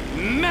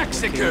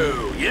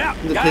 Mexico, yeah.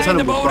 Guy in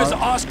the boat is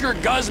Oscar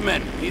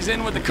Guzman. He's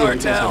in with the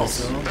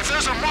cartels. If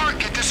there's a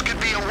market, this could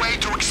be a way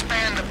to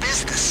expand the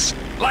business.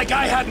 Like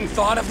I hadn't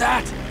thought of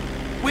that.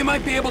 We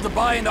might be able to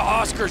buy into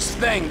Oscar's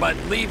thing, but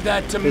leave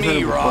that to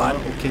me, Rod.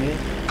 Okay.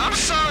 I'm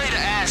sorry to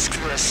ask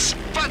this,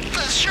 but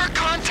does your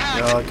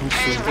contact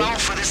pay well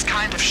for this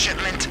kind of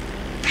shipment?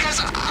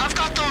 Because I've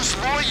got those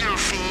lawyer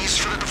fees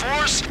for the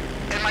divorce,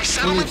 and my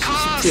settlement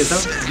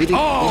costs.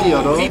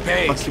 Oh, he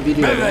pays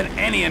better than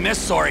any in this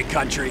sorry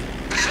country.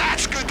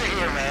 That's good to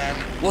hear, man.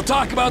 We'll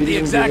talk about the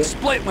exact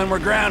split when we're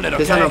grounded,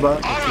 okay? 대사나 봐.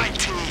 All right,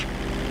 T.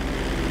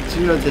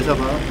 중요한 대사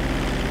봐.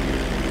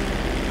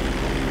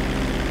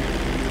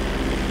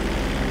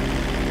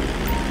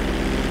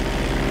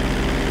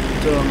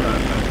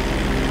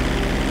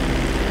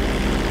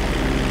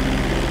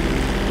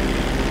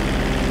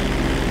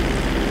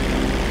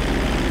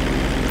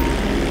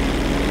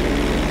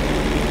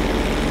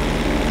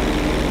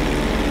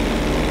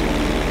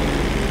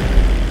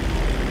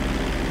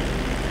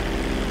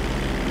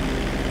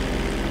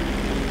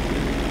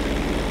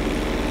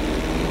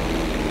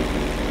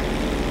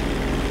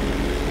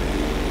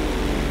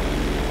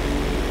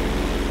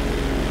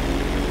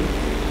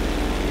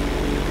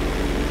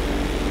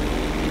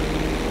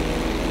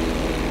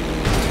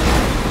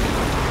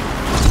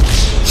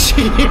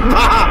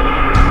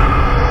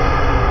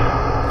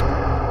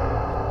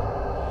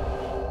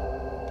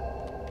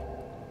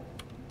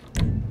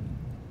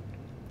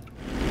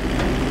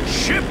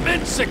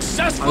 Shipment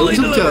successfully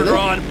delivered,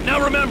 Ron. Now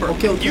remember,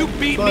 you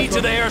beat me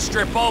to the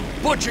airstrip, I'll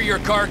butcher your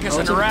carcass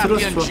and wrap you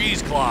in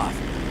cheesecloth.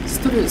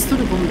 스토리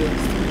보면 돼.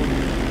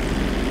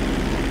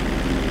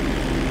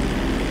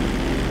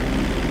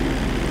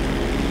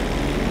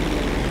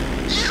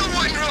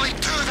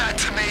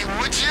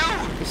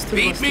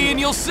 Beat me and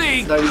you'll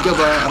see. 날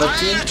이겨봐,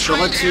 알았지?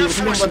 너같이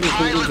훈련받은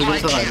공군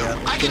조종사가 아니야.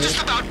 오케이,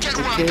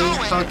 오케이,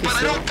 파악했어.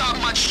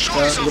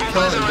 자, 이거 펴,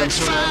 일단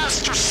펴.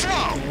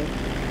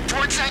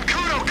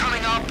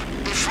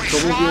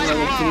 저공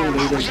비행하고 그냥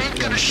레이더 줄게.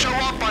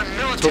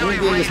 저공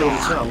비행에서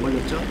그렇죠? 안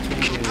걸렸죠?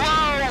 저공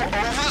비행에서.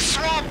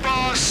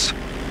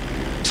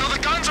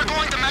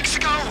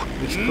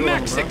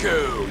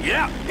 Mexico.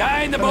 Yeah,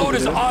 guy in the boat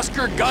is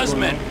Oscar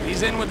Guzman.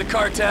 He's in with the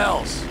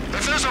cartels.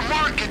 If there's a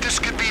market, this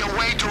could be a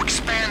way to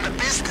expand the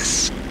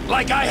business.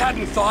 Like I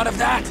hadn't thought of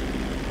that.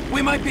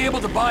 We might be able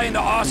to buy into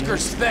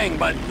Oscar's thing,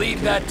 but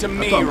leave that to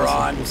me,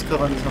 Ron.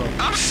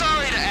 I'm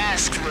sorry to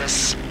ask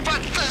this,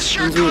 but does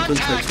your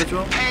contact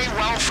pay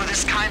well for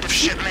this kind of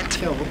shipment?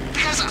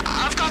 Because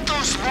I've got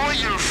those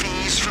lawyer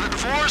fees for the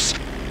divorce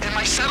and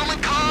my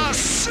settlement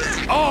costs.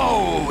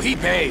 Oh, he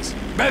pays.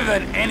 Better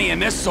than any in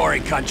this sorry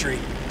country.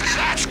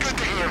 That's good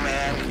to hear,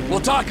 man.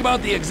 We'll talk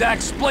about the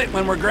exact split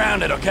when we're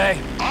grounded, okay?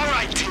 All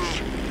right, T.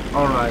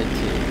 All right,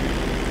 T.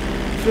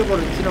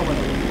 트레버를 T라고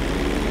하나.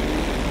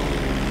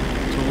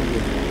 저거기.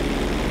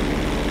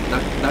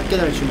 낮게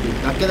날 준비.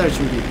 낮게 날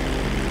준비.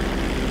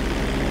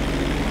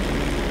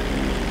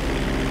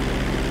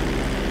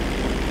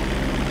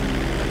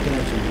 낮게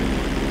날 준비.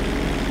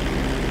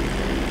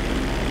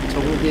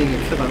 저공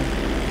비행의 쾌감.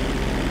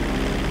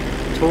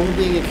 저공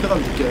비행의 쾌감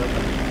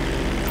느껴요.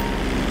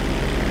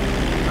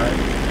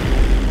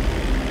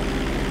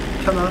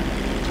 편하.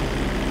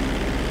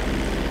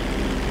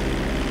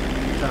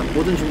 자,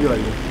 모든 준비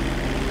완료.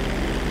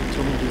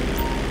 저공비.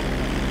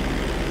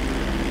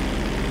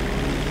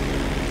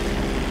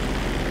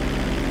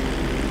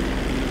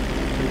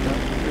 일단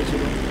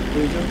펼치고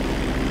보이죠?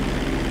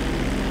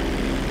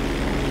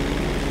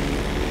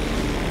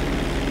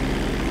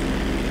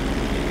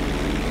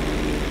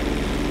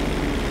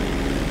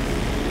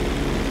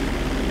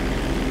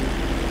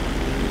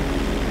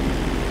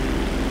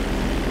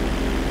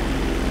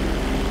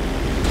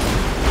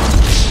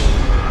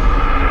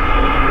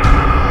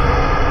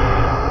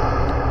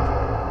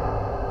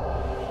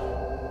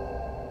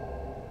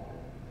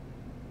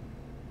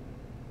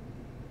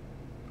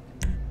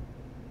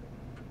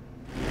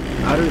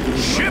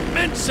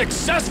 Shipment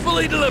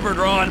successfully delivered,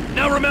 Ron.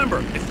 Now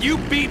remember, if you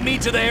beat me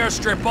to the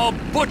airstrip, I'll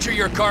butcher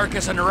your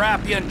carcass and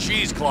wrap you in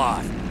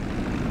cheesecloth.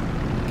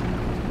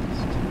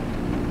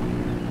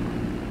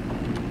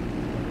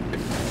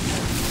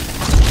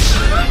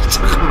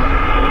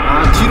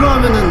 아, 뒤로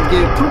하면은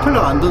이게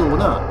프로펠러가 안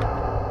도는구나.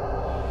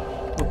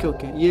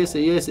 오케이. 이해했어.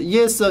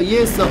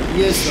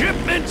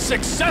 Shipment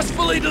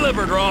successfully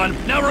delivered, Ron.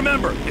 Now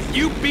remember, if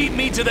you beat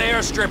me to the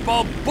airstrip,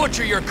 I'll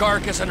butcher your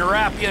carcass and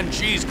wrap you in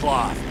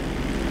cheesecloth.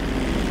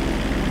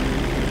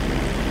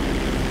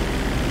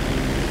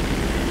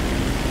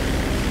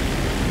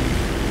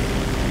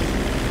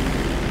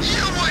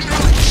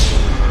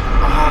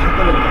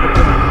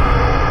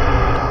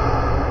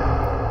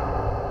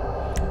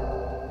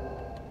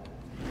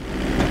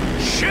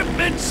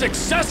 Shipment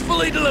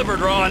successfully delivered,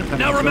 Ron.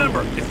 Now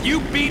remember, if you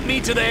beat me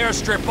to the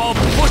airstrip, I'll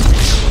butcher.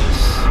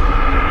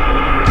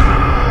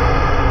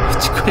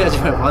 짓거리 하지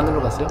말고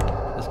하늘로 가세요.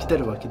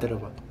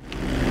 기다려봐.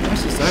 할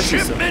수 있어.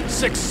 Shipment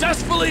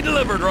successfully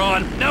delivered,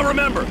 Ron. Now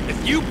remember, if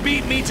you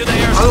beat me to the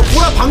airstrip. 아,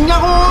 꼬라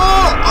박냐고!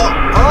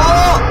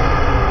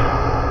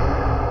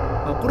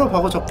 꼬라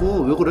박아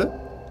자꾸. 왜 그래?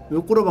 왜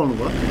꼬라 박는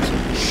거야?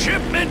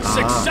 Shipment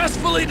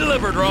successfully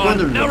delivered,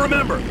 Ron. Now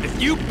remember,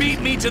 if you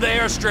beat me to the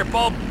airstrip,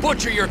 I'll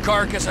butcher your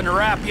carcass and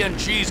wrap you in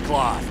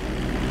cheesecloth.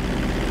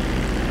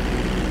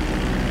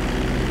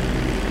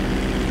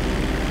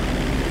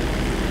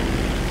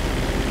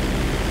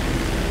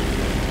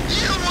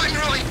 You wouldn't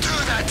really do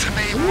that to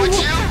me, would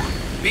you?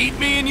 Beat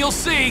me and you'll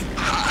see.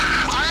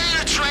 I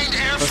ain't a trained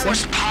Air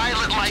Force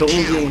pilot like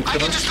you. I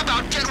can just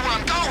about get where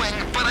I'm going,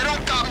 but I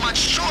don't got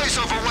much choice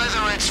over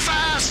whether it's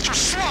fast or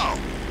slow.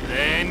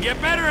 Then get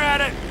better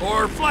at it,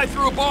 or fly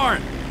through a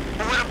barn.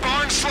 Would a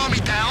barn slow me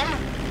down?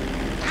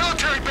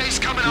 Military base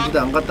coming up.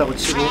 안 갔다고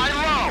치고. Fly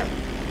low.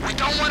 We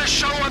don't want to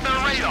show on their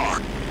radar.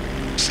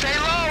 Stay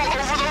low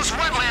over those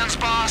wetlands,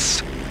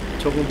 boss.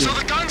 So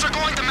the guns are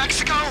going to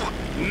Mexico?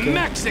 Okay.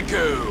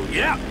 Mexico,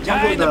 yeah.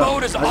 Guy in the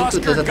boat is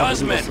Oscar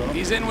Guzman.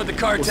 He's in with the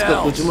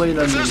cartels.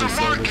 If there's a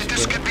market,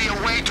 this could be a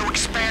way to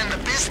expand the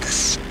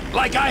business.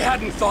 Like I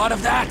hadn't thought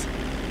of that.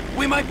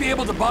 We might be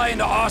able to buy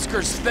into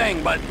Oscar's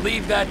thing, but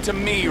leave that to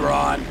me,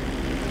 Ron.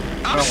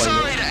 I'm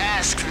sorry to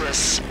ask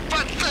this,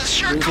 but does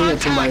your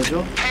contact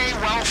pay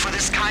well for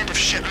this kind of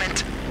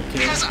shipment?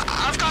 Because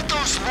I've got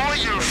those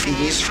lawyer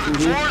fees for the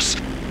divorce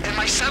and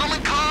my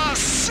settlement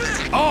costs.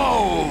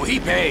 Oh, he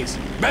pays.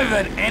 Better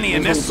than any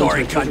in this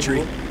sorry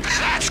country.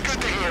 That's good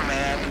to hear,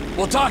 man.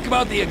 We'll talk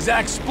about the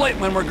exact split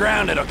when we're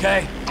grounded,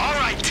 okay? All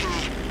right, T.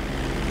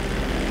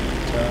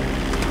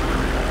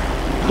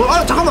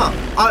 잠깐만.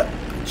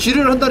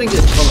 G를 한다는 게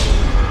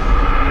잠깐만.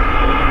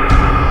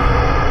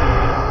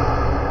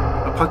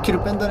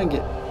 바퀴를 뺀다는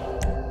게.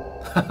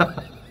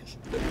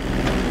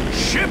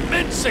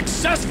 Shipment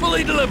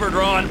successfully delivered,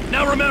 Ron.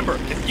 Now remember,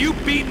 if you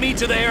beat me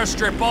to the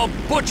airstrip, I'll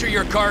butcher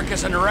your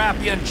carcass and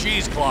wrap you in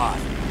cheesecloth.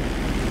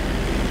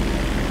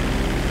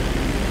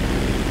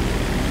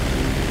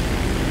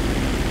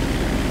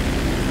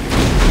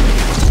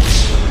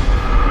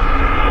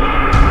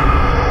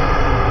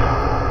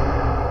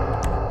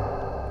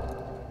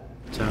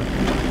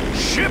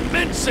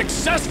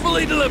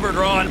 successfully delivered,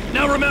 Ron.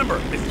 Now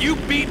remember, if you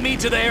beat me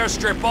to the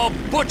airstrip, I'll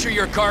butcher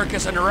your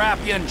carcass and wrap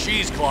you in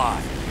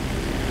cheesecloth.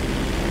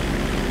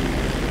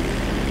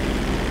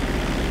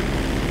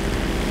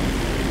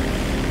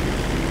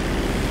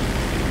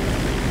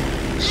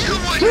 You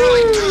wouldn't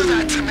really do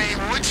that to me,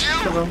 would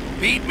you?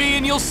 Beat me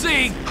and you'll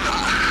see.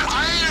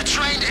 I ain't a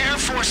trained Air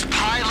Force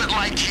pilot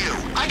like you.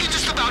 I can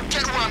just about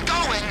get where I'm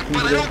going,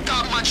 but I don't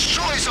got much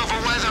choice over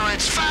whether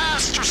it's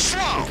fast or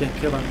slow.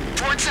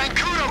 Fort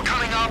Zancudo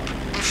coming up.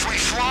 If we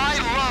fly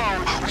low,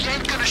 we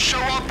ain't gonna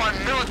show up on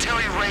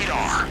military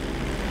radar.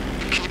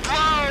 Keep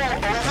low,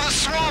 over the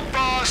swamp,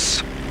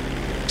 boss.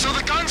 So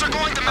the guns are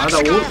going to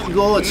Mexico.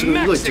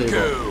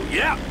 Mexico.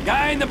 Yeah,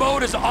 guy in the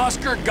boat is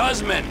Oscar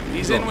Guzman.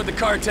 He's in with the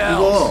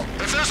cartels.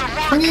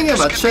 평행에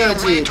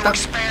맞춰야지 딱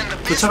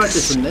도착할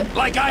때 좋네.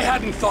 Like I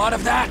hadn't thought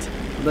of that.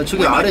 나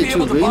저기 아래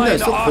지금 왜 있나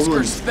했어?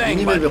 검은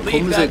미니맵에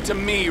검은색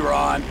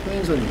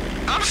평행선이.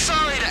 I'm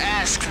sorry to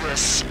ask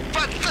this,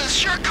 but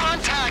does your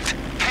contact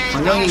pay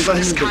방향인가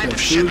했는데 그냥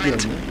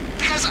지옥이었네.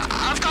 Because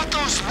I've got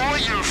those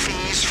lawyer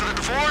fees for the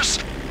divorce.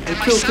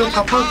 오케이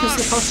다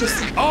파악했어.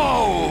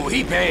 Oh,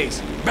 he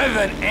pays better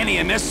than any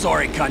in this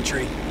sorry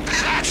country.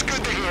 That's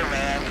good to hear,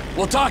 man.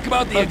 We'll talk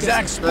about the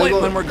exact split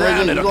when we're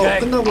grounded, 이거 okay?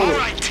 끝나고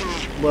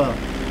뭐야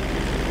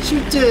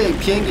실제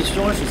비행기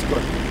조종할 수 있을 것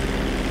같아.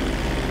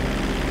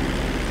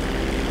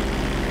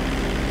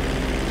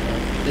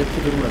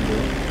 F 누르면 안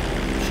돼요.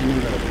 G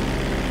눌러야 돼.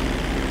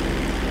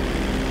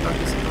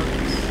 파악했어.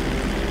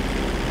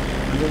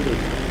 안정돼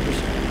있어. 보시.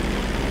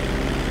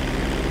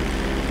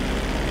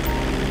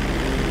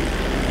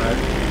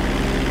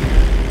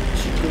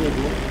 G 끊고.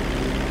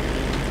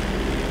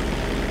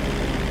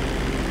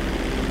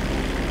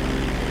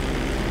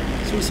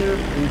 슬슬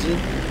엔진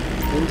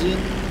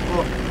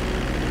꺼.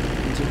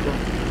 엔진 꺼.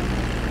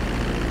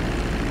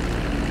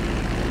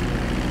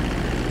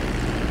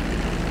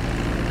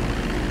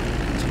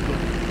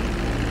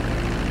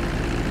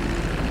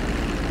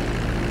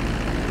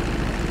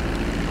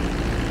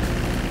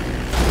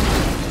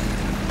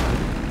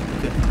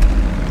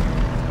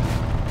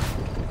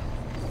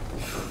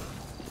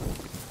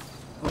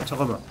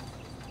 잠깐만.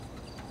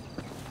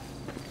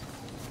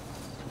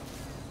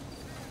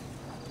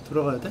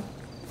 들어가야 돼?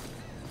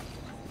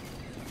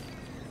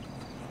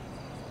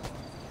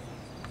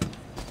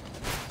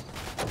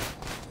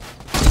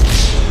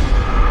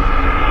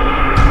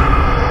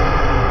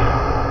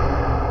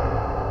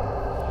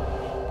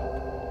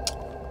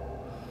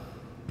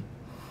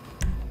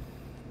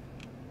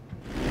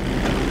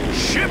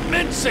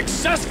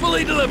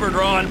 Successfully delivered,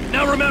 Ron.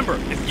 Now remember,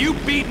 if you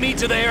beat me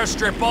to the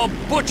airstrip, I'll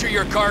butcher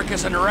your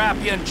carcass and wrap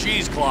you in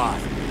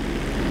cheesecloth.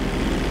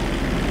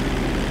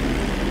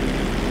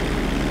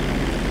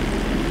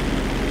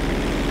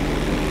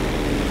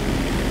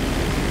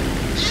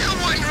 You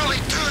wouldn't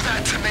really do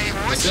that to me,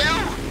 would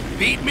you?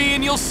 Beat me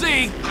and you'll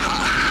see.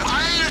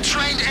 I ain't a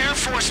trained Air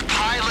Force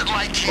pilot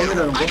like you.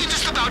 I can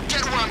just about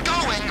get where I'm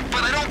going,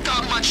 but I don't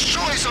got much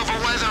choice over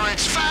whether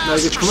it's 나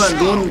이제 fast or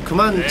slow.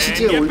 그만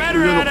치즈에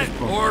올려놓고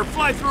싶어. Or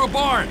fly through a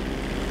barn.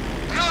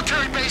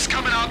 Military base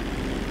coming up.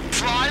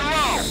 Fly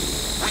low.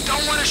 We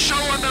don't want to show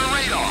on their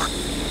radar.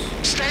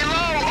 Stay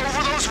low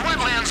over those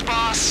wetlands,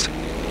 boss.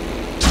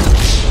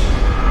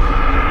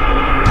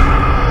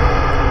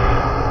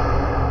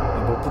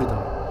 멋부리다.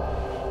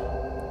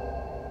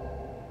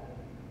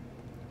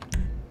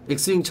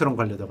 X윙처럼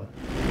가려다가.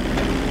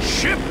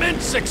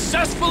 Shipment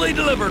successfully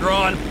delivered,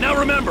 Ron. Now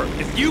remember,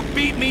 if you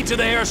beat me to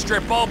the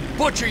airstrip, I'll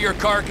butcher your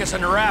carcass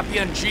and wrap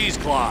you in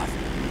cheesecloth.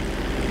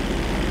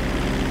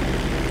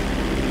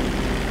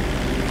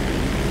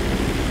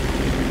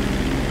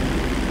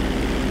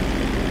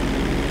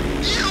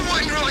 You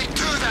wouldn't really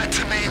do that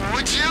to me,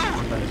 would you?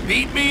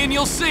 Beat me and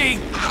you'll see.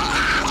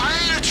 I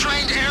ain't a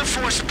trained Air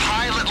Force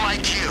pilot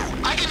like you.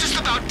 I can just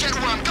about get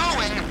where I'm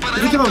going, but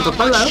I 이렇게 don't 가면 더 got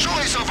빨라요? much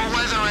choice over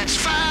whether it's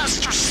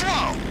fast or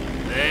slow.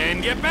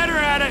 Then get better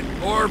at it,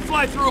 or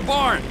fly through a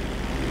barn.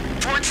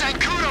 Fort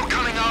Zancudo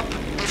coming up.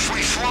 If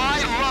we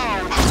fly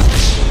low.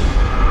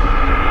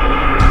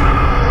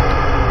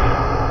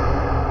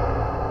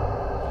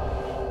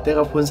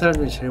 내가 본 사람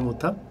중에 제일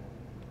못함?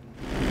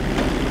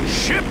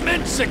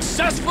 Shipment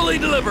successfully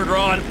delivered,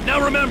 Ron.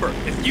 Now remember,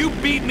 if you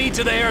beat me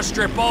to the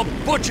airstrip, I'll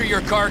butcher your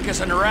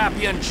carcass and wrap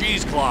you in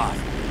cheesecloth.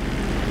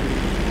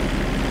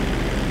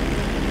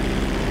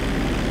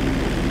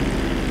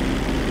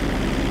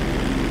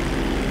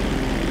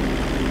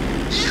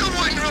 You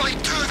wouldn't really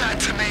do that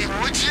to me,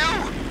 would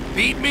you?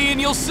 Beat me and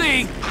you'll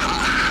see.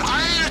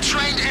 I ain't a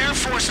trained Air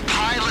Force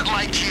pilot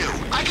like you.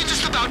 I can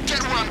just about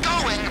get where I'm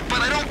going,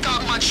 but I don't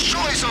got much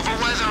choice over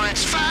whether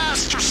it's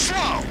fast or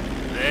slow.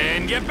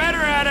 Then get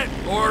better at it,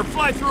 or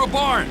fly through a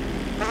barn.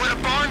 Would a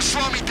barn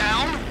slow me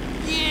down?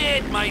 Yeah,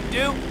 it might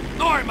do.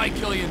 Or it might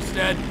kill you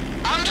instead.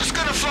 I'm just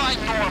gonna fly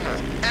normal,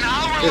 and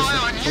I'll rely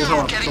on you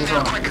getting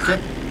there quicker.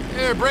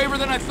 You're braver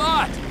than I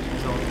thought.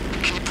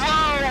 Keep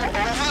low,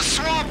 over the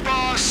swamp,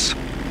 boss.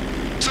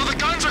 So the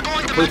guns are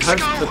going to 거의 다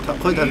Mexico.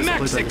 거의 다 됐어.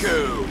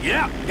 Mexico.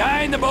 Yeah.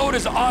 Guy in the boat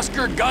is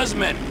Oscar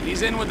Guzman.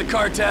 He's in with the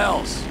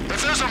cartels.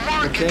 If there's a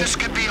market, this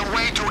could be a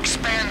way to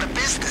expand the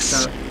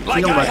business.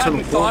 Like I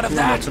hadn't thought of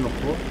that.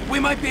 맞춰놓고. We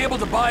might be able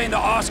to buy into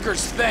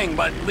Oscar's thing,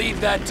 but leave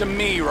that to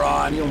me,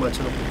 Ron.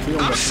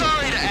 I'm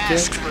sorry to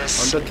ask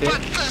this,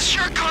 but does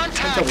your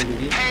contact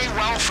pay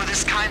well for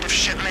this kind of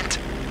shipment?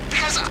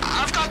 Because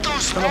I've got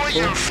those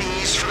lawyer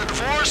fees for the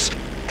divorce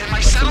and my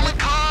settlement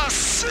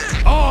costs.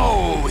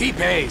 Oh, he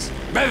pays.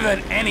 Better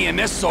than any in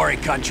this sorry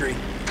country.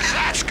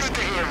 That's good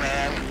to hear,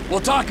 man. We'll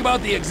talk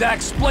about the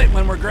exact split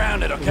when we're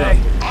grounded, okay?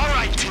 All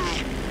right, T.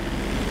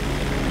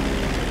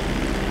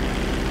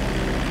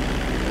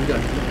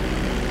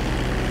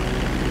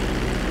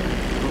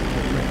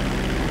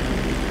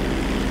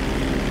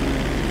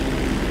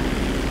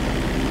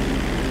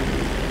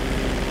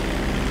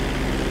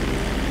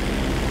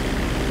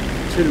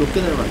 제일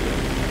높게 내려면 안 돼요.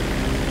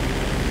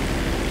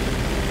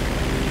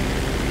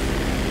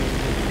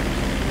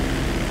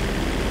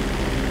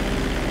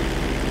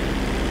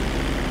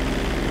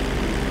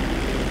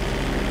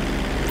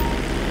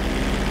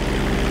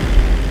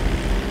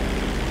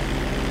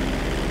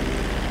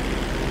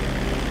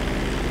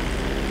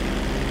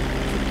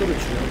 속도를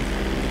줄여.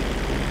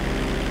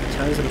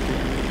 자연스럽게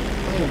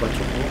방향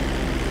맞추고.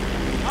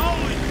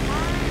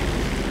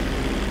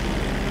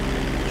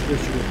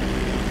 줄여.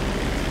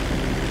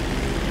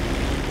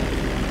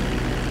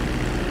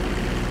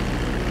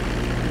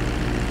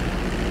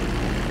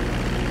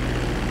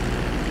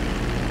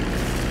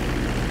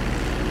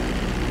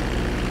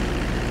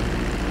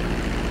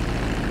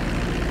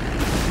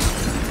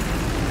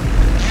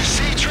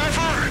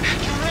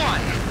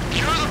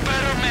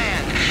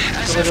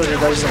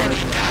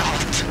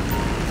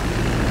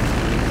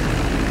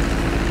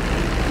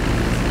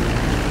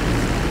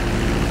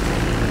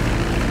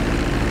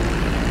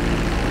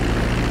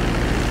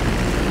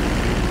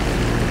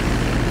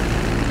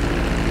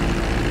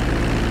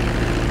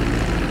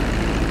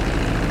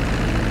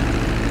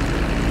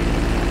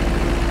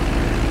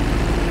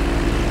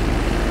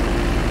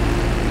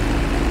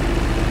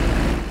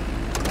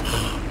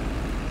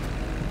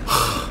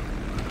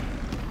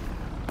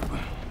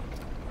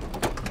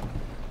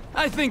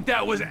 I think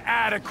that was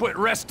adequate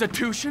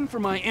restitution for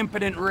my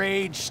impotent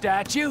rage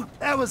statue.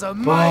 That was a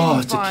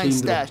mighty fine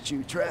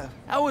statue, Trev.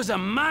 That was a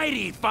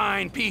mighty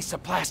fine piece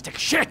of plastic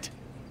shit.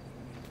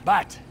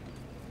 But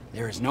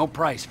there is no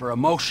price for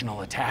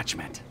emotional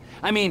attachment.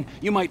 I mean,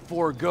 you might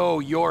forego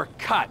your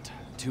cut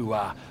to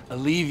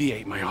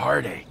alleviate my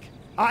heartache.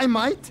 I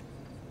might?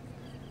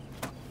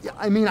 Yeah,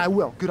 I mean, I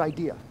will. Good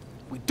idea.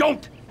 We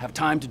don't have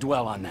time to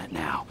dwell on that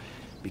now.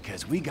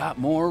 Because we got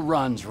more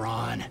runs,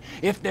 Ron.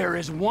 If there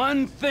is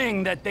one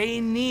thing that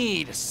they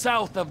need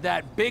south of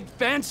that big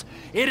fence,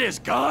 it is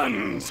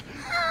guns!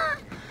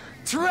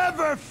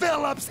 Trevor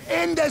Phillips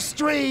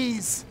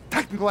Industries!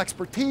 Technical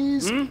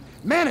expertise,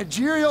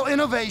 managerial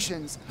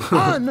innovations,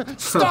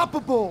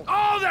 unstoppable!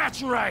 Oh,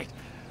 that's right!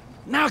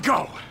 Now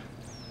go!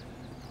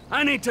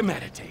 I need to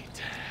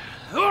meditate.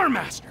 Or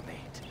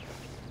masturbate.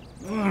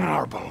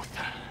 Or both.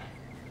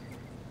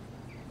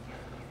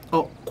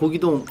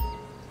 고기동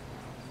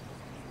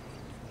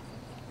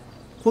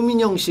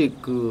호민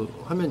형식 그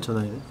화면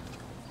전화이네.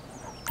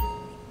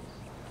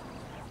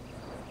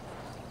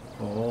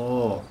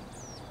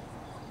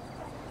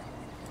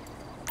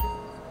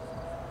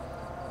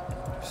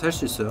 살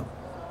수 있어요.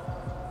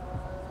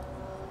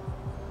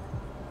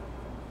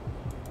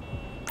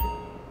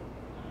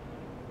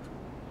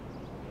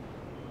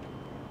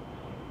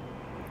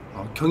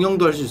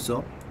 경영도 할 수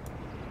있어.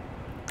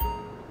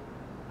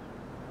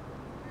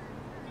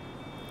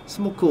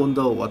 스모크 온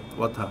더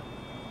와타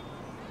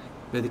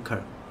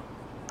메디칼.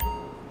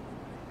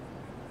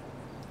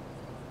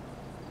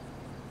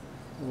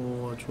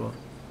 오, 좋아.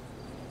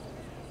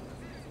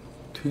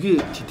 되게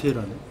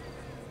디테일하네.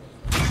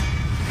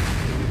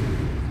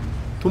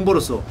 돈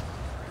벌었어.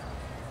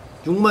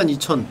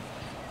 62,000.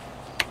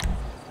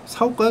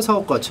 사올까요?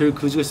 사올까? 제일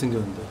그지게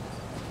생겼는데.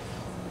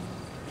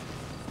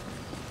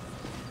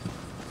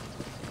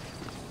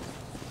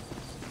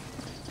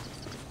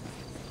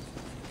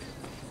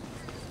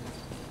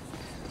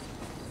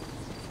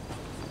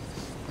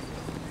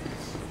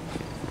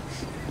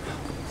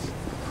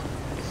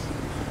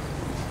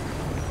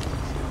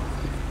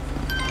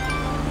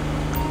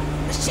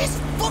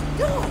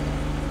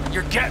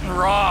 You're getting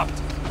robbed.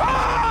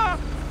 Ah!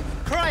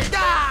 Christ!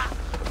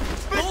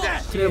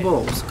 트레버,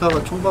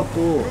 오스카가 총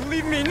받고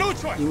이미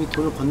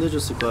돈을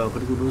건네줬을 거야.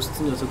 그리고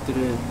로스트 녀석들의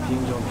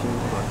비행장을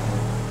비우는 거야.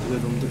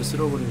 네가 놈들을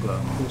쓸어버린 거야.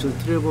 공처는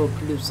트레버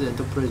필립스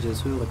엔터프라이즈의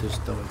소유가 될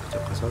수 있다고 그저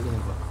가서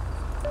확인해봐.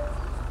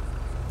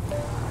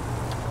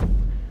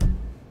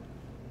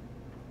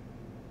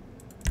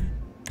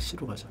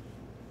 C로 가자.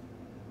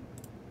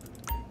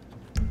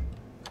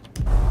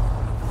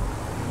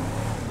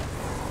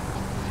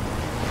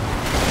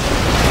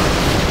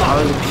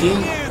 아, 이거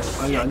비행...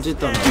 아니,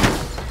 앉아있다 나.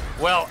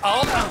 Well,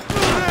 I'll...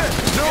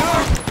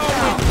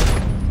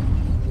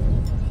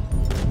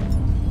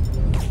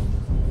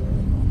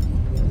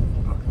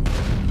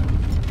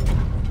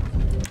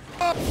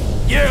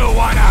 You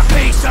want a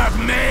piece of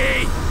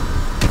me?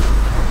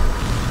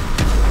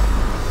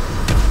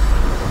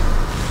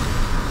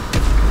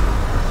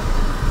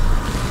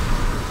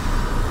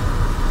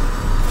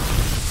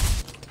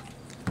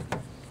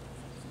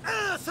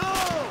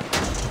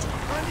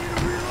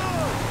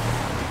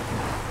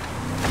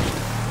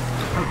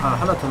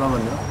 하나 더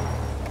남았네요.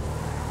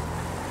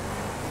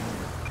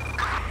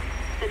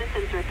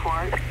 Citizens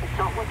report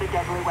assault with a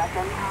deadly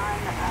weapon on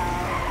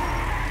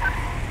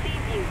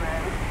Seaview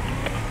Road.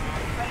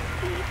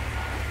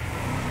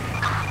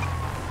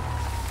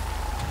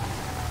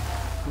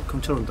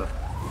 경찰 온다.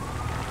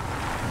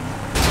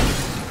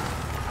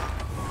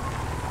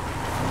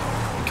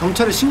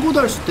 경찰에 신고도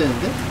할 수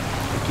있다는데?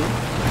 이렇게?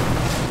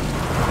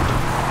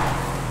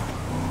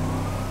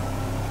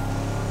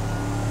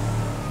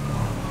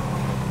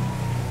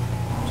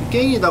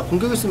 갱이 나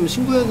공격했으면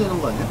신고해야 되는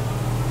거 아니야?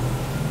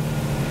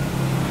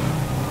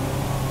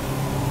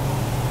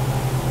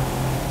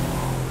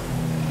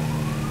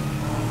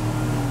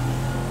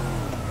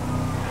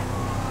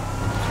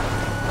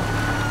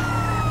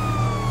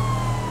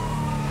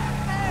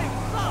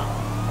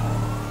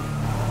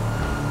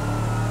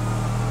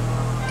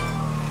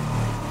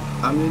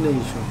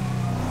 아뮤네이션.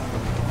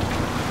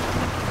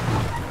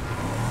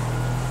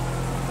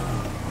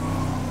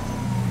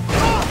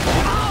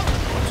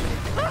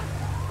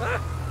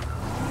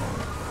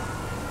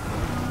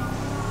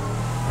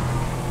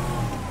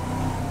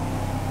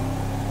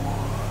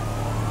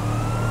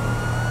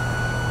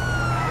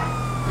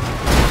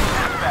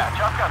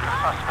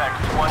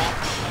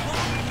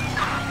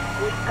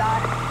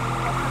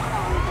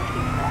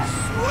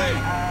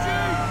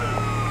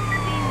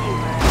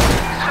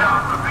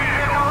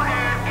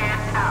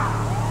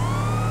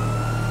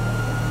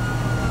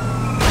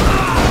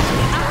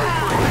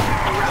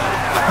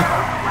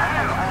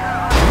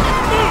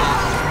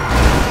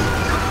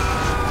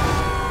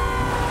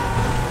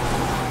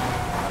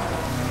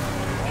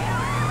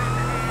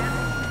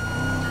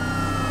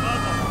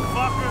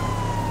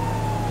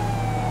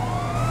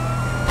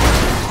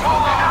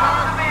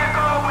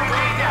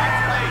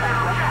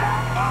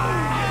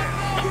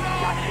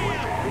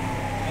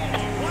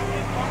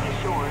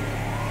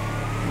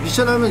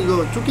 미션 하면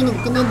이거 쫓기는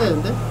거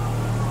끝난다는데?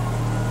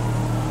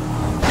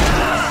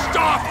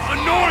 Stop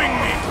annoying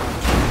me!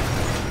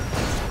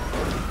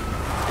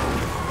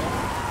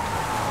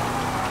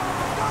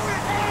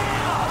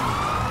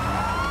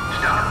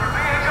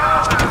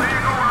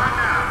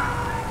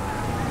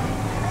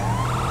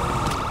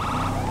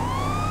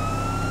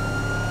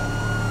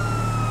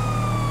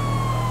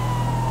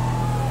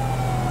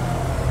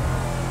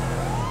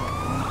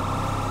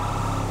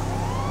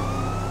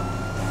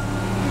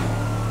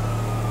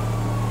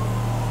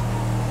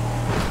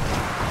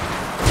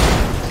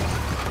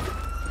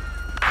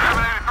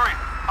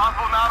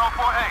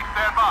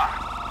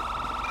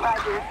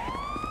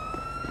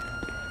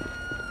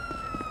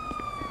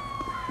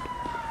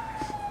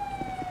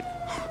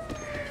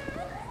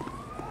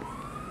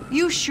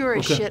 You sure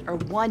as shit are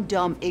one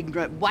dumb,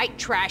 ignorant, white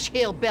trash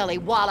hillbilly,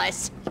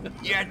 Wallace.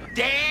 You're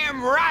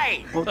damn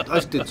right!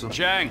 아직도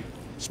Chang,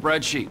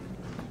 spreadsheet.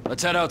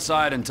 Let's head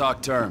outside and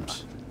talk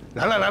terms.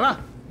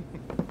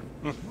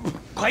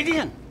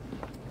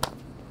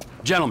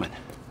 Gentlemen,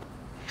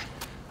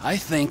 I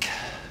think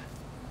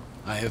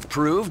I have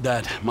proved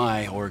that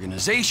my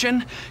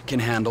organization can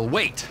handle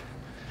weight.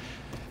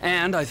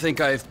 And I think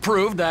I've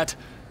proved that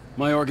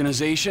my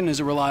organization is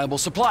a reliable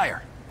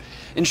supplier.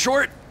 In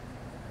short,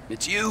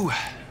 it's you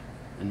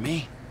and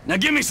me. Now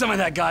give me some of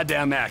that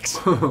goddamn X.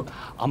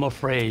 I'm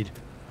afraid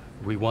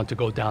we want to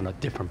go down a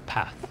different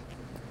path.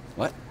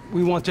 What?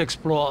 We want to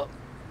explore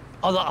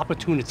other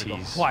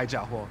opportunities. 坏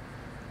家伙，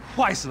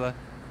坏死了！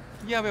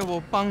要不要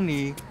我帮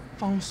你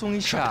放松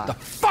一下 Shut the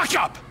fuck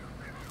up!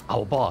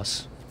 Our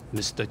boss,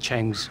 Mr.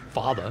 Cheng's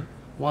father,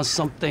 wants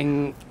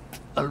something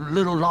a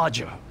little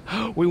larger.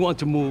 We want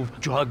to move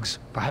drugs,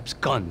 perhaps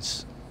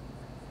guns.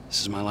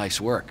 This is my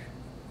life's work.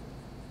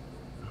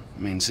 I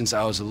mean, since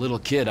I was a little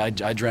kid, I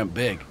dreamt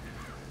big.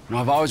 You know,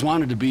 I've always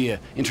wanted to be an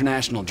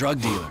international drug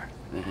dealer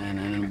and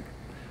a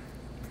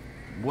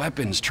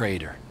weapons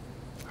trader.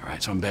 All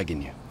right, so I'm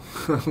begging you.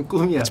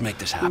 꿈이야. Let's make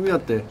this happen.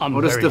 꿈이었대. I'm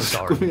어렸을 very 때부터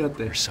sorry.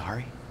 꿈이었대. You're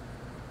sorry?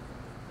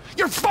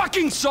 You're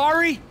fucking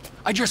sorry?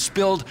 I just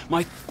spilled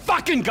my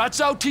fucking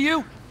guts out to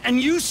you,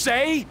 and you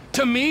say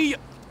to me,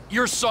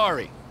 you're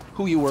sorry.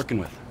 Who are you working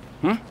with?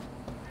 Hmm?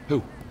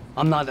 Who?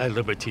 I'm not at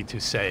liberty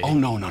to say. Oh,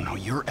 no,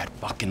 you're at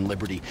fucking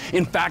liberty.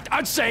 In fact,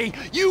 I'd say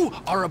you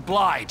are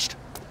obliged.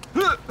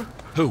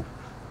 Who?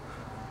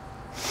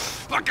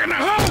 Fucking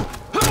who?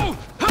 Who?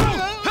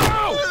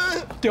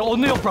 The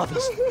O'Neill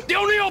brothers. The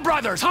O'Neill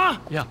brothers, huh?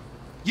 Yeah.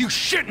 You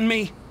shitting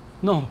me?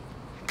 No.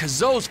 Cause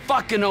those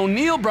fucking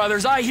O'Neill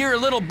brothers, I hear a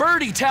little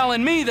birdie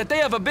telling me that they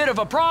have a bit of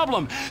a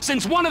problem,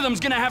 since one of them's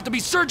gonna have to be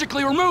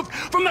surgically removed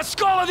from the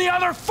skull of the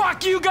other.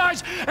 Fuck you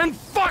guys, and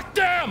fuck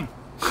them!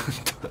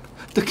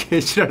 또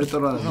개지랄을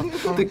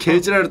떨어놨어. 또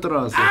개지랄을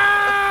떨어놨어.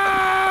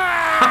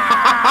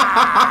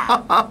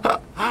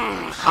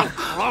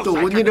 또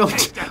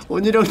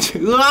온일영치.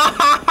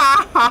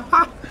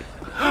 으아!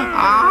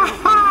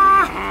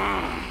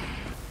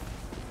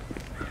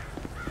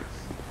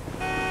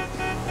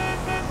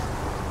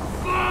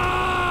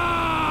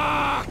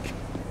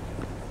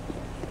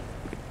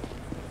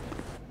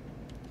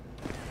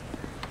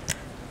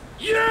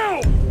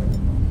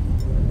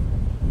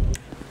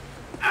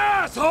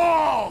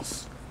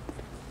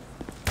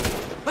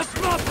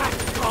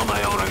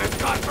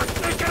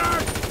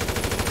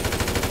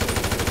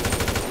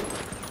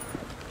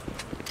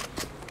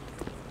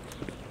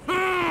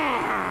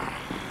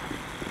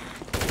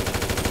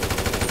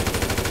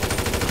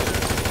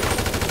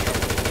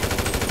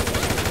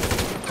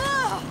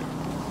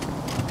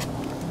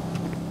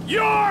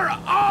 You're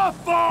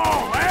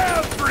awful!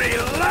 Every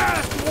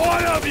last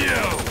one of you!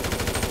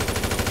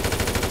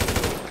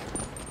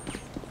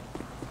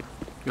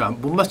 야,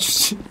 못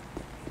맞추지?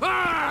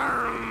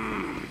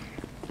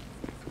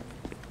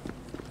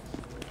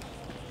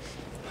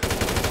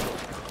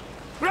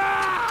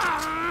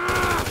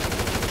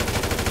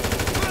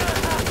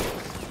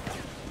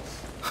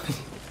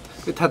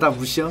 다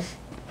무시야?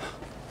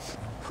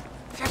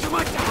 Just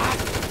want that.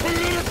 A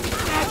little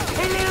success,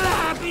 a little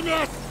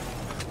happiness.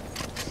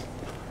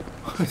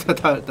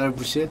 날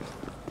무시해?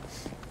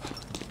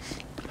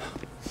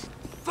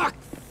 Fuck!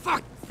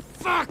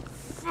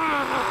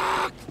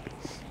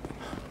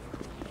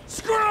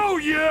 Screw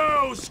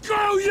you!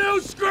 Screw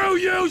you! Screw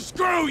you!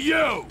 Screw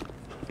you!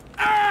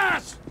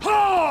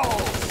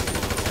 Assholes!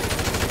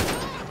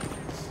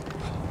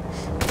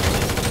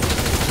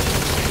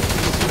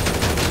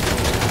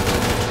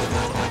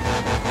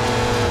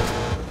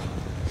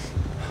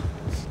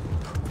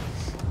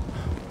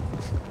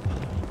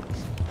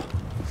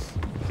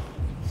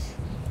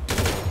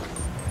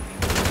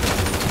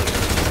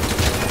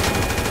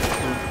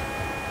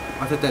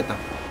 됐다.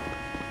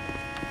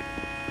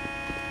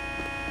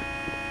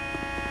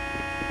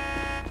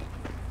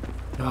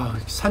 야,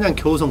 사냥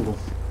겨우 성공.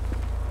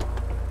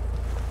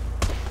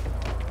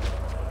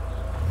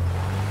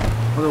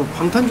 나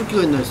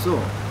방탄조끼가 있나 했어.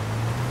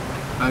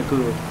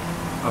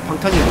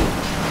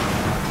 방탄이고.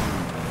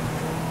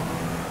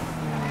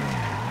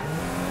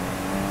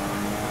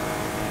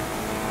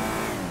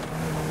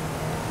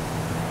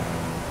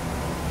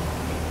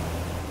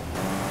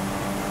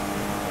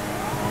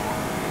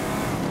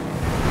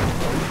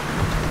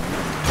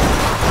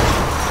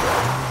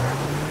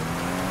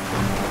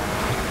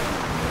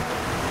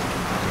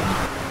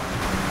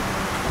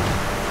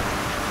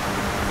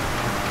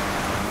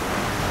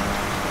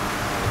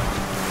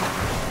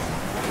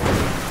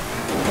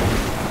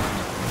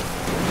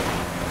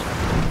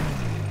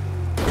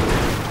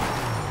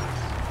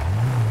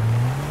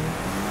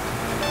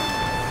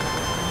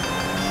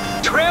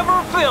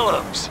 Trevor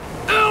Phillips.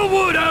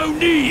 Elwood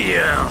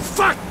O'Neill.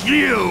 Fuck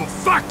you.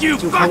 Fuck you.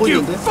 Fuck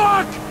you.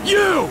 Fuck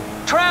you.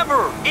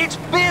 Trevor, it's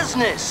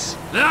business.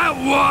 That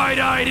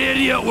wide-eyed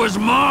idiot was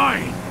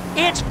mine.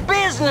 It's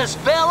business,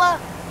 fella.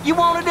 You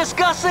want to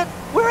discuss it?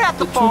 We're at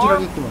the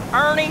farm.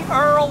 Ernie,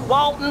 Earl,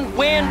 Walton,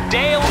 Wynn,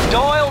 Dale,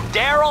 Doyle,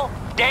 Darrell,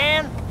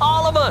 Dan,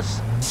 all of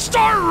us.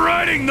 Start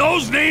writing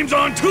those names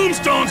on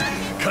tombstones,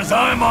 cause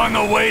I'm on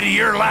the way to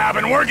your lab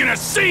and we're gonna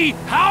see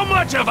how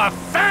much of a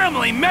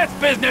family meth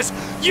business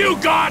you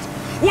got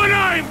when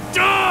I'm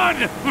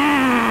done!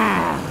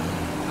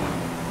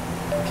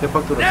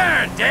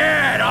 They're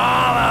dead,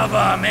 all of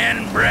them,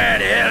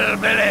 inbred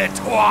hillbilly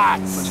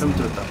twats!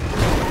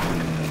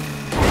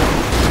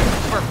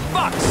 For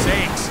fuck's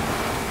sakes!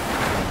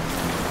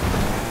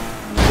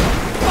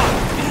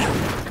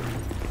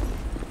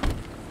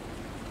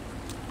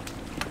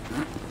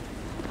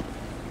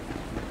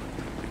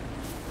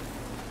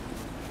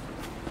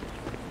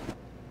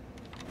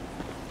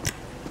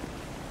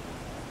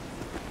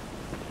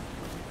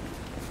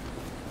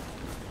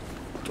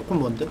 조금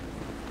먼데?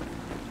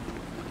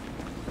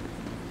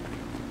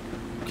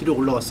 기력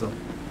올라갔어.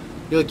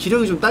 얘가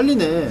기력이 좀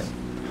딸리네.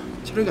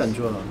 체력이 안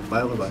좋아.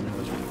 마약을 많이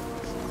해가지고.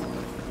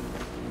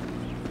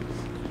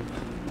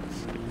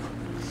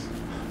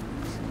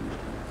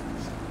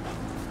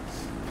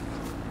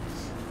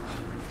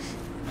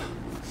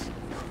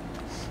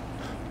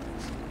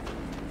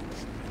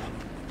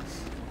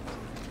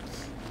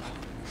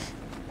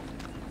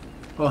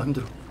 아,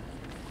 힘들어.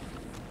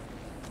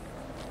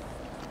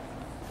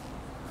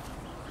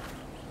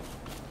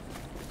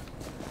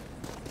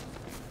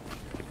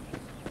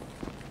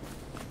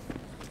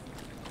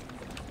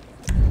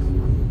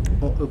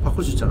 이거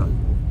바꿀 수 있잖아.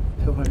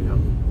 폐활량.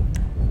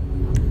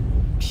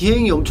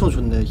 비행이 엄청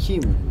좋네.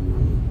 힘.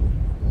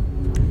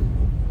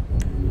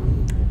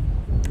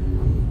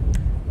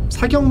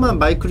 사격만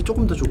마이클이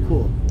조금 더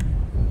좋고,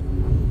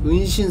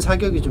 은신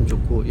사격이 좀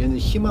좋고, 얘는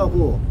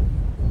힘하고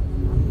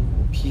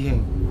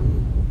비행,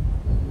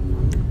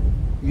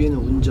 위에는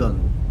운전,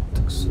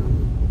 특수.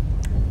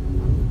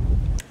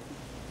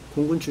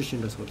 공군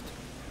출신이라서 그렇대.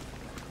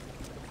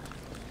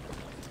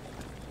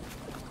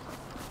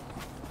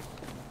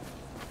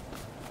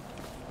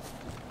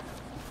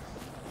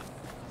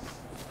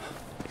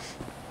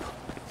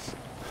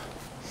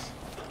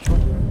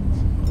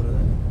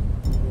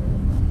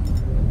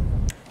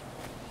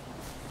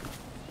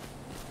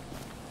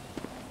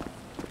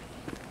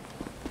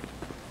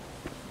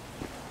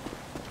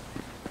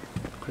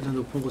 가장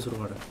높은 곳으로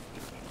가라.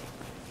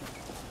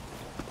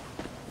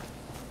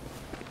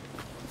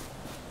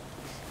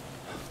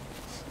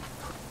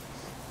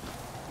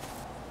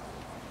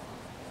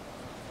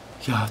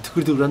 야,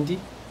 드글드글한디?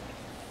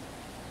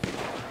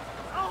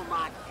 Oh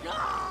my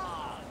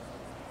God!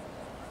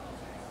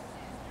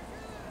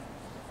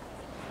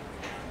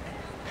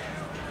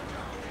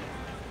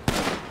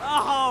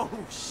 Oh,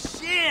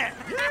 shit!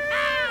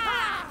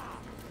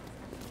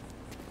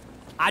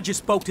 I just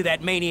spoke to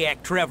that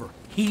maniac Trevor.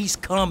 He's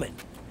coming.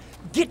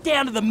 Get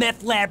down to the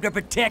meth lab to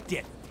protect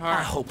it.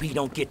 I hope he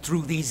don't get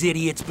through these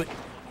idiots, but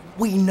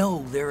we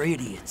know they're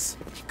idiots.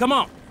 Come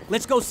on,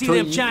 let's go see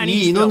them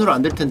Chinese. 이 인원으로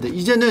안 될 텐데.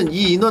 이제는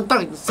이 인원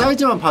딱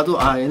사이즈만 봐도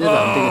아 얘네들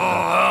안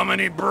되겠다. How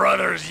many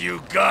brothers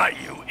you got,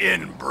 you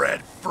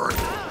inbred furry?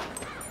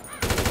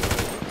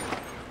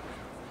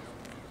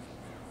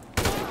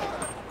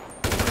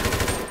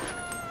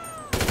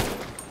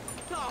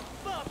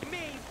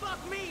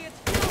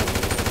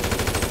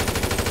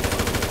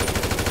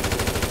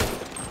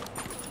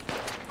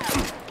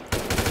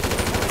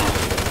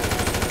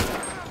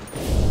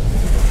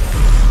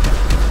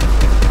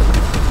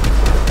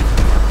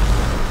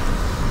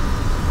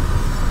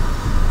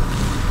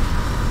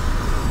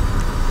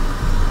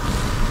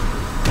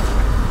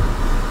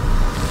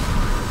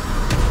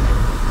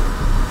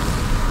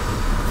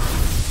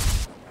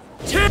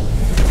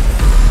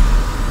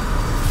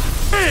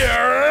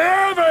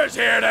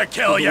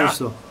 Kill ya!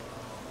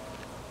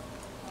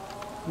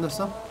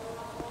 끝났어?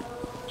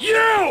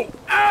 You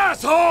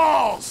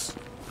assholes!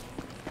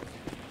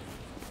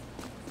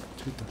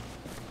 됐다.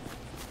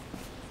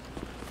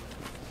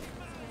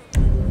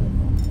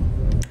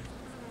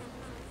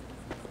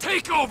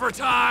 Take over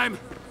time!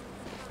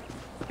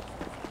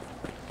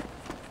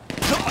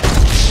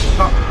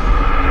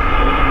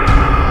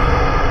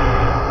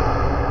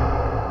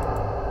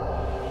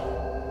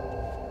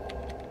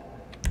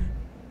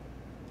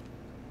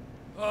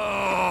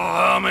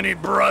 How many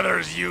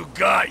brothers you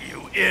got,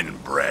 you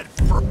inbred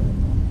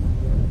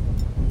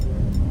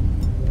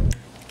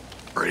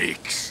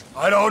freaks?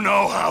 I don't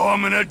know how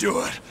I'm gonna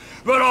do it,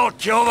 but I'll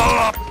kill them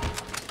up.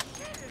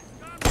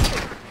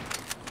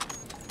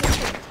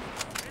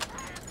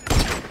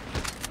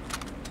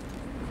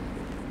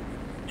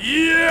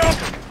 Yep.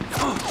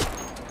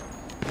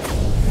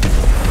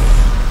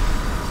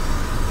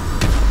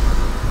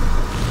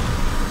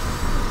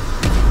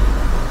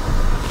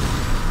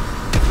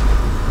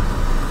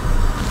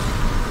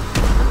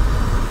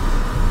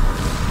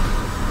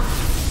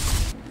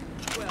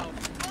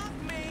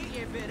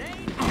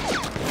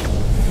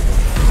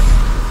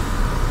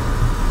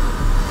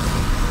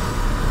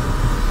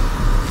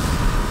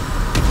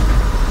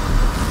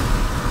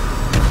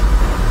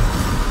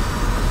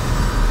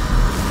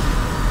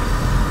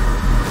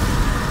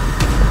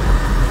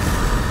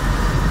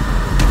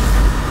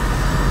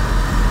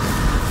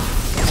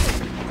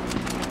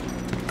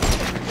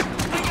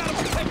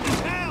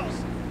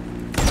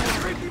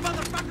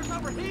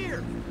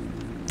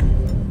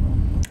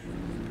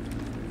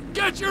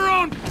 Get your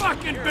own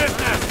fucking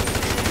business.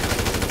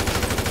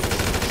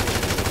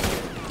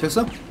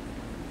 됐어?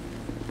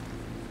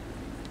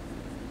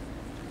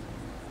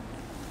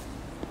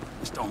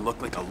 This don't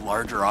look like a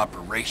larger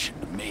operation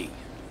to me.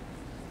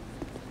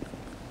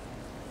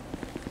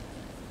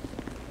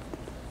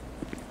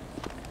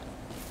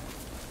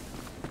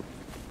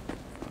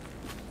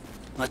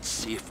 Let's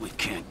see if we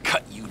can't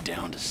cut you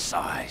down to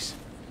size.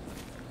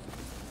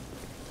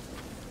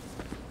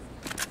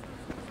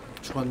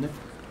 죽었네.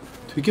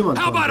 되게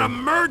많다. How about a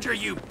merger,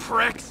 you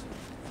pricks?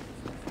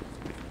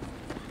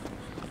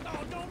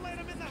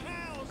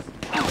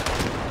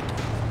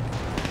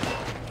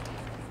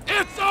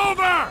 It's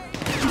over!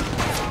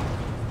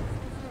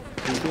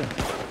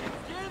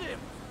 Get him!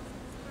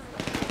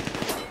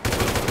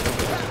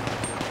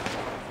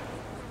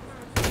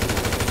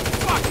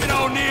 Fucking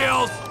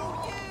O'Neills!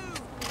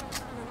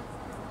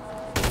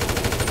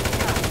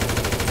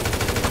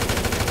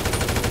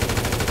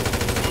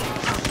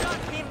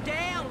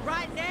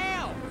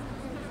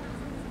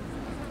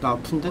 나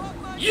아픈데?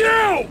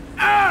 You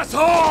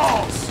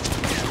assholes!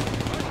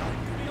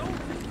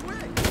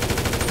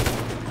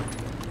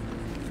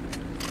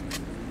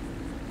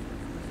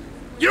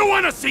 You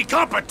want to see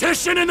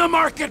competition in the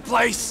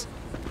marketplace?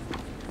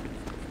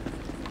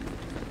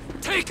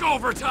 Take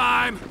over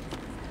time!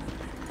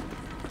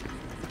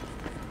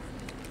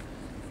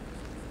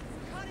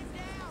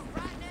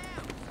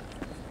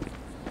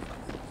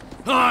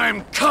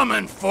 I'm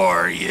coming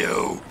for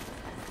you!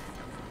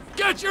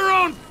 Get your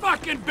own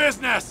fucking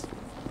business!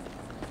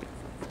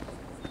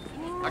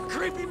 A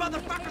creepy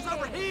motherfucker's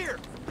over here!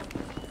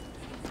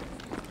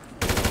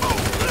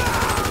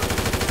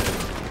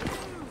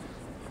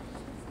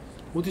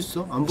 어디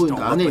있어? 안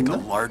보이는데 안에 Like 있나?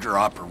 a larger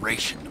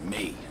operation to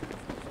me.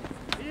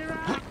 Here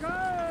I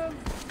come!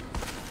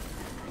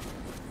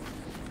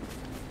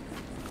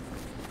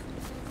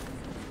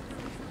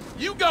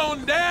 You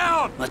going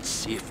down? Let's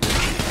see if we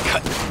can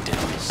cut you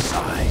down to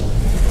size.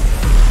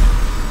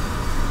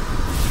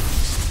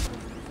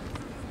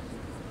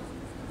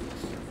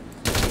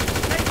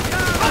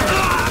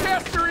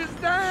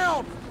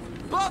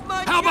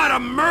 How about a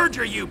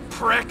merger, you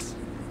pricks?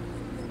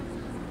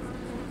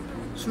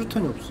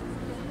 수류탄이 없어.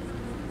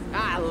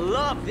 I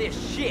love this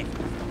shit.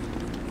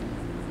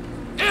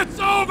 It's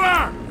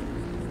over!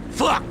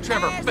 Fuck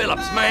Trevor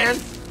Phillips, man!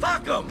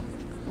 Fuck him!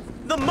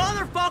 The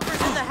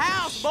motherfucker's in the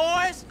house,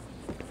 boys!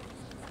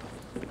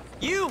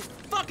 You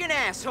fucking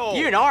asshole!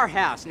 You're in our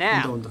house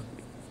now. 온다.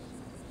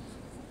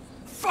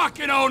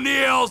 Fucking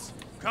O'Neills!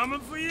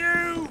 Coming for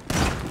you!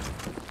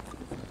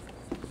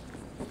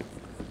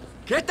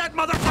 Get that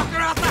motherfucker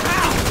out the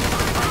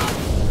house!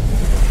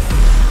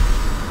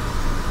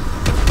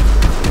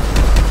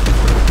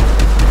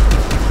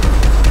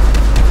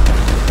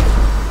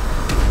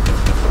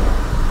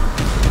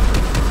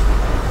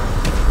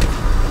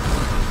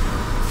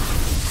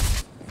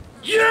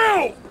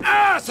 You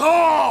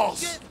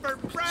assholes!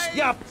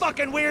 You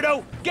fucking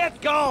weirdo!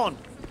 Get gone!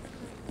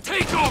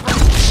 Take over!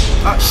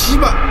 아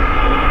씨발.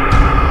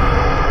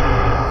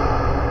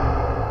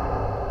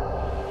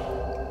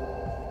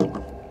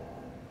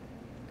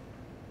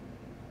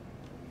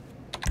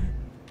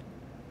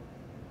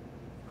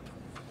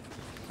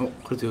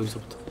 그래도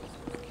여기서부터.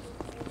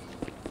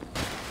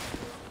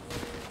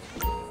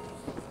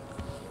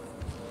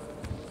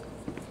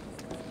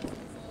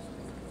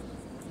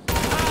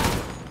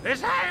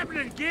 It's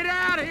happening! Get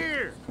out of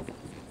here!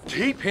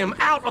 Keep him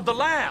out of the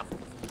lab!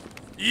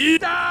 You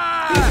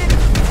die!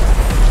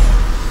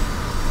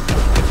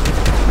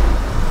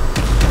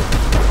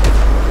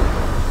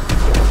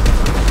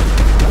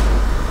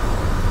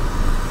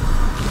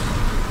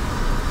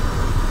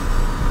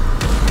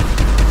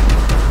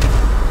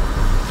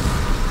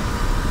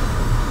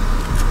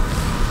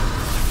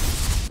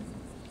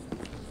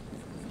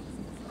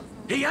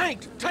 He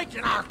ain't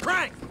taking our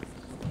crank!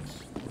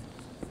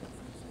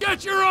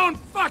 Get your own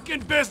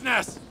fucking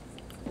business!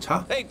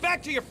 자? Hey,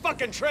 back to your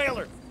fucking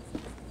trailer!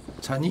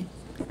 자니?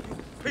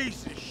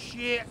 Piece of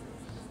shit!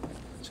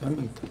 저 한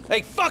명 있다.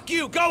 Hey, fuck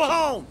you! Go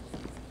home!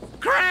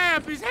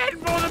 Crap! He's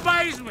heading for the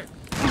basement!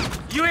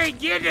 You ain't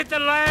getting at the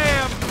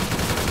lab!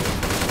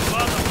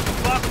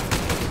 Motherfucker!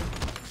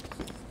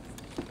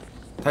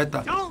 다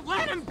했다. Don't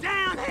let him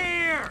down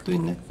here! 또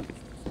있네.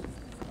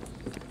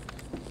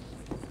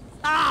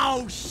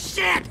 Oh,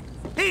 shit!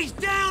 He's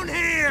down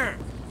here!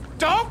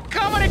 Don't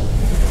come in!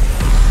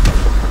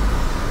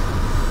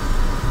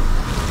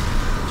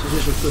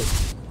 지지쇼 끝.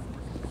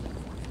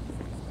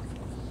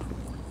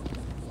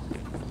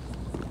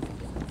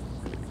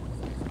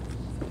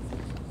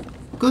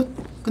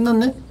 끝?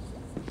 끝났네?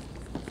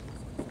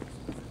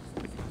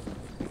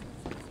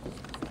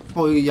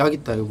 여기 약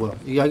있다. 이거 뭐야?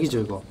 이거 약이죠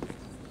이거.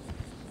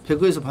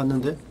 배그에서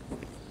봤는데?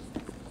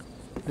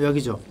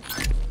 약이죠?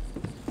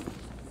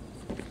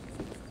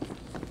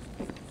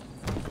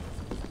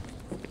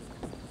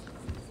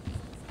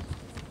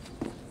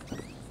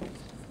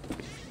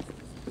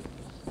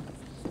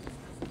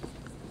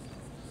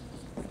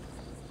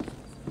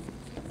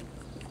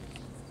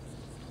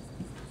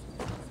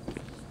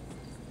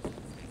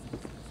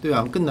 왜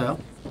안 끝나요?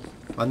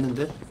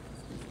 맞는데?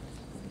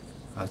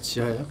 아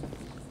지하예요?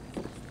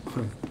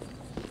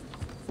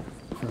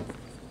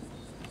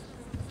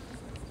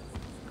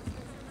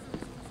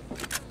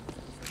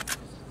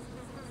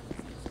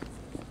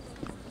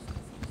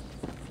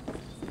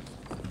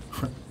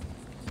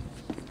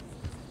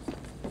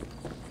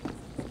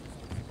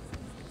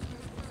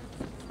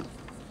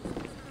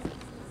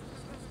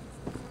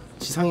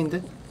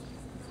 지상인데?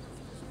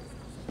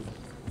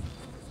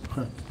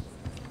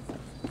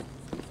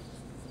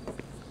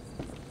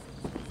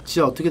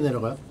 지하 어떻게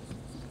내려가요?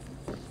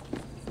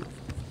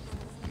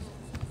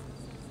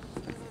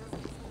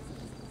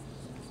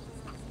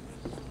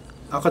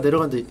 아까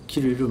내려갔는데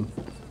길 이름.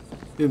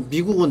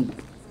 미국은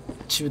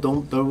집이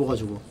너무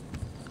넓어가지고.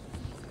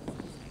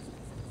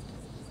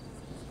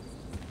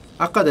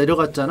 아까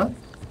내려갔잖아?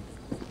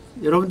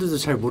 여러분들도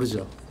잘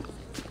모르죠?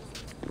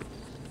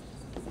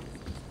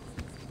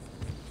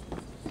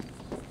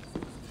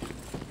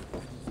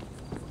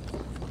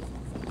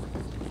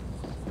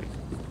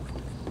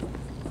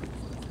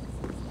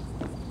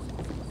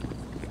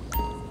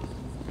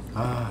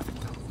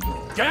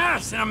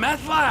 Gas in a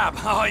meth lab!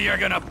 Oh, you're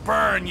gonna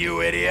burn,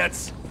 you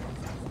idiots!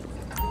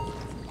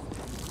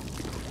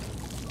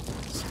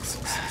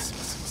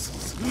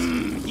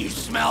 You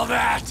smell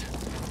that?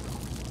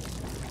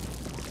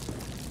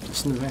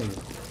 미친놈이야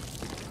이거.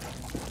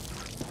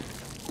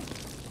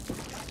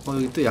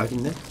 여기 또 약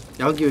있네?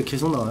 약이 왜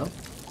계속 나와요?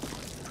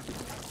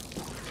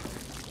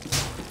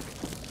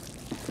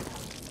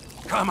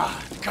 Come on,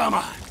 come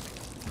on.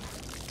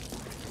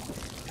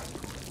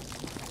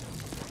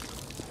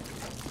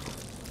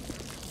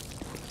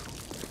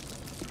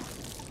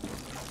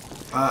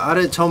 아,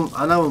 아래 점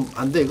안 하면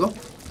안 돼 이거?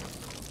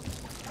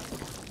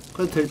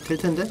 그래도 될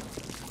텐데?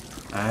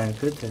 아,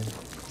 그래도 돼.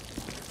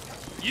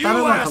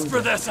 You asked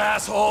for this,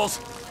 assholes.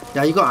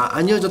 야, 이거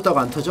안 이어졌다고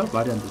안 터져?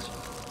 말이 안 되지.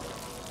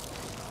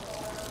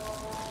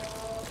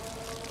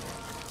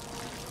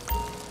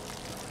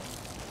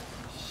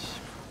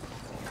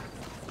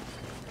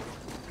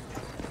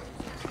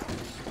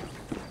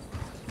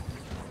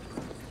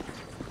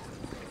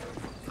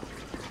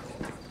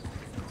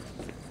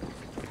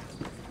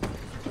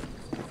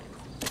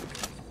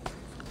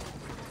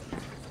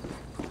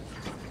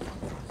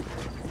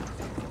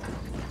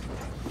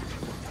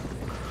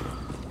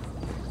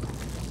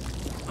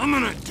 I'm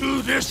gonna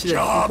do this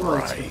job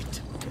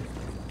right.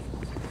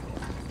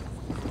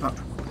 아.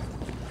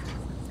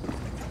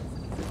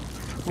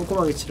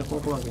 꼼꼼하게 치라,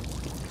 꼼꼼하게.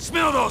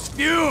 Smell those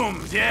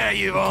fumes? Yeah,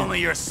 you've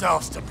only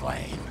yourselves to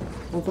blame.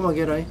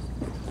 꼼꼼하게 해라.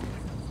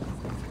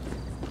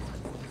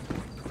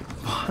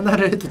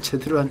 하나를 해도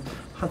제대로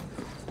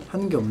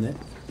한 게 없네.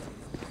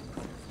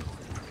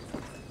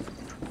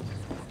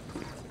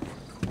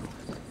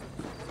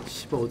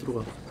 씨발 어디로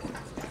가?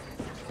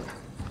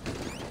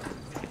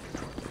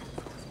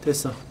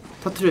 됐어.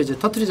 터트려 이제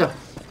터트리자.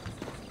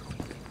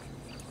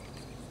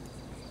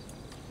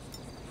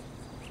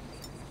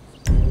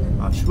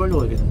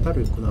 휘발유가 이게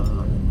따로 있구나.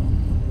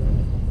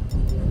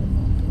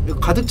 이거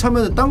가득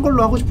차면 딴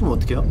걸로 하고 싶으면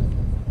어떡해요?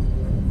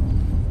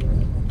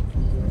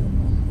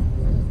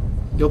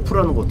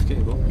 옆으로 하는 거 어떡해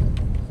이거?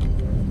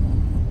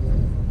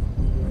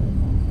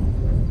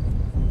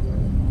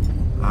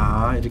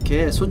 아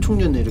이렇게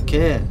소총류는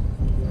이렇게.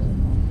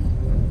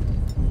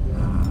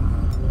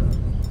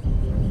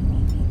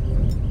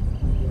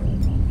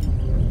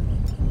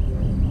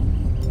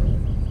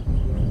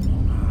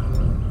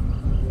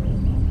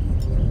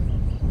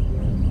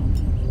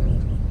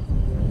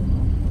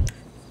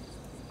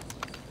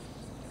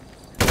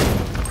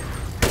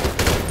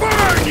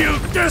 You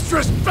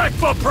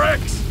disrespectful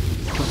pricks!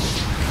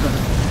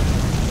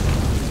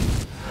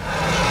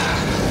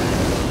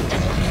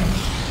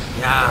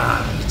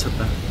 야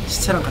미쳤다.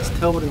 시체랑 같이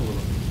태워버리는 거다.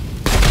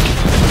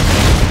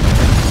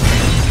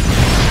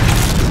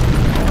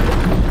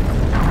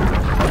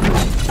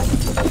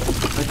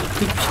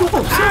 그 필요가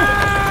없어.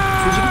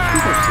 조직이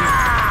필요가 없어.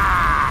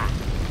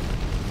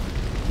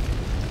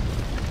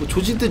 뭐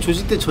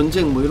조직 대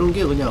전쟁 뭐 이런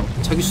게 그냥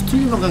자기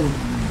스트리머 그냥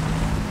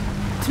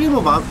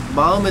스트리머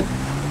마음에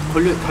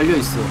달려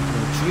있어.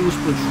 죽이고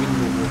싶으면 죽이는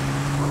거고.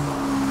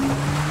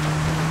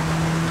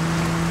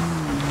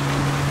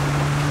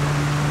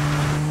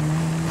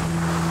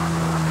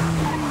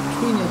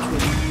 초인이야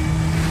초인.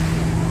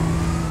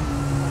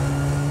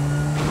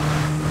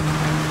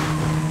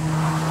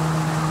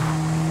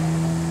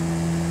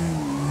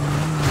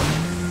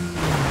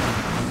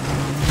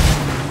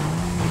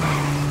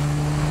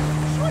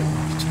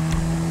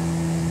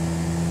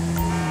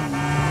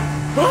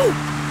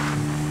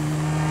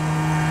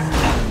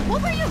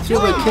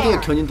 트레버의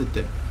캐리가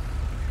견인됐대.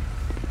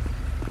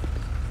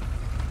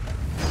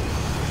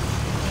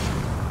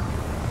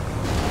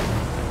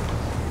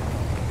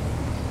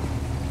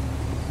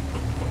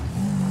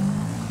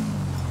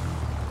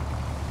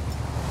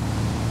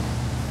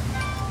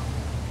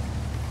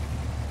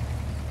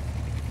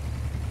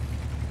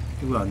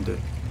 이거 안 돼.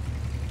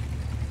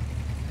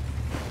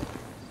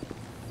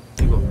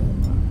 이거.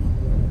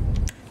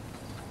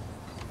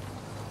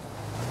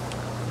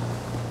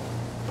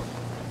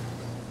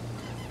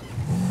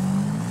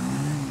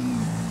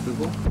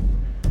 그리고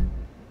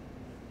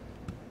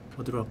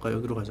어디로 갈까?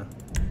 여기로 가자.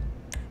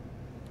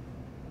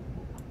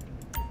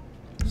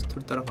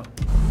 스토리 따라가.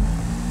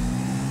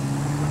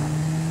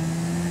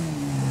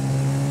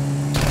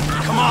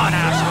 Come on,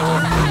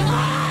 asshole!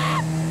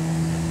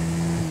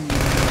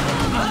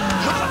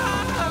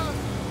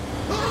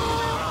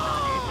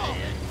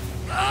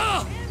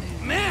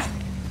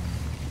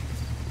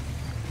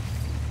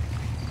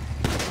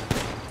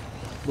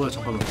 뭐야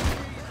잠깐만.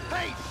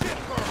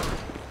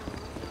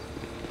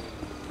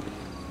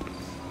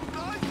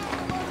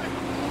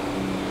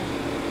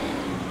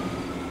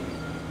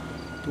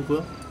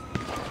 누구야?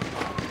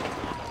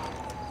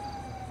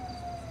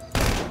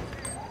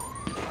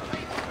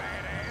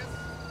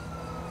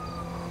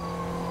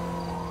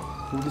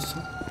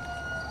 어딨어?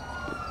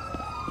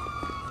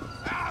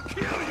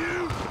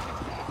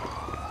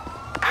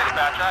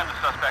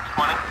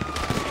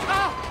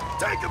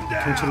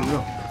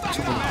 경찰이구나.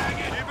 잠깐만.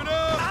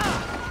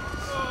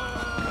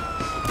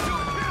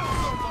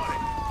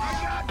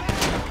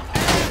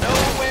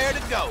 Nowhere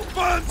to go.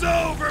 Fun's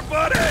over,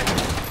 buddy.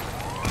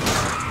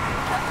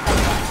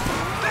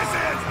 This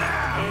ends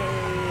now.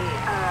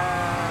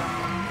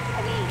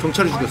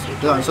 경찰이 죽였어.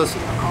 내가 안 쐈어.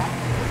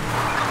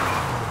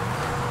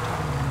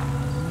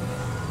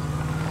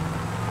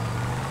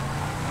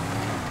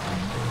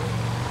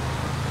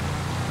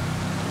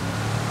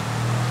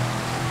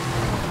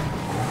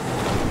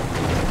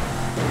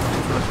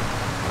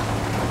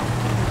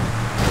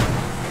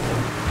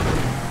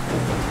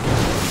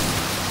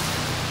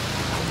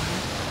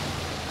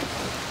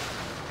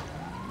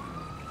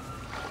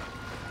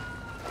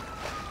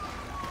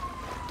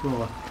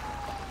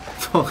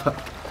 들어가.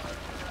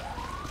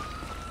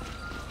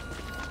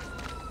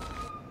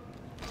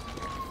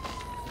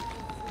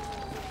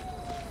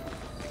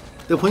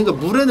 내가 보니까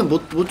물에는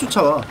못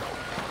쫓아와.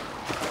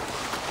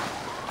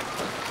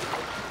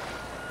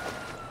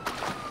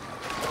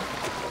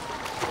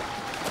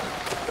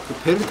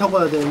 배를 타고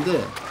와야 되는데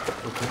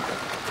이렇게.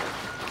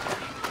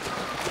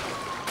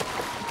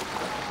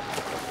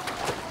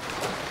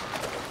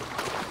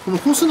 그럼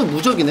호수는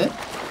무적이네?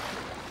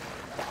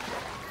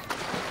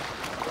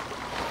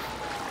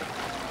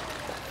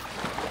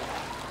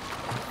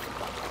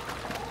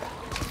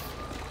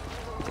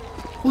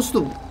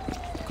 호수도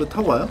그거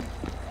타고 와요?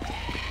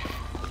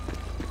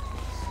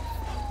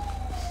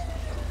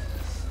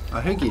 아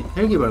헬기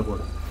말고.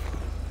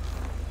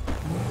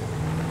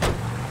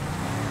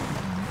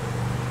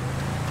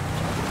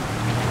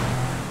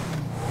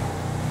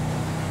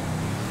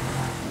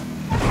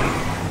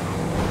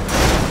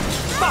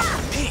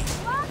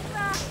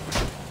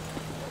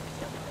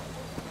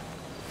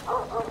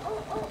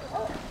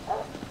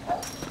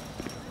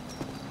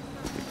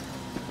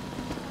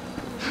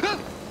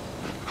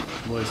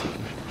 뭐야 이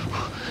새끼.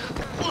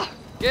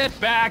 Get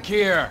back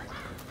here!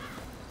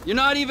 You're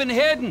not even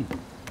hidden!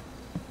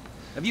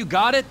 Have you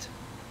got it?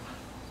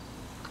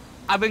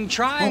 I've been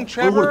trying, 얼굴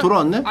Trevor.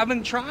 돌아왔네? I've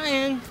been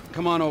trying.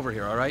 Come on over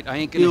here, all right? I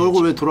ain't 이 gonna.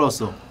 얼굴 왜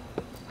돌아왔어?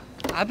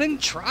 I've been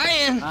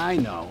trying. I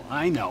know.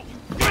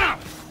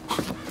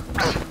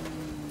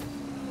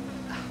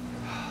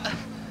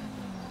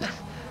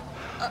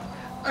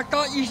 I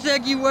thought you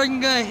said you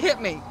wasn't gonna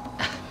hit me.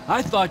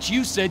 I thought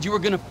you said you were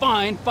gonna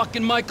find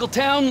fucking Michael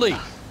Townley.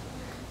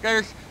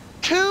 There's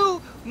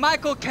 2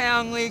 Michael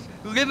Townleys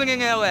living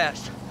in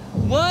LS.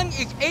 One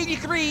is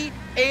 83,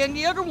 and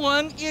the other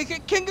one is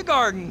at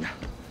kindergarten.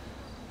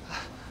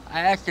 I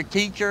asked the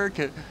teacher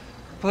to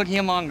put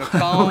him on the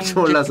phone 혹시 just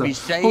to 몰라서. be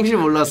safe. 혹시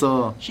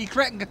몰라서. She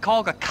threatened to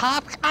call the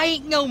cops. I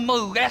ain't no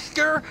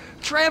molester,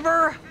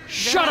 Trevor.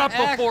 Shut up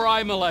before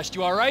I molest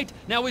you, all right?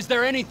 Now, is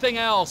there anything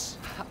else?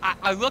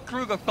 I looked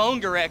through the phone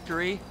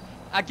directory.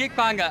 I did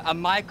find a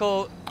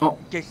Michael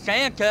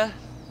DeSanta,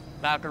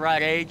 about the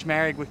right age,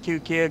 married with 2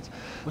 kids.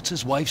 What's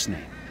his wife's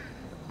name?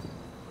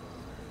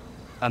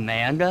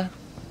 Amanda.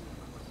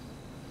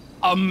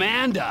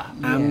 Amanda?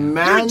 Amanda.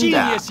 You're a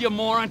genius, you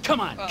moron. Come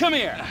on, come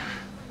here.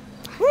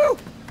 Woo!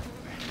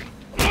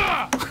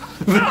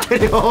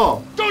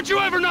 Don't you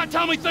ever not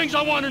tell me things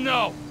I want to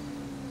know.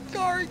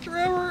 Sorry,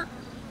 Trevor.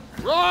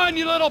 Run,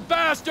 you little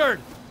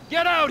bastard!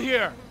 Get out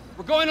here.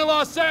 We're going to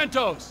Los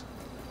Santos.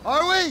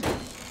 Are we?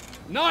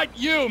 Not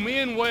you, me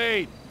and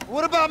Wade.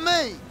 What about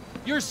me?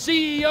 You're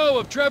CEO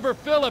of Trevor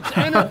Phillips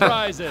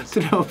Enterprises.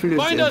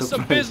 Find us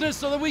some business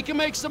so that we can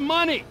make some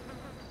money.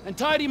 And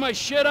tidy my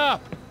shit up.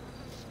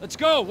 Let's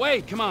go,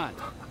 Wade, come on.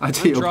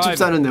 쟤 옆집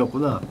사는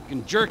애였구나. You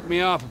can jerk me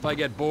off if I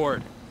get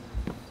bored.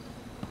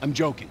 I'm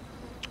joking.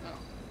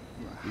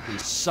 You can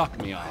suck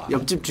me off.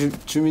 옆집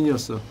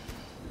주민이었어.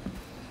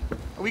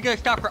 Are we gonna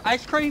stop for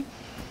ice cream?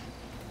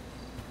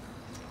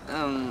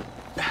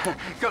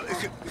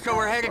 So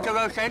we're headed to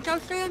Los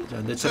Santos then?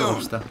 자, 내 차로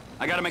갑시다.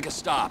 I gotta make a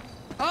stop.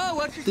 Oh,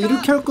 what's your 근데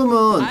이렇게 할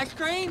거면 ice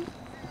cream?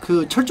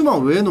 그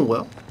철조망 왜 해놓은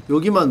거야?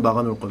 여기만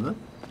막아놓을 거면?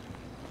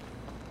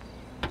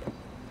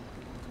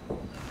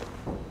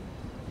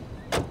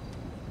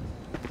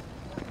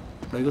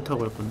 나 이거 타고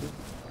갈 건데.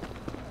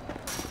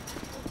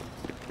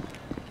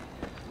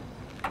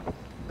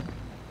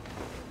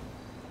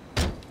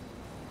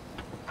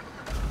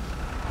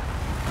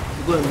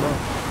 이거야 임마.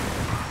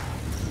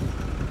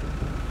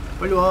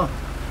 빨리 와.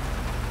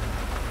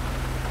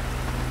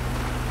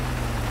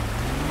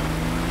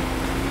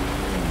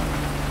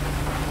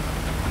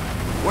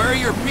 Where are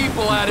your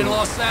people at in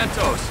Los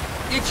Santos?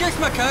 It's just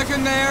my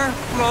cousin there,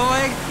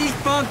 Floyd. He's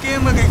bunked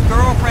in with his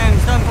girlfriend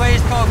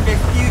someplace called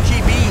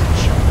Vespucci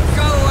Beach.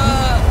 So,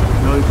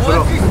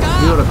 what's your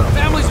stop?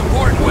 Family's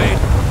important, Wade.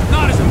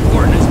 Not as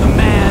important as the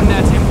man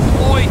that's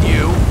employed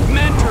you,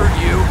 mentored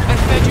you, and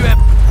fed you...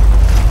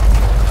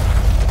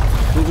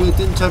 도구에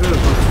뜬 차를 더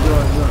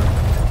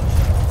주저하면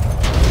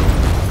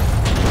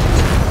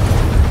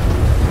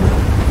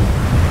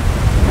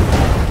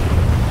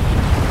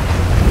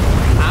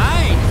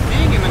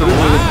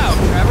Wow,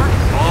 Trevor.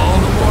 All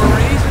the more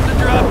reason to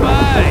drop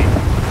by.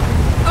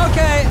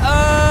 Okay,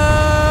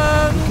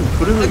 I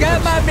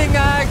got my big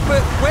eyes,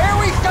 but where are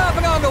we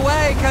stopping on the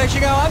way? Because,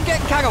 you know, I'm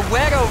getting kind of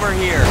wet over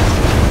here.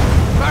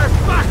 For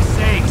fuck's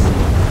sakes.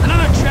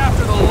 Another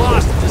chapter of the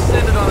lost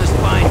descended on this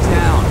fine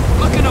town.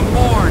 Looking to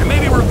mourn,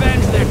 maybe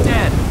revenge their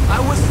dead. I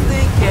was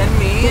thinking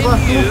me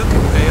and you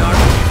could pay our...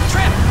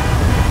 Trip!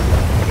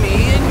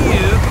 Me and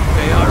you could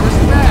pay our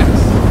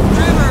respects.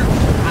 Trevor,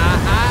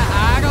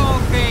 I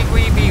don't think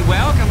we'd be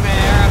welcome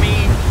there. I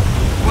mean,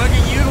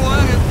 wasn't you the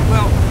one that,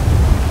 well,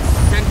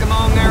 sent them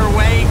on their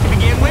way to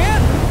begin with?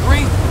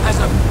 Grief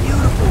has a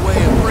beautiful way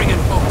of bringing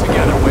folk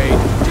together, Wade.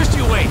 Just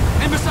you wait.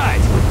 And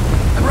besides,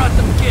 I brought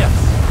them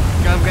gifts.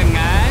 Something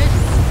nice?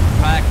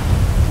 Like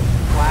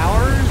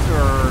flowers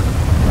or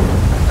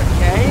a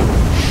cake?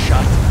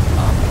 Shut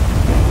up.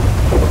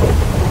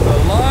 The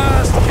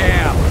Lost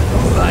Camp.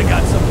 Ooh, I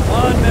got some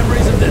fond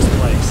memories of this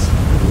place.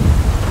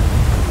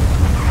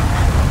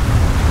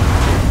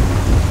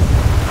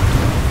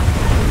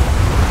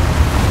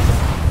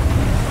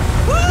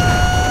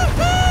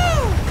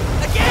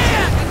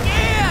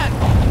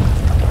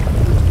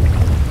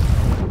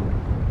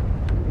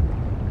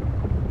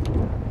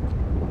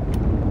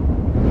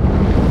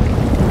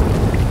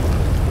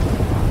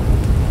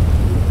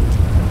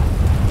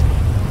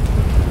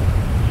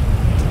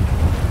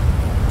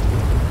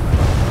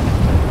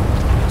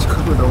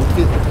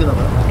 어떻게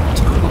나가요?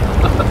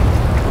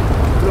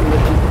 그럼 왜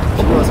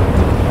비가 와서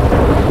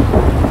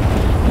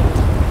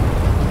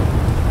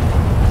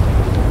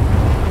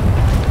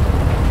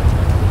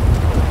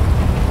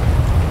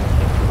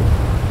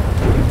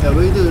야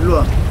웨이드 일로와.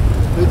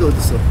 웨이드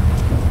어딨어?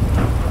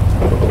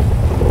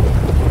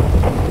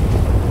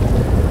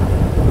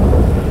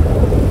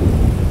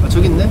 아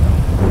저기 있네?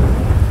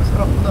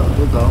 살았구나.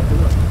 너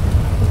나왔구나.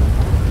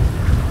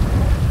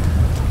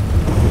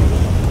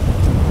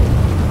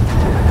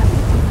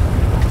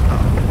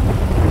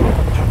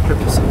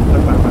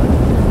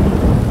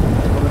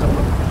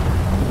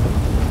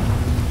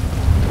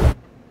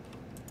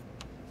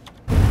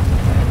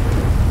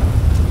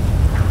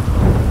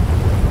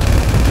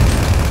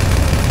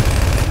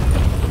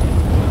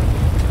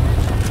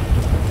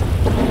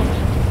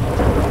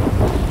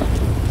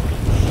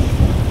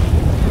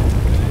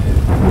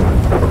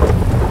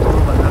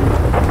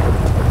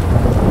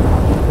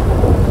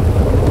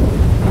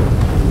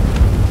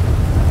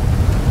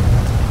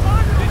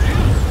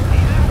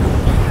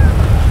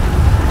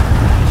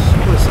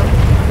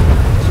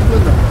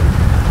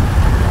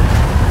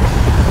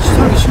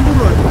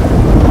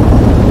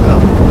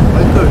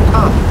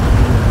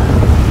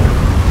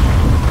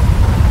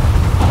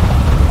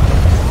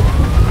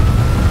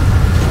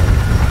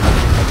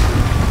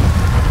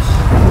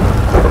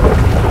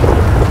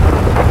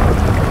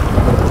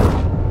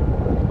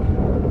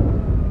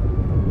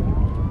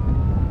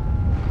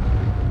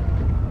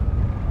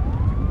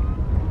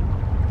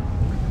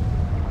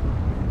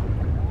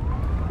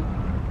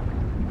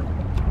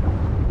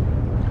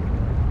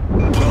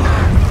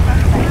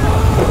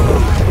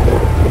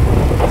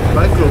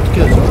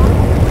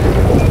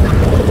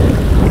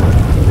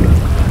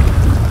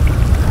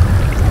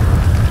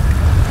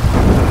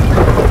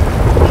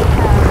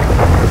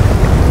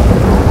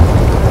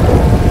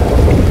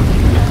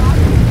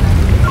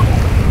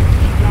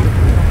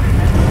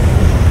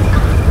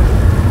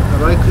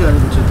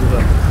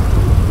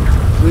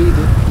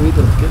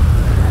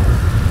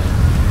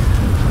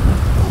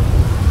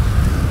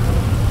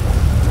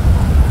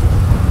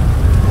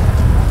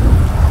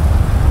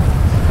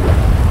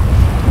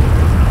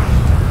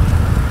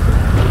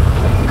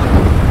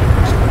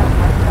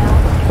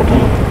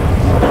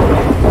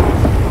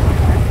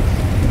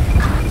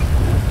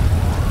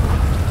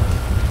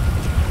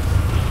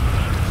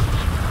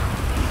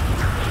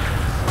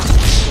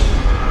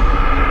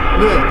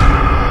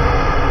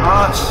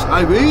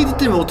 아니 웨이드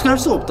때문에 어떻게 할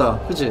수가 없다.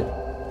 그치?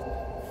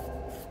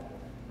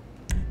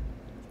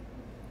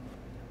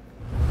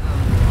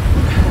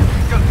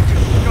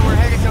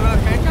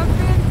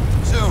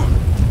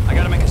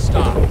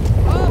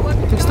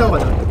 택시 타고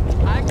가자.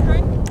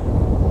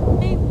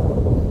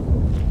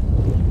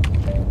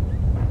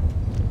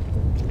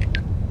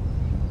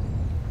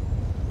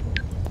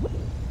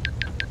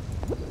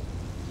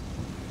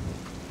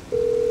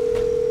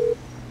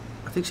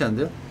 택시 안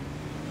돼요?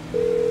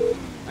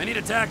 I need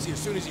a taxi as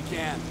soon as you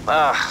can.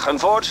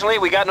 Unfortunately,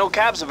 we got no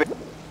cabs available.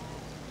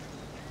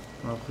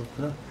 아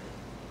그렇구나.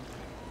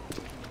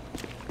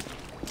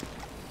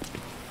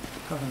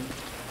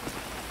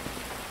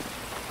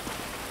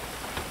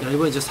 야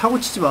이번 이제 사고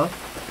치지 마.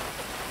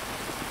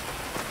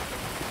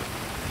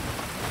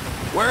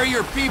 Where are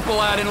your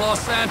people at in Los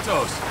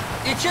Santos?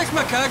 It's just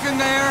my cousin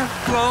there,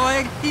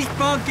 Floyd. He's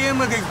bunked in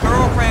with his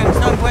girlfriend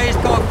someplace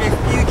called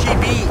Vespucci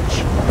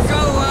Beach. So,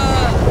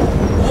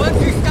 what's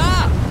your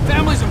stop?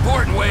 Family's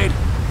important, Wade.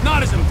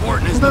 Not as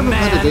important as the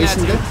man that's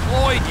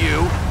employed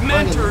you,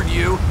 mentored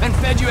you, and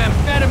fed you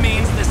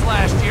amphetamines this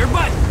last year,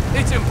 but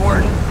it's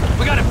important.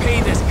 We gotta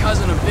pay this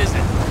cousin a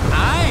visit.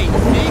 I ain't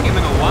seen him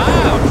in a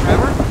while,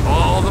 Trevor.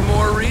 All the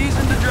more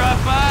reason to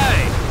drop by.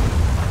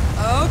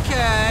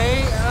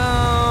 Okay,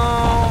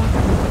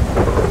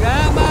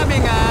 that might be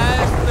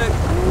nice, but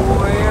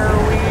where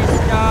are we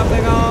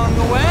stopping on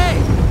the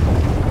way?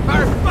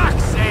 For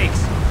fuck's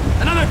sakes!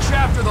 Another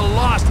chapter of the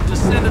lost have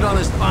descended on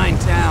this fine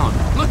town,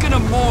 looking to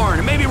mourn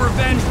and maybe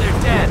revenge their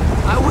dead.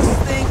 I was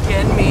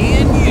thinking me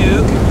and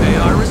you could pay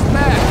our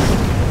respects.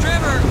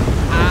 Trevor,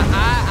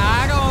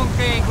 I don't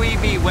think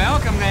we'd be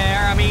welcome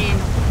there. I mean,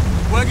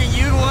 wasn't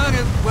you the one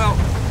who, well,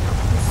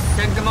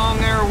 sent them on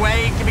their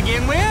way to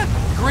begin with?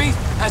 Grief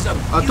has a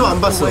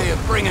beautiful way of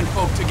bringing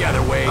folk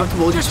together, Wade.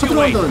 Just you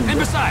wait. And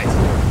besides,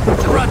 I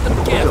brought them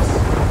gifts.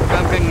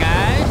 Something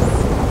nice?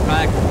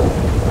 Like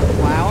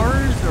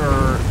flowers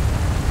or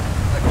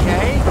a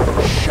cake?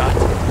 Shut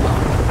up.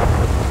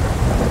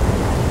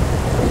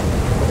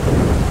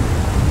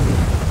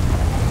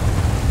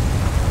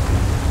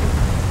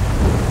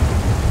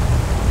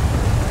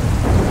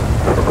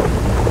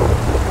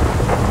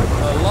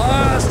 The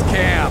Lost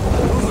Camp.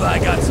 Ooh, I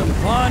got some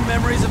fond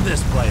memories of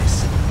this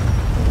place.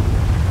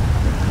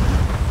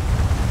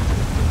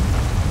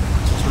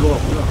 Can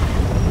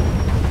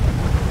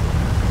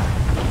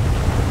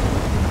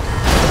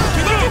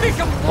you give me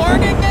some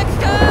warning next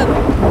time?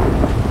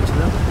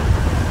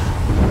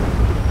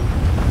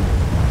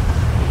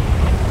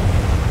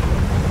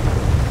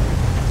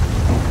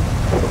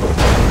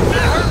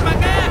 That hurts my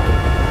neck.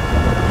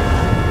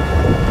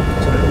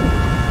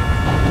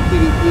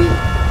 이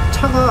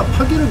차가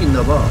파괴력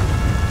있나 봐.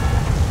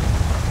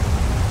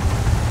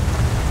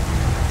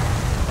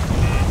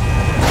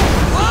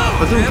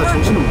 받으면 다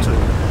정신을 못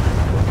차려.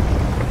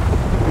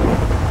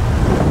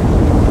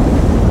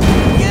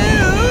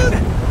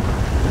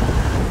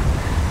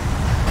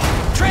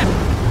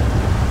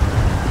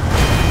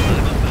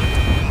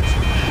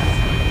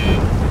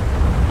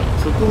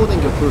 불 끄고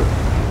댕겨 불.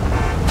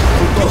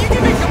 Can you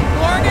give me some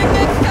warning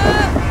next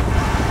time?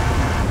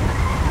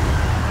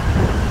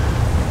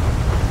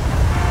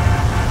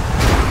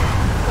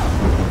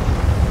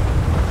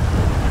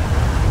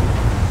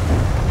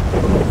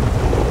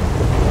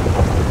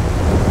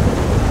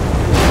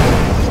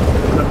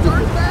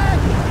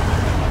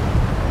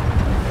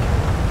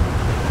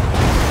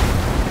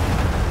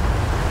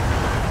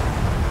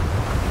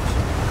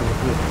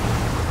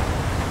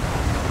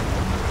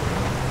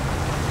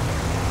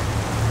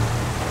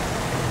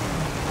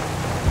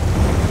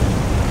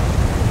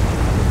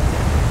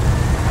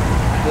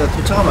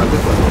 도착하면 안 될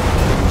것 같아.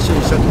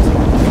 미션이 시작해서.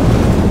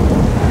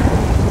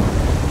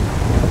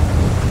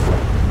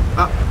 아!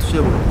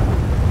 투시해버려.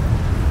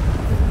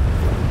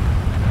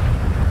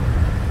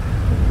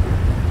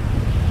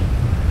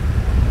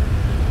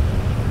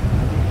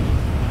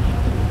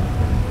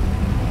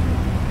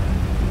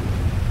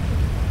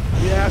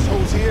 The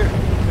assholes here,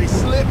 they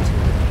slipped.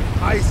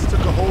 Ice took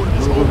a hold of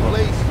this whole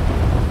place.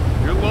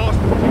 You're lost,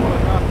 but you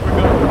are not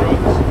forgotten,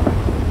 brothers.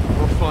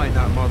 We'll find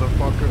that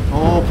motherfucker.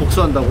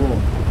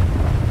 복수한다고.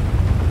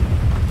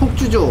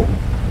 폭주족,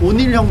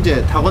 오닐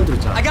형제 다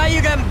건드렸잖아. I got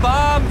you them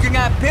bombs and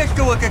that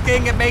pistol with the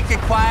thing that makes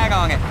it quiet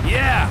on it.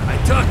 Yeah, I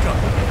took them.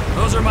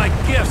 Those are my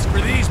gifts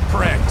for these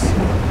pricks.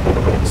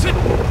 Sit.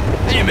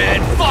 Hey man,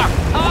 fuck!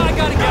 I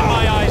gotta get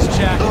my eyes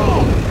checked.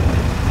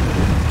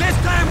 This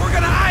time we're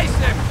gonna ice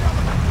him.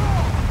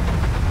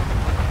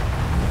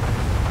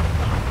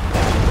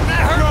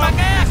 That hurt my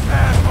neck.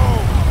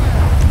 Asshole.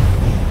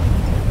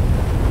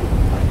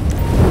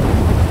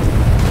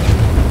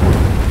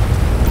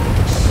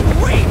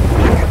 Sweet!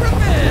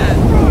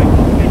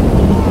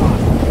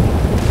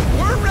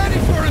 We're ready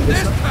for him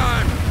this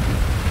time!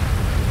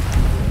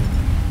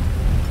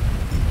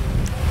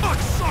 Fuck,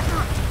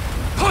 sucker!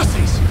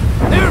 Pussies!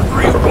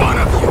 Every one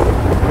of you!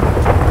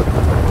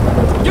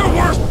 You're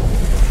worse!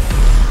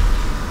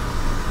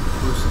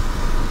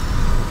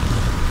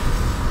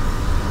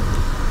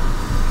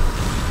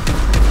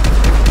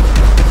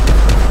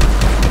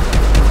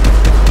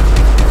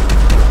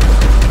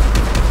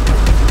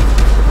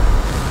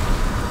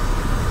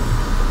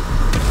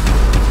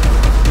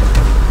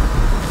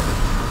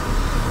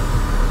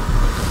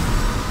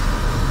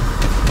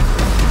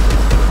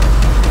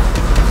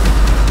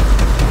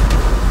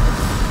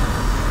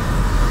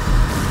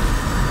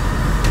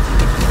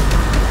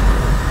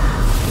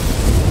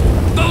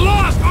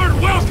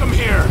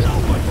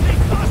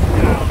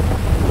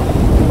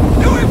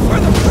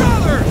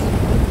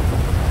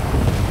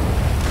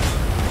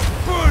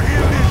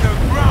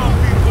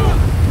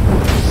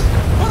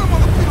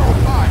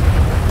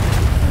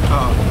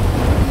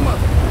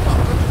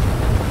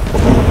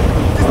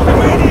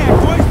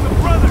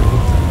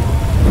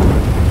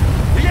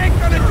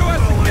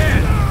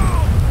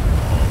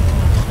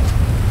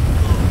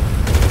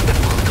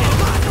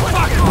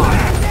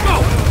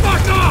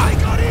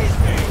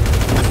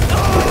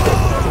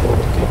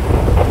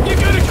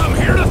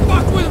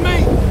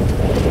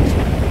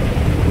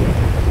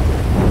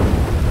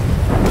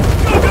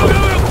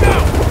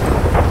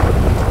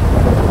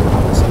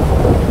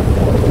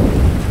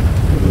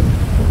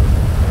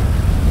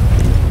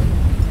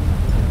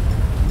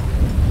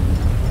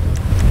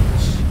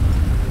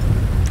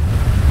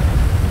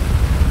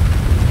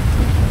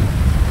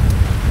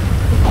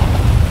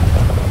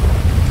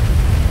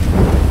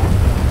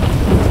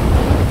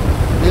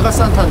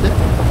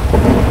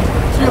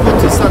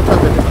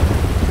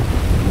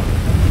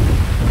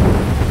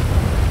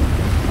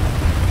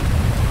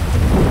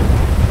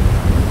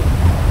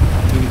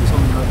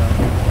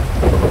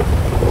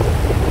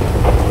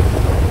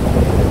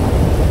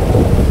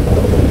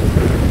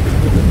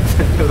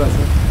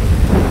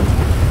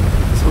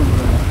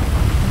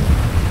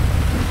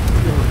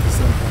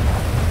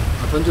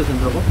 던져도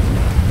된다고?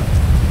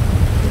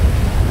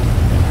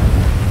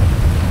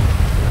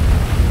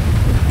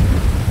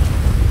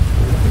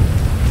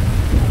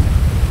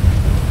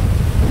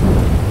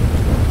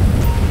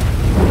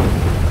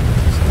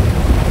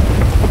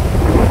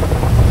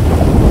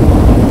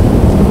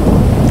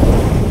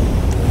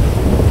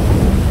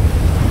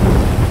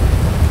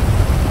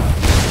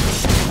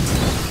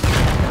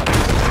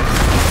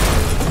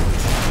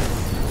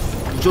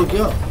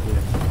 무적이야?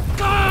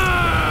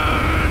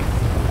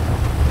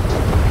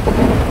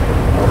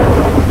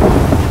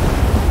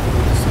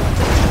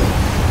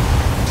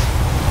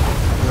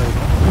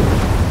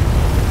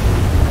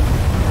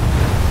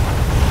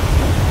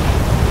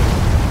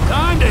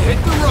 Time to hit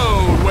the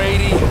road,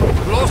 Wadey.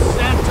 Los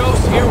Santos,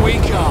 here we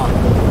come.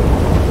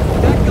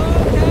 That go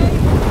okay?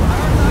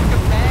 I heard like a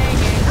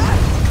banging,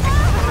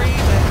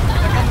 screaming,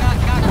 like I'm not the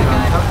guy.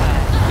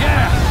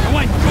 Yeah, it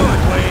went good,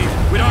 Wade.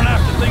 We don't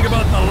have to think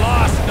about the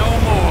loss no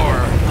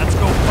more. Let's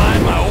go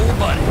find my old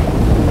buddy.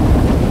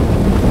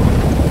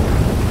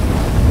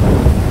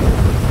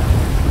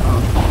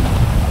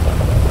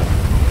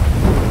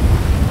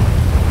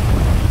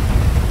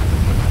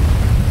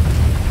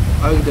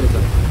 아, 여기다, 여기다.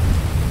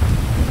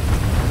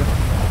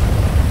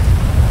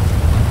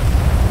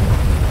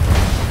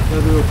 야, 너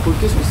이거 볼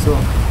깰 수 있어.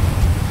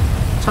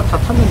 차 다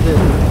탔는데.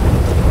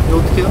 이거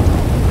어떻게 해요?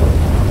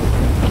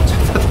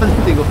 차 다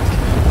탔는데 이거 어떻게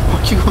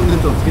바퀴가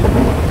없는데 어떻게 해?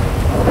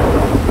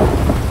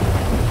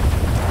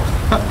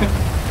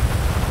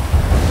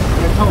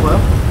 그냥 타고 가요?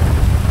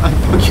 아니,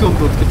 바퀴가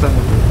없는데 어떻게 타는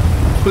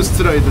거야?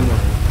 고스트라이더냐.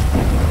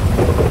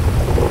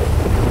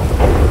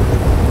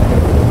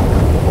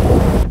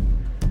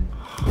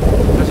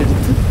 다시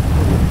리트?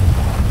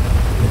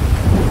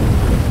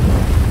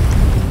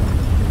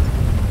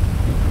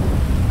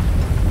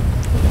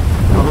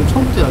 아, 그럼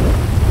처음부터 해야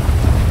돼?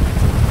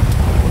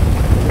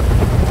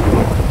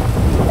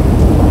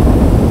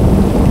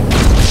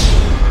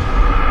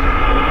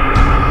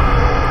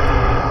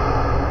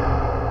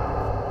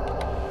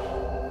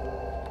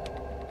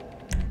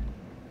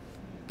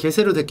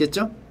 개세로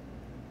됐겠죠?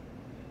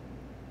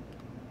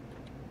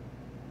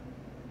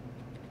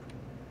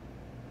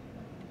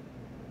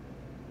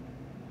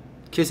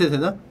 개세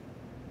되나?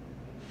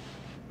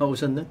 아,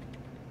 오셨네?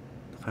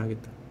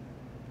 가야겠다.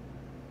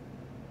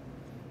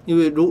 이거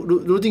왜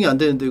로딩이 안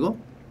되는데, 이거?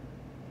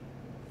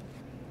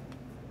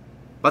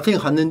 마탱이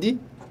갔는디?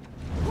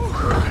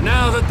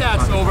 Now that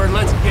that's over,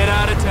 let's get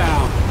out of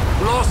town.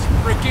 Los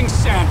freaking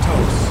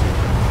Santos.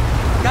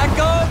 That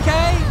go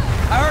okay?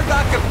 I heard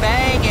like a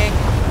banging,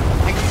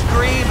 like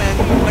screaming,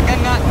 like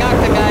I'm not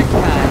the guy's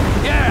kind.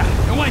 Yeah,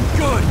 it went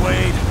good,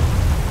 Wade.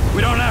 We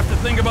don't have to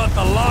think about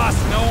the loss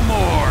no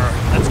more.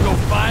 Let's go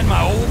find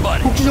my old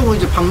buddy. 폭주정은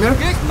이제 박멸?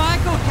 This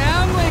Michael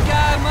Townley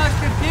guy must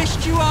have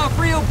pissed you off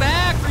real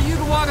bad for you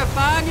to want to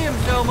find him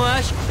so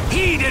much.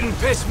 He didn't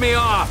piss me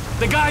off.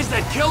 The guys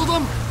that killed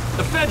him,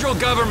 the federal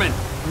government,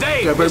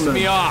 they pissed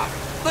me off.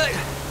 But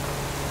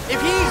if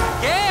he's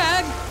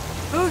dead,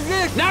 who's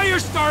this? Now you're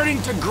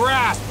starting to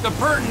grasp the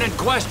pertinent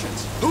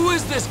questions. Who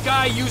is this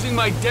guy using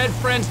my dead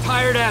friend's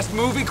tired-ass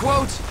movie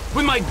quotes?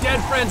 With my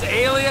dead friend's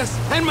alias?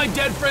 And my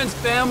dead friend's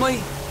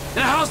family? In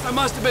a house that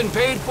must have been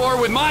paid for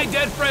with my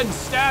dead friend's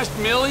stashed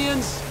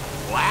millions?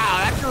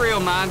 Wow, that's a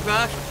real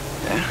mindfuck.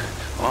 Yeah,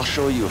 I'll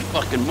show you a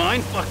fucking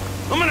mindfuck.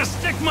 I'm gonna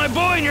stick my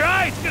boy in your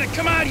eye. It's gonna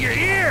come out of your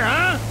ear,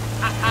 huh?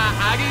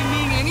 I didn't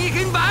mean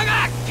anything by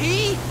that,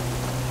 T.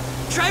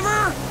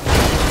 Trevor?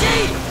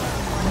 T!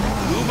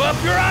 Move up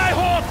your eye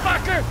hole,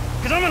 fucker!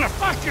 Cause I'm gonna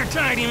fuck your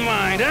tiny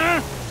mind,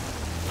 huh?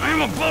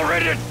 I'm about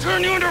ready to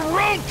turn you into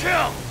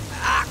roadkill!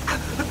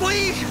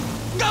 Please,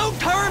 don't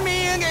turn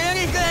me into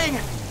anything!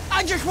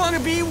 I just want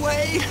to be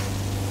Wade.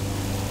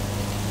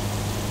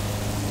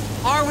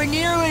 Are we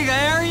nearly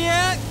there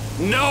yet?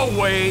 No,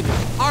 Wade.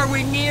 Are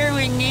we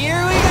nearly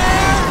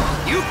there?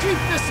 You keep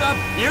this up,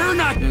 you're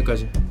not...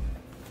 여기까지.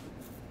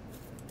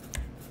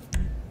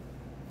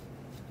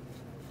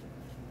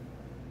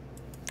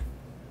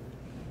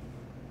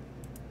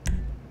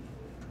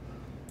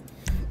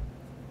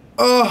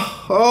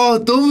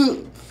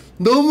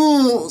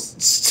 너무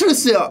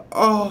스트레스야.